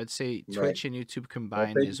 I would say Right. Twitch and YouTube Well,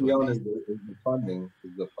 combined is what Patreon made. is the funding.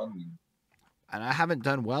 Is the funding. And I haven't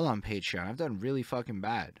done well on Patreon. I've done really fucking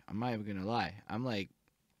bad. I'm not even gonna lie. I'm like,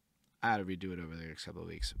 I gotta redo it over the next couple of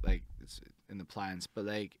weeks. Like, it's in the plans. But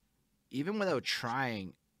like, even without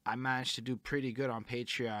trying, I managed to do pretty good on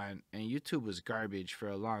Patreon. And YouTube was garbage for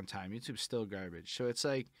a long time. YouTube's still garbage. So it's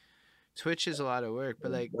like, Twitch is a lot of work.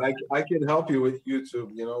 But like, I can help you with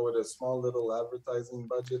YouTube. You know, with a small little advertising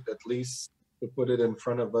budget, at least to put it in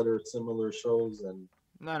front of other similar shows and.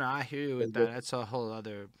 no, I hear you with and that. That's a whole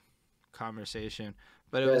other conversation.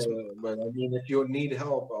 But it Yeah, was, but I mean, if you need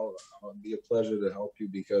help, I'll be a pleasure to help you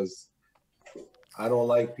because I don't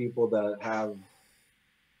like people that have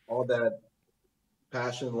all that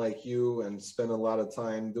passion like you and spend a lot of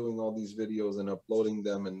time doing all these videos and uploading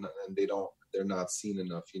them and they're not seen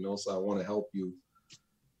enough, you know? So I want to help you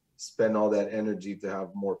spend all that energy to have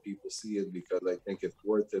more people see it because I think it's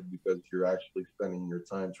worth it because you're actually spending your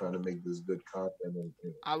time trying to make this good content and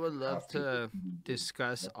I would love have people to see it.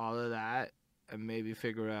 discuss all of that and maybe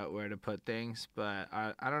figure out where to put things, but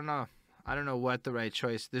I don't know. I don't know what the right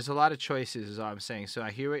choice. There's a lot of choices, is all I'm saying. So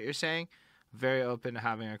I hear what you're saying. Very open to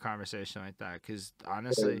having a conversation like that, because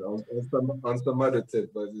honestly, On some other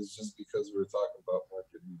tip, but it's just because we're talking about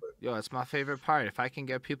marketing. But yo, it's my favorite part. If I can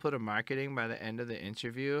get people to marketing by the end of the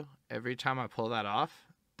interview, every time I pull that off,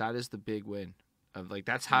 that is the big win. Of like,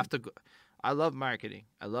 that's half the. I love marketing.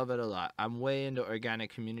 I love it a lot. I'm way into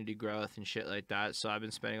organic community growth and shit like that. So I've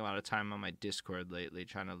been spending a lot of time on my Discord lately,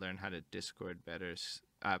 trying to learn how to Discord better.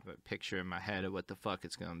 I have a picture in my head of what the fuck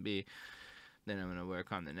it's gonna be. Then I'm gonna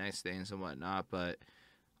work on the next things and whatnot. But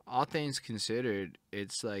all things considered,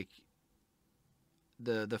 it's like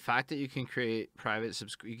the fact that you can create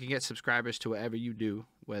you can get subscribers to whatever you do,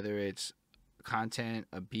 whether it's content,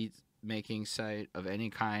 a beat making site of any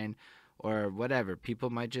kind, or whatever.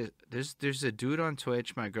 People might just there's a dude on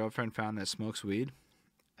Twitch my girlfriend found that smokes weed,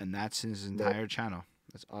 and that's his entire channel.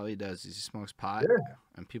 That's all he does is he smokes pot,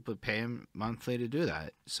 and people pay him monthly to do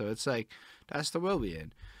that. So it's like, that's the world we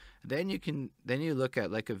in. Then you look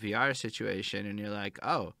at like a VR situation and you're like,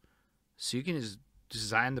 oh, so you can just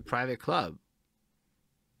design the private club,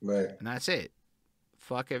 right. and that's it.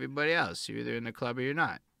 Fuck everybody else. You're either in the club or you're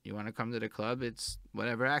not. You want to come to the club, it's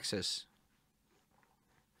whatever access.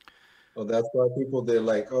 Well, that's why people they're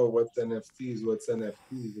like, oh, what's NFTs? What's NFTs?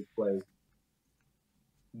 It's like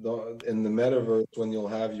in the metaverse when you'll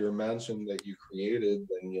have your mansion that you created,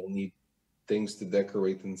 then you'll need things to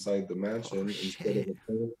decorate inside the mansion.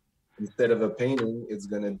 Instead of a painting, it's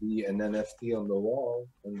gonna be an NFT on the wall,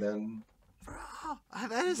 and then Bro,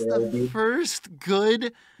 that is there'll the be first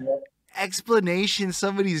good Yeah. explanation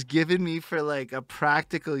somebody's given me for like a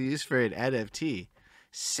practical use for an NFT.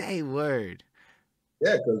 Say word.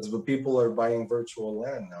 yeah, because the people are buying virtual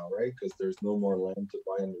land now, right? Because there's no more land to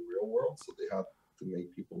buy in the real world, so they have to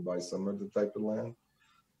make people buy some other type of land.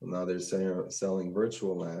 And now they're selling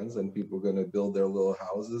virtual lands, and people are gonna build their little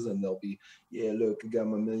houses, and they'll be, yeah, look, I got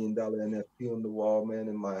my $1 million NFT on the wall, man,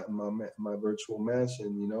 in my virtual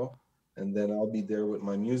mansion, you know. And then I'll be there with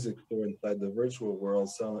my music store inside the virtual world,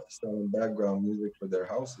 selling background music for their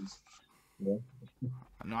houses. You know,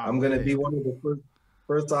 No, I'm gonna be one of the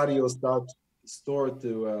first audio store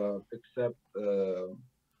to accept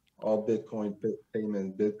all Bitcoin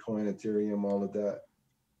payment, Bitcoin, Ethereum, all of that.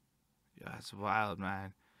 Yeah, that's wild,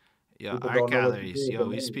 man. Yo, People art don't know what to do galleries. with the Yo, we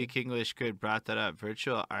money. speak English good. Brought that up.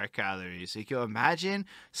 Virtual art galleries. Like, yo, imagine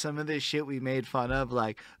some of the shit we made fun of.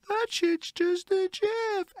 Like, that shit's just a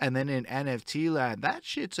GIF. And then in NFT land, that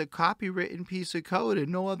shit's a copywritten piece of code,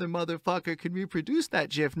 and no other motherfucker can reproduce that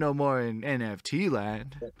GIF no more in NFT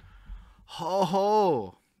land. Ho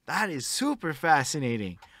ho. That is super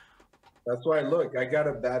fascinating. That's why, look, I got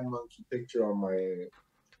a bad monkey picture on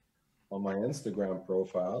my Instagram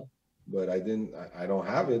profile, but I don't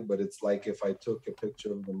have it, but it's like if I took a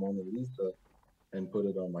picture of the Mona Lisa and put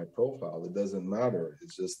it on my profile, it doesn't matter.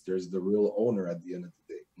 It's just there's the real owner at the end of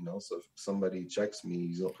the day, you know. So if somebody checks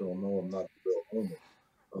me, he'll know I'm not the real owner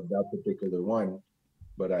of that particular one.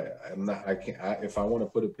 But I'm not. I can't. If I want to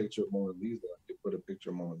put a picture of Mona Lisa, I can put a picture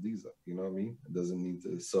of Mona Lisa. You know what I mean? It doesn't need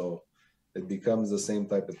to. So it becomes the same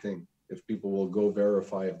type of thing. If people will go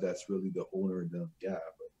verify if that's really the owner, then yeah.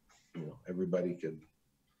 But you know, everybody can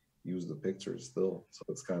use the pictures still. So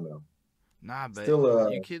it's kind of Nah, but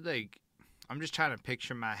still. you could, like, I'm just trying to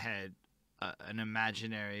picture in my head an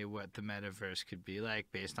imaginary what the metaverse could be like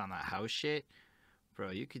based on that house shit.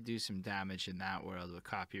 Bro, you could do some damage in that world with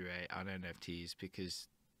copyright on NFTs because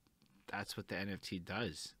that's what the NFT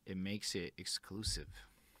does. It makes it exclusive.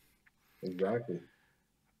 Exactly.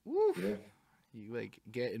 Woof. Yeah. You like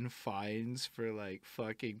getting fines for like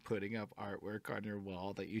fucking putting up artwork on your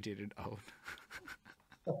wall that you didn't own.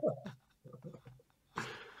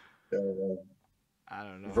 I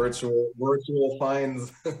don't know. Virtual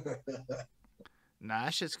fines. Nah,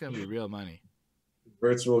 that shit's gonna be real money.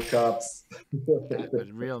 Virtual cops. But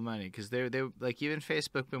real money, because they like, even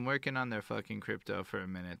Facebook been working on their fucking crypto for a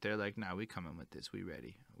minute. They're like, nah, we coming with this. We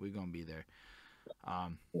ready. We gonna be there.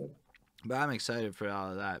 But I'm excited for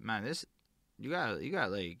all of that, man. This you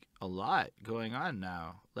got like a lot going on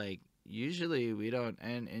now. Like, usually we don't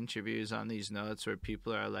end interviews on these notes where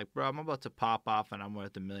people are like, bro, I'm about to pop off and I'm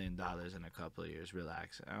worth $1 million in a couple of years.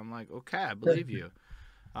 Relax. And I'm like, okay, I believe you.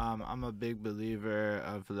 I'm a big believer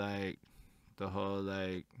of like the whole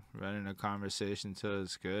like running a conversation till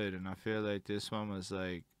it's good, and I feel like this one was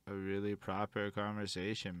like a really proper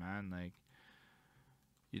conversation, man. Like,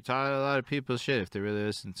 you taught a lot of people shit if they really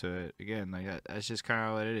listen to it. Again, like, that's just kind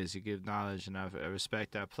of what it is. You give knowledge, and I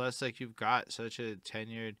respect that. Plus, like, you've got such a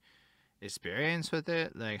tenured experience with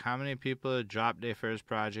it. Like, how many people dropped their first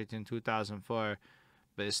project in 2004,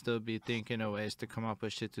 but still be thinking of ways to come up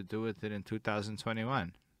with shit to do with it in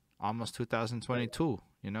 2021, almost 2022?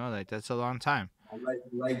 You know, like, that's a long time.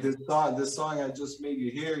 Like this song I just made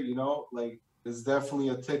you hear, you know, like, it's definitely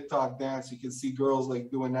a TikTok dance. You can see girls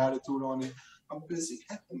like doing attitude on it. I'm busy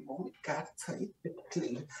at the moment, gotta tell you,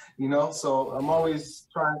 you know. So I'm always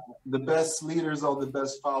trying. The best leaders are the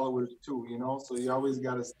best followers too, you know. So you always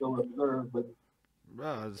gotta still observe, but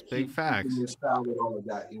bro, it's big facts. Your style with all of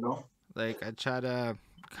that, you know. Like, I try to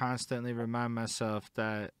constantly remind myself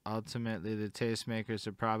that ultimately the tastemakers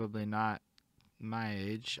are probably not my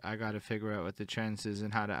age. I got to figure out what the trends is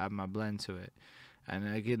and how to add my blend to it.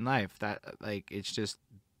 And like, in life, that, like, it's just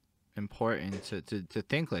important to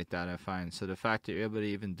think like that, I find. So the fact that you're able to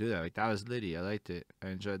even do that, like, that was litty. I liked it. I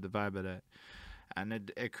enjoyed the vibe of that.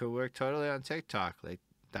 And it could work totally on TikTok. Like,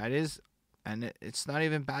 that is, and it's not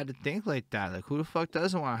even bad to think like that. Like, who the fuck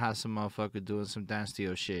doesn't want to have some motherfucker doing some dance to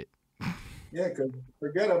your shit? Yeah, because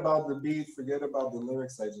forget about the beat, forget about the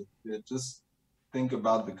lyrics. Just think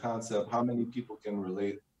about the concept. How many people can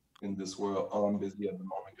relate in this world? Oh, I'm busy at the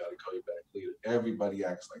moment, gotta call you back later. Everybody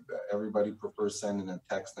acts like that. Everybody prefers sending a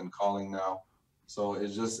text and calling now. So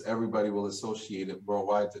it's just, everybody will associate it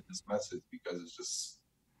worldwide to this message because it's just,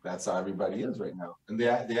 that's how everybody is right now. And they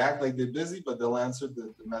act like they're busy, but they'll answer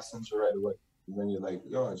the messenger right away. And then you're like,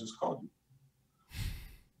 yo, I just called you.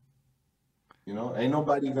 You know, ain't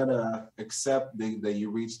nobody gonna accept that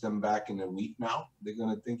you reach them back in a week now. They're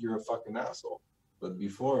gonna think you're a fucking asshole. But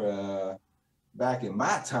before, back in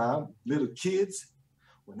my time, little kids,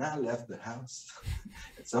 when I left the house,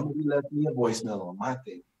 and somebody left me a voicemail on my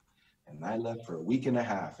thing, and I left for a week and a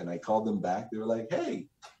half, and I called them back. They were like, hey,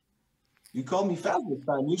 you called me fast this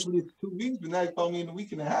time. Usually it's 2 weeks, but now you called me in a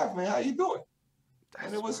week and a half, man. How you doing?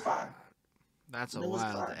 And it was fine. That's a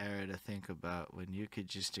wild era to think about, when you could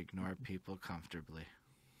just ignore people comfortably.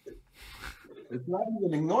 It's not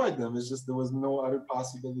even ignoring them. It's just there was no other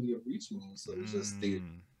possibility of reaching them. So it's just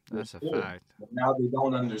that's a fact. But now they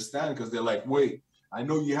don't understand because they're like, wait, I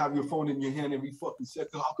know you have your phone in your hand every fucking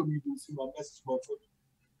second. How come you didn't see my message,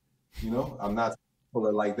 motherfucker? You know, I'm not people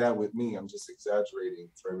are like that with me. I'm just exaggerating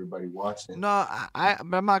for everybody watching. No,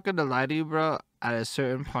 I'm not gonna lie to you, bro. At a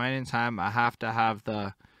certain point in time, I have to have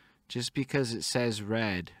the, just because it says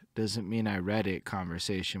red doesn't mean I read it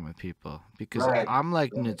conversation with people, because Right. I'm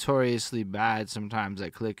like Right. notoriously bad sometimes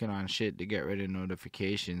at clicking on shit to get rid of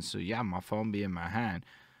notifications. So yeah, my phone be in my hand,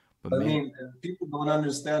 but I man, mean, people don't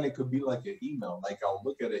understand it could be like an email. Like I'll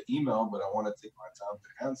look at an email, but I want to take my time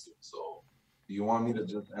to answer. So do you want me to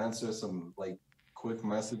just answer some like quick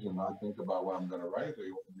message and not think about what I'm gonna write, or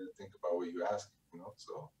you want me to think about what you ask, you know?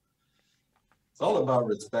 So it's all about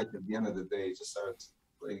respect at the end of the day. Just start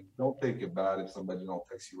like don't take it bad if somebody don't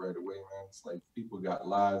text you right away, man. It's like people got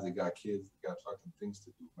lives, they got kids, they got fucking things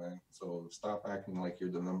to do, man. So stop acting like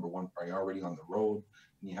you're the number one priority on the road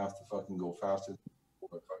and you have to fucking go faster or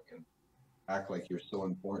fucking act like you're so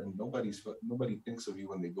important. Nobody thinks of you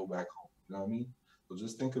when they go back home. You know what I mean? So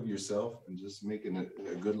just think of yourself and just making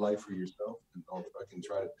a good life for yourself, and don't fucking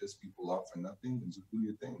try to piss people off for nothing. And just do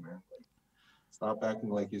your thing, man. Like, stop acting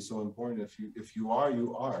like you're so important. If you are,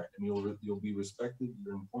 you are, and you'll be respected.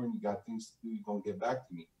 You're important. You got things to do. You're gonna get back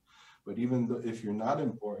to me. But even though if you're not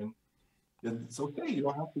important, it's okay. You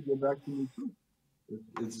don't have to get back to me too.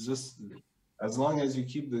 It's just as long as you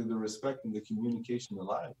keep the respect and the communication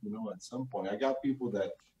alive, you know, at some point. I got people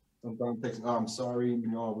that sometimes text, oh, I'm sorry, you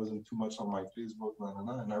know, I wasn't too much on my Facebook,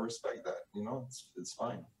 and I respect that, you know, it's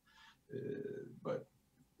fine. But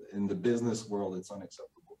in the business world, it's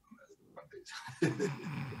unacceptable nowadays.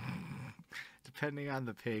 depending on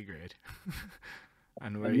the pay grade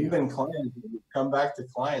and where And you even clients, come back to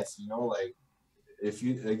clients, you know, like if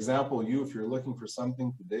you're looking for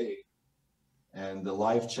something today and the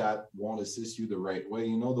live chat won't assist you the right way.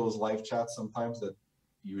 You know those live chats sometimes that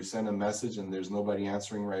you send a message and there's nobody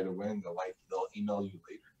answering right away, and they'll email you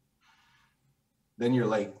later. Then you're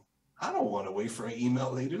like, I don't want to wait for an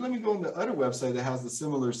email later. Let me go on the other website that has the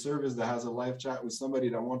similar service that has a live chat with somebody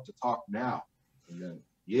that wants to talk now. And then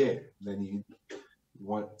you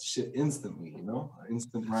want shit instantly, you know,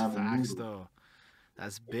 instant That's ramen facts, noodle. though.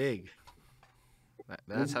 That's big.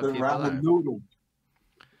 That's how Instant people ramen are, noodle.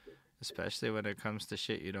 especially when it comes to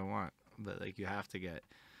shit you don't want, but like you have to get.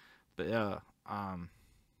 But yeah, nah,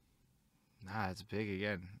 it's big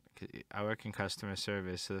again. I work in customer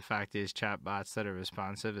service, so the fact is, chat bots that are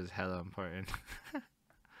responsive is hella important.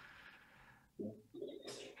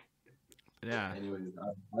 Yeah, Anyways,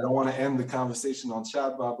 I don't want to end the conversation on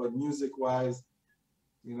chatbot, but music wise,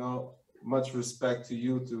 you know, much respect to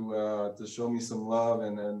you to show me some love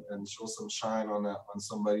and show some shine on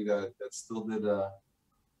somebody that still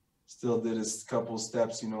did his couple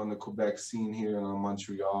steps, you know, in the Quebec scene here in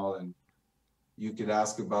Montreal. And you could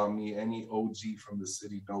ask about me. Any OG from the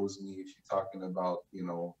city knows me. If you're talking about, you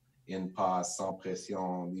know, In Pass, Sans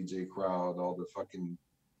Pression, DJ Crowd, all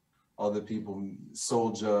the people,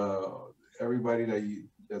 Soldier, everybody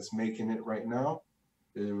that's making it right now,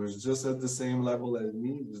 it was just at the same level as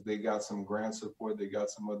me. They got some grant support, they got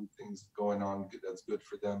some other things going on that's good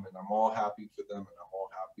for them, and I'm all happy for them, and I'm all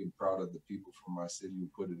happy and proud of the people from my city who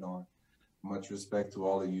put it on. Much respect to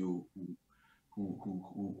all of you who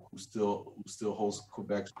still host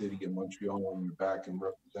Quebec City and Montreal on your back and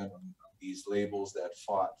represent on these labels that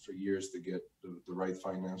fought for years to get the right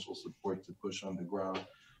financial support to push underground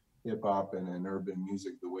hip hop and urban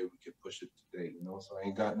music the way we could push it today, you know. So I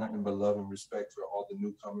ain't got nothing but love and respect for all the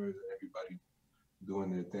newcomers and everybody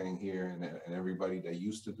doing their thing here, and everybody that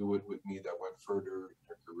used to do it with me that went further in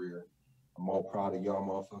their career. I'm all proud of y'all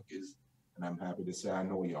motherfuckers, and I'm happy to say I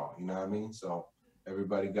know y'all, you know what I mean? So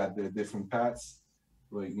everybody got their different paths.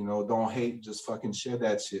 Like, you know, don't hate, just fucking share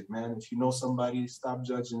that shit, man. If you know somebody, stop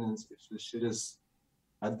judging if the shit is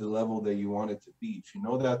at the level that you want it to be. If you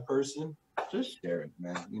know that person, just share it,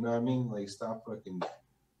 man. You know what I mean? Like, stop fucking,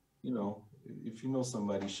 you know, if you know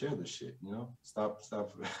somebody, share the shit, you know? Stop.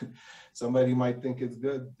 Somebody might think it's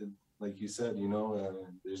good. Like you said, you know,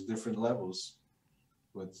 there's different levels.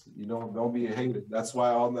 But you don't be a hater. That's why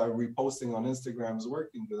all that reposting on Instagram is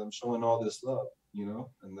working, because I'm showing all this love, you know?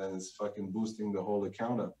 And then it's fucking boosting the whole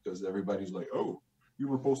account up because everybody's like, oh, you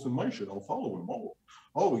were posting my shit, I'll follow him.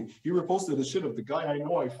 Oh, he reposted the shit of the guy I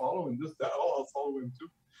know I follow and this, that, oh, I'll follow him too.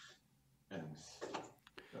 And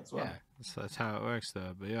that's why. yeah. So that's how it works,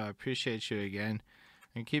 though. But yeah, I appreciate you again,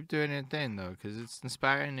 and keep doing your thing, though, because it's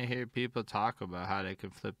inspiring to hear people talk about how they can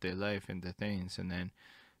flip their life into things and then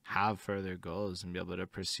have further goals and be able to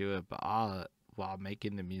pursue it, but all while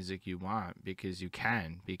making the music you want, because you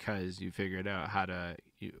can, because you figured out how to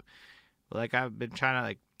like I've been trying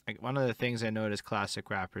to like one of the things I notice classic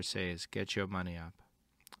rappers say is get your money up,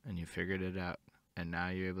 and you figured it out, and now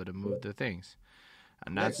you're able to move the things,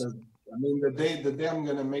 and Yeah, that's 'cause, I mean, the day I'm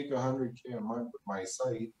gonna make 100K a month with my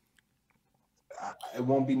site, it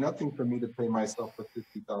won't be nothing for me to pay myself a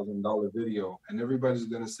 $50,000 video. And everybody's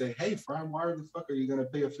going to say, hey, Fran, why the fuck are you going to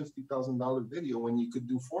pay a $50,000 video when you could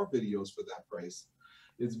do 4 videos for that price?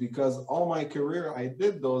 It's because all my career, I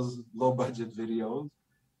did those low budget videos.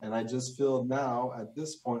 And I just feel now at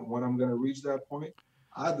this point, when I'm going to reach that point,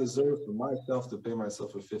 I deserve for myself to pay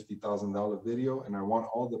myself a $50,000 video. And I want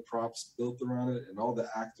all the props built around it and all the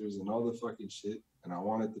actors and all the fucking shit. And I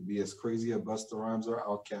want it to be as crazy as Busta Rhymes or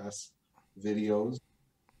Outkast videos,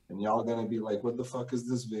 and y'all gonna be like, what the fuck is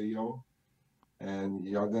this video? And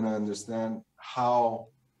y'all gonna understand how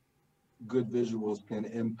good visuals can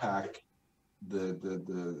impact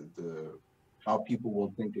the how people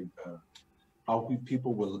will think of how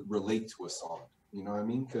people will relate to a song. You know what I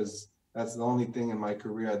mean? Because that's the only thing in my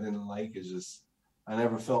career I didn't like, is just I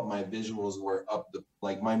never felt my visuals were up the,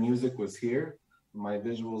 like my music was here, my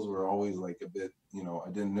visuals were always like a bit, you know,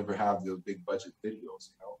 I didn't never have those big budget videos,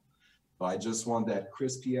 you know. But I just want that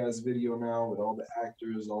crispy ass video now with all the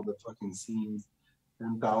actors, all the fucking scenes,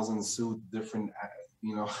 10,000 suit, different,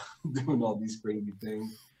 you know, doing all these crazy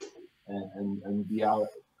things, and be out,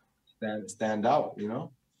 stand out, you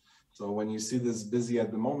know. So when you see this busy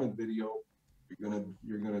at the moment video,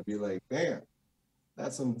 you're gonna be like, damn,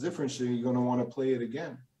 that's some different shit. You're gonna want to play it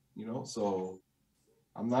again, you know. So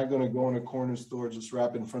I'm not gonna go in a corner store, just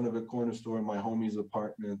rap in front of a corner store in my homie's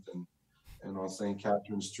apartment and on St.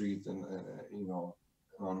 Catherine Street and you know,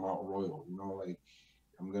 on Mount Royal, you know, like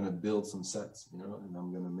I'm gonna build some sets, you know, and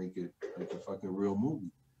I'm gonna make it like a fucking real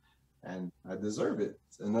movie, and I deserve it.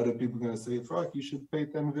 And other people are gonna say, "Fuck, you should pay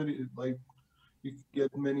 10 videos. Like you could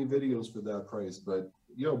get many videos for that price." But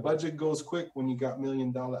yo, budget goes quick when you got $1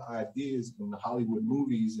 million ideas in the Hollywood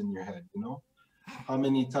movies in your head, you know. How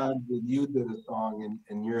many times did you did a song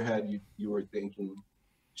in your head you were thinking,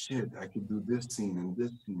 shit, I could do this scene and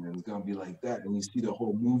this scene, and it's gonna be like that. And you see the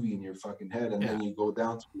whole movie in your fucking head, and then you go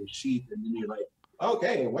down to the sheet, and then you're like,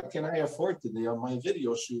 okay, what can I afford today on my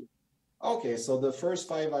video shoot? Okay, so the first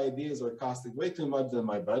 5 ideas are costing way too much than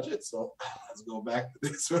my budget, so let's go back to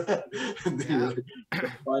this one. And then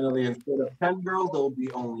finally, instead of 10 girls, there will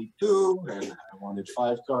be only 2, and I wanted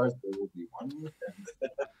 5 cars, there will be 1.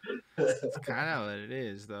 It's kind of what it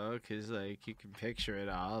is, though, because like you can picture it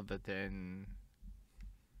all, but then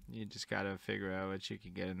you just gotta figure out what you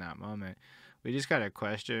can get in that moment. We just got a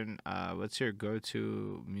question. What's your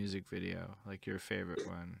go-to music video? Like your favorite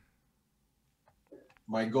one?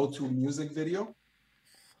 My go-to music video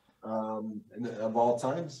of all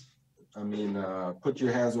times. I mean, "Put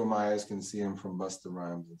Your Hands Where My Eyes Can See Them" from Busta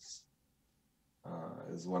Rhymes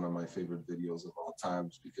is one of my favorite videos of all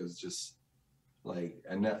times, because just like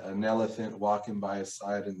an elephant walking by his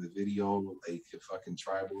side in the video, like a fucking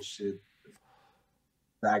tribal shit.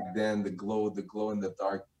 Back then, the glow in the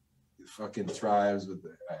dark, the fucking tribes with the,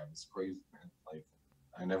 it was crazy, man. Like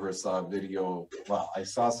I never saw a video. Well, I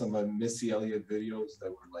saw some Missy Elliott videos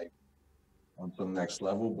that were like on some next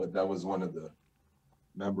level, but that was one of the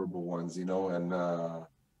memorable ones, you know. And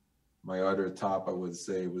my other top, I would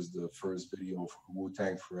say, was the first video for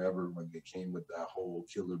Wu-Tang Forever, when they came with that whole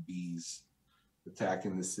Killer Bees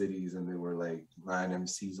attacking the cities, and they were like 9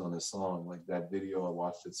 MCs on a song. Like that video, I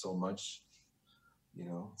watched it so much, you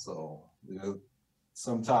know. So you know,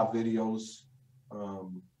 some top videos.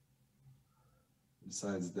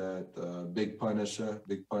 Besides that, Big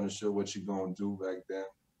Punisher, "What You Gonna Do" back then.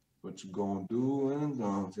 What you gonna do and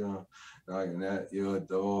don't, you know, like that, your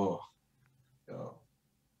door. Yo.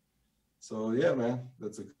 So yeah, man,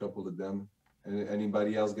 that's a couple of them. And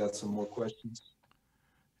anybody else got some more questions?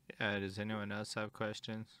 Yeah, does anyone else have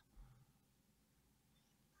questions?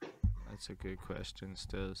 That's a good question,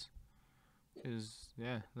 Stills. Because,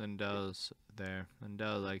 yeah, Lindell's there.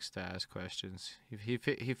 Lindell likes to ask questions. He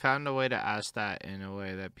found a way to ask that in a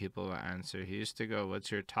way that people will answer. He used to go,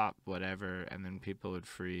 "What's your top whatever?" And then people would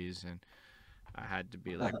freeze. And I had to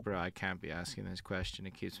be like, bro, I can't be asking this question.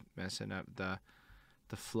 It keeps messing up the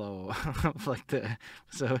flow of like the.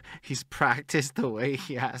 So he's practiced the way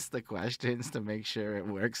he asked the questions to make sure it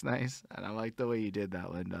works nice. And I like the way you did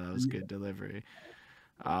that, Lindell. That was good delivery.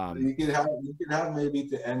 You could have maybe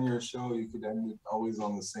to end your show, you could end it always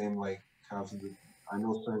on the same like concept. I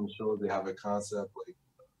know certain shows they have a concept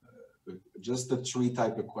like just the 3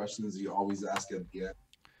 type of questions you always ask at the end.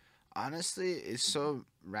 Honestly, it's so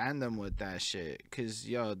random with that shit. Cause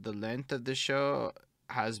yo, the length of the show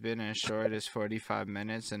has been as short as 45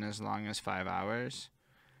 minutes and as long as 5 hours,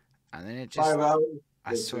 and then it just 5 hours.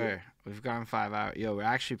 I swear we've gone 5 hours. Yo, we're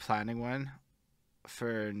actually planning one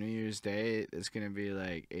for New Year's Day. It's gonna be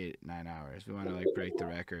like 8-9 hours. We want to like break the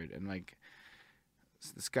record, and like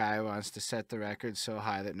So this guy wants to set the record so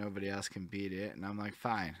high that nobody else can beat it. And I'm like,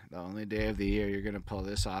 fine. The only day of the year you're going to pull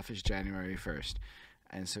this off is January 1st.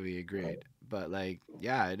 And so we agreed. But, like,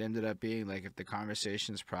 yeah, it ended up being, like, if the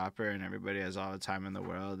conversation's proper and everybody has all the time in the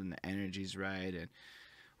world and the energy's right and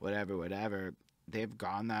whatever, they've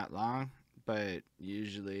gone that long. But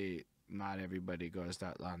usually not everybody goes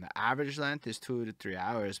that long. The average length is 2 to 3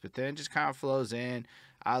 hours, but then it just kind of flows in.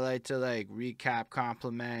 I like to, like, recap,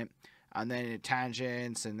 compliment, and then it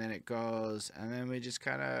tangents, and then it goes, and then we just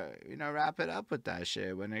kind of, you know, wrap it up with that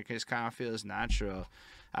shit when it just kind of feels natural.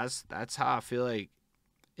 That's how I feel like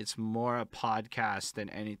it's more a podcast than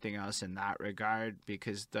anything else in that regard,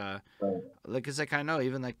 because it's like, I know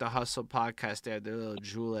even like the Hustle podcast, they have their little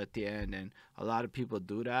jewel at the end, and a lot of people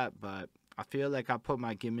do that, but I feel like I put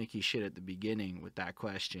my gimmicky shit at the beginning with that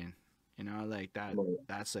question, you know, like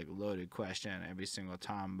that's like a loaded question every single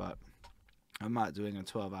time, but I'm not doing a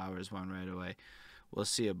 12 hours one right away. We'll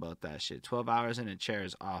see about that shit. 12 hours in a chair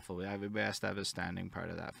is awful. Everybody has to have a standing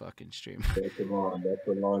part of that fucking stream. That's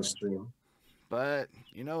a long stream. But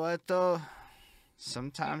you know what, though?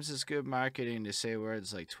 Sometimes it's good marketing to say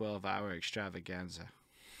words like 12-hour extravaganza.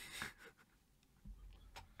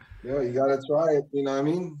 Yeah, you gotta try it. You know what I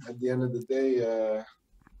mean? At the end of the day,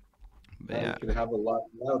 Yeah, you could have a lot.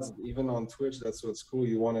 Even on Twitch, that's what's cool.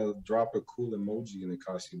 You want to drop a cool emoji and it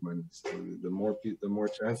costs you money. So the more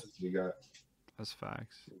chances you got. that's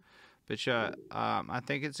facts. But yeah, I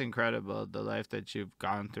think it's incredible the life that you've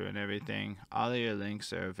gone through and everything. All of your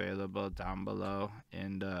links are available down below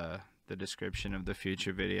in the description of the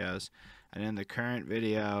future videos. And in the current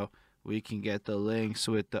video, we can get the links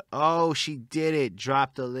with the... Oh, she did it!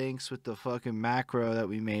 Drop the links with the fucking macro that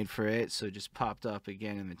we made for it. So it just popped up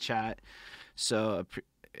again in the chat. So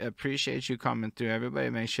appreciate you coming through. Everybody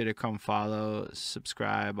make sure to come follow,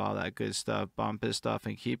 subscribe, all that good stuff, bump his stuff,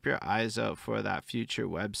 and keep your eyes out for that future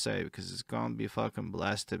website, because it's gonna be fucking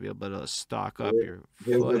blessed to be able to stock up your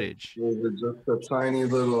footage. Just a tiny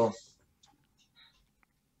little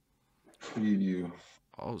preview.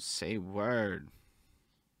 Oh, say word.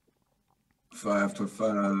 5 to 5,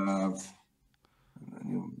 and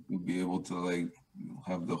then you'll be able to like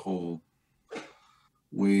have the whole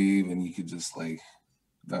wave, and you could just like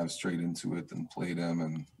dive straight into it and play them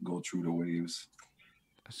and go through the waves.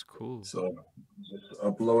 That's cool. So just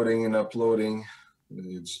uploading.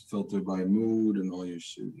 It's filtered by mood and all your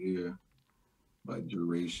shit here, by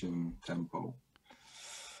duration, tempo.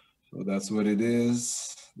 So that's what it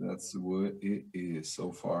is. That's what it is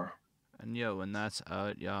so far. And yo, when that's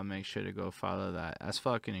out, y'all make sure to go follow that. That's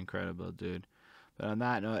fucking incredible, dude. But on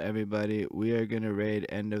that note, everybody, we are going to raid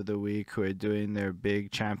End of the Week, who are doing their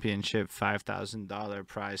big championship $5,000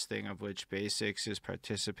 prize thing, of which Basics is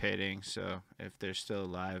participating. So if they're still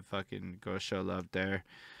alive, fucking go show love there.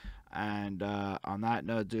 And on that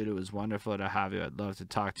note, dude, it was wonderful to have you. I'd love to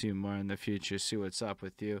talk to you more in the future, see what's up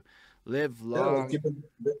with you. Live long. Yeah,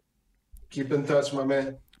 keep in touch, my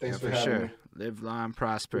man. Thanks for having me. Live long,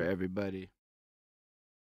 prosper, everybody.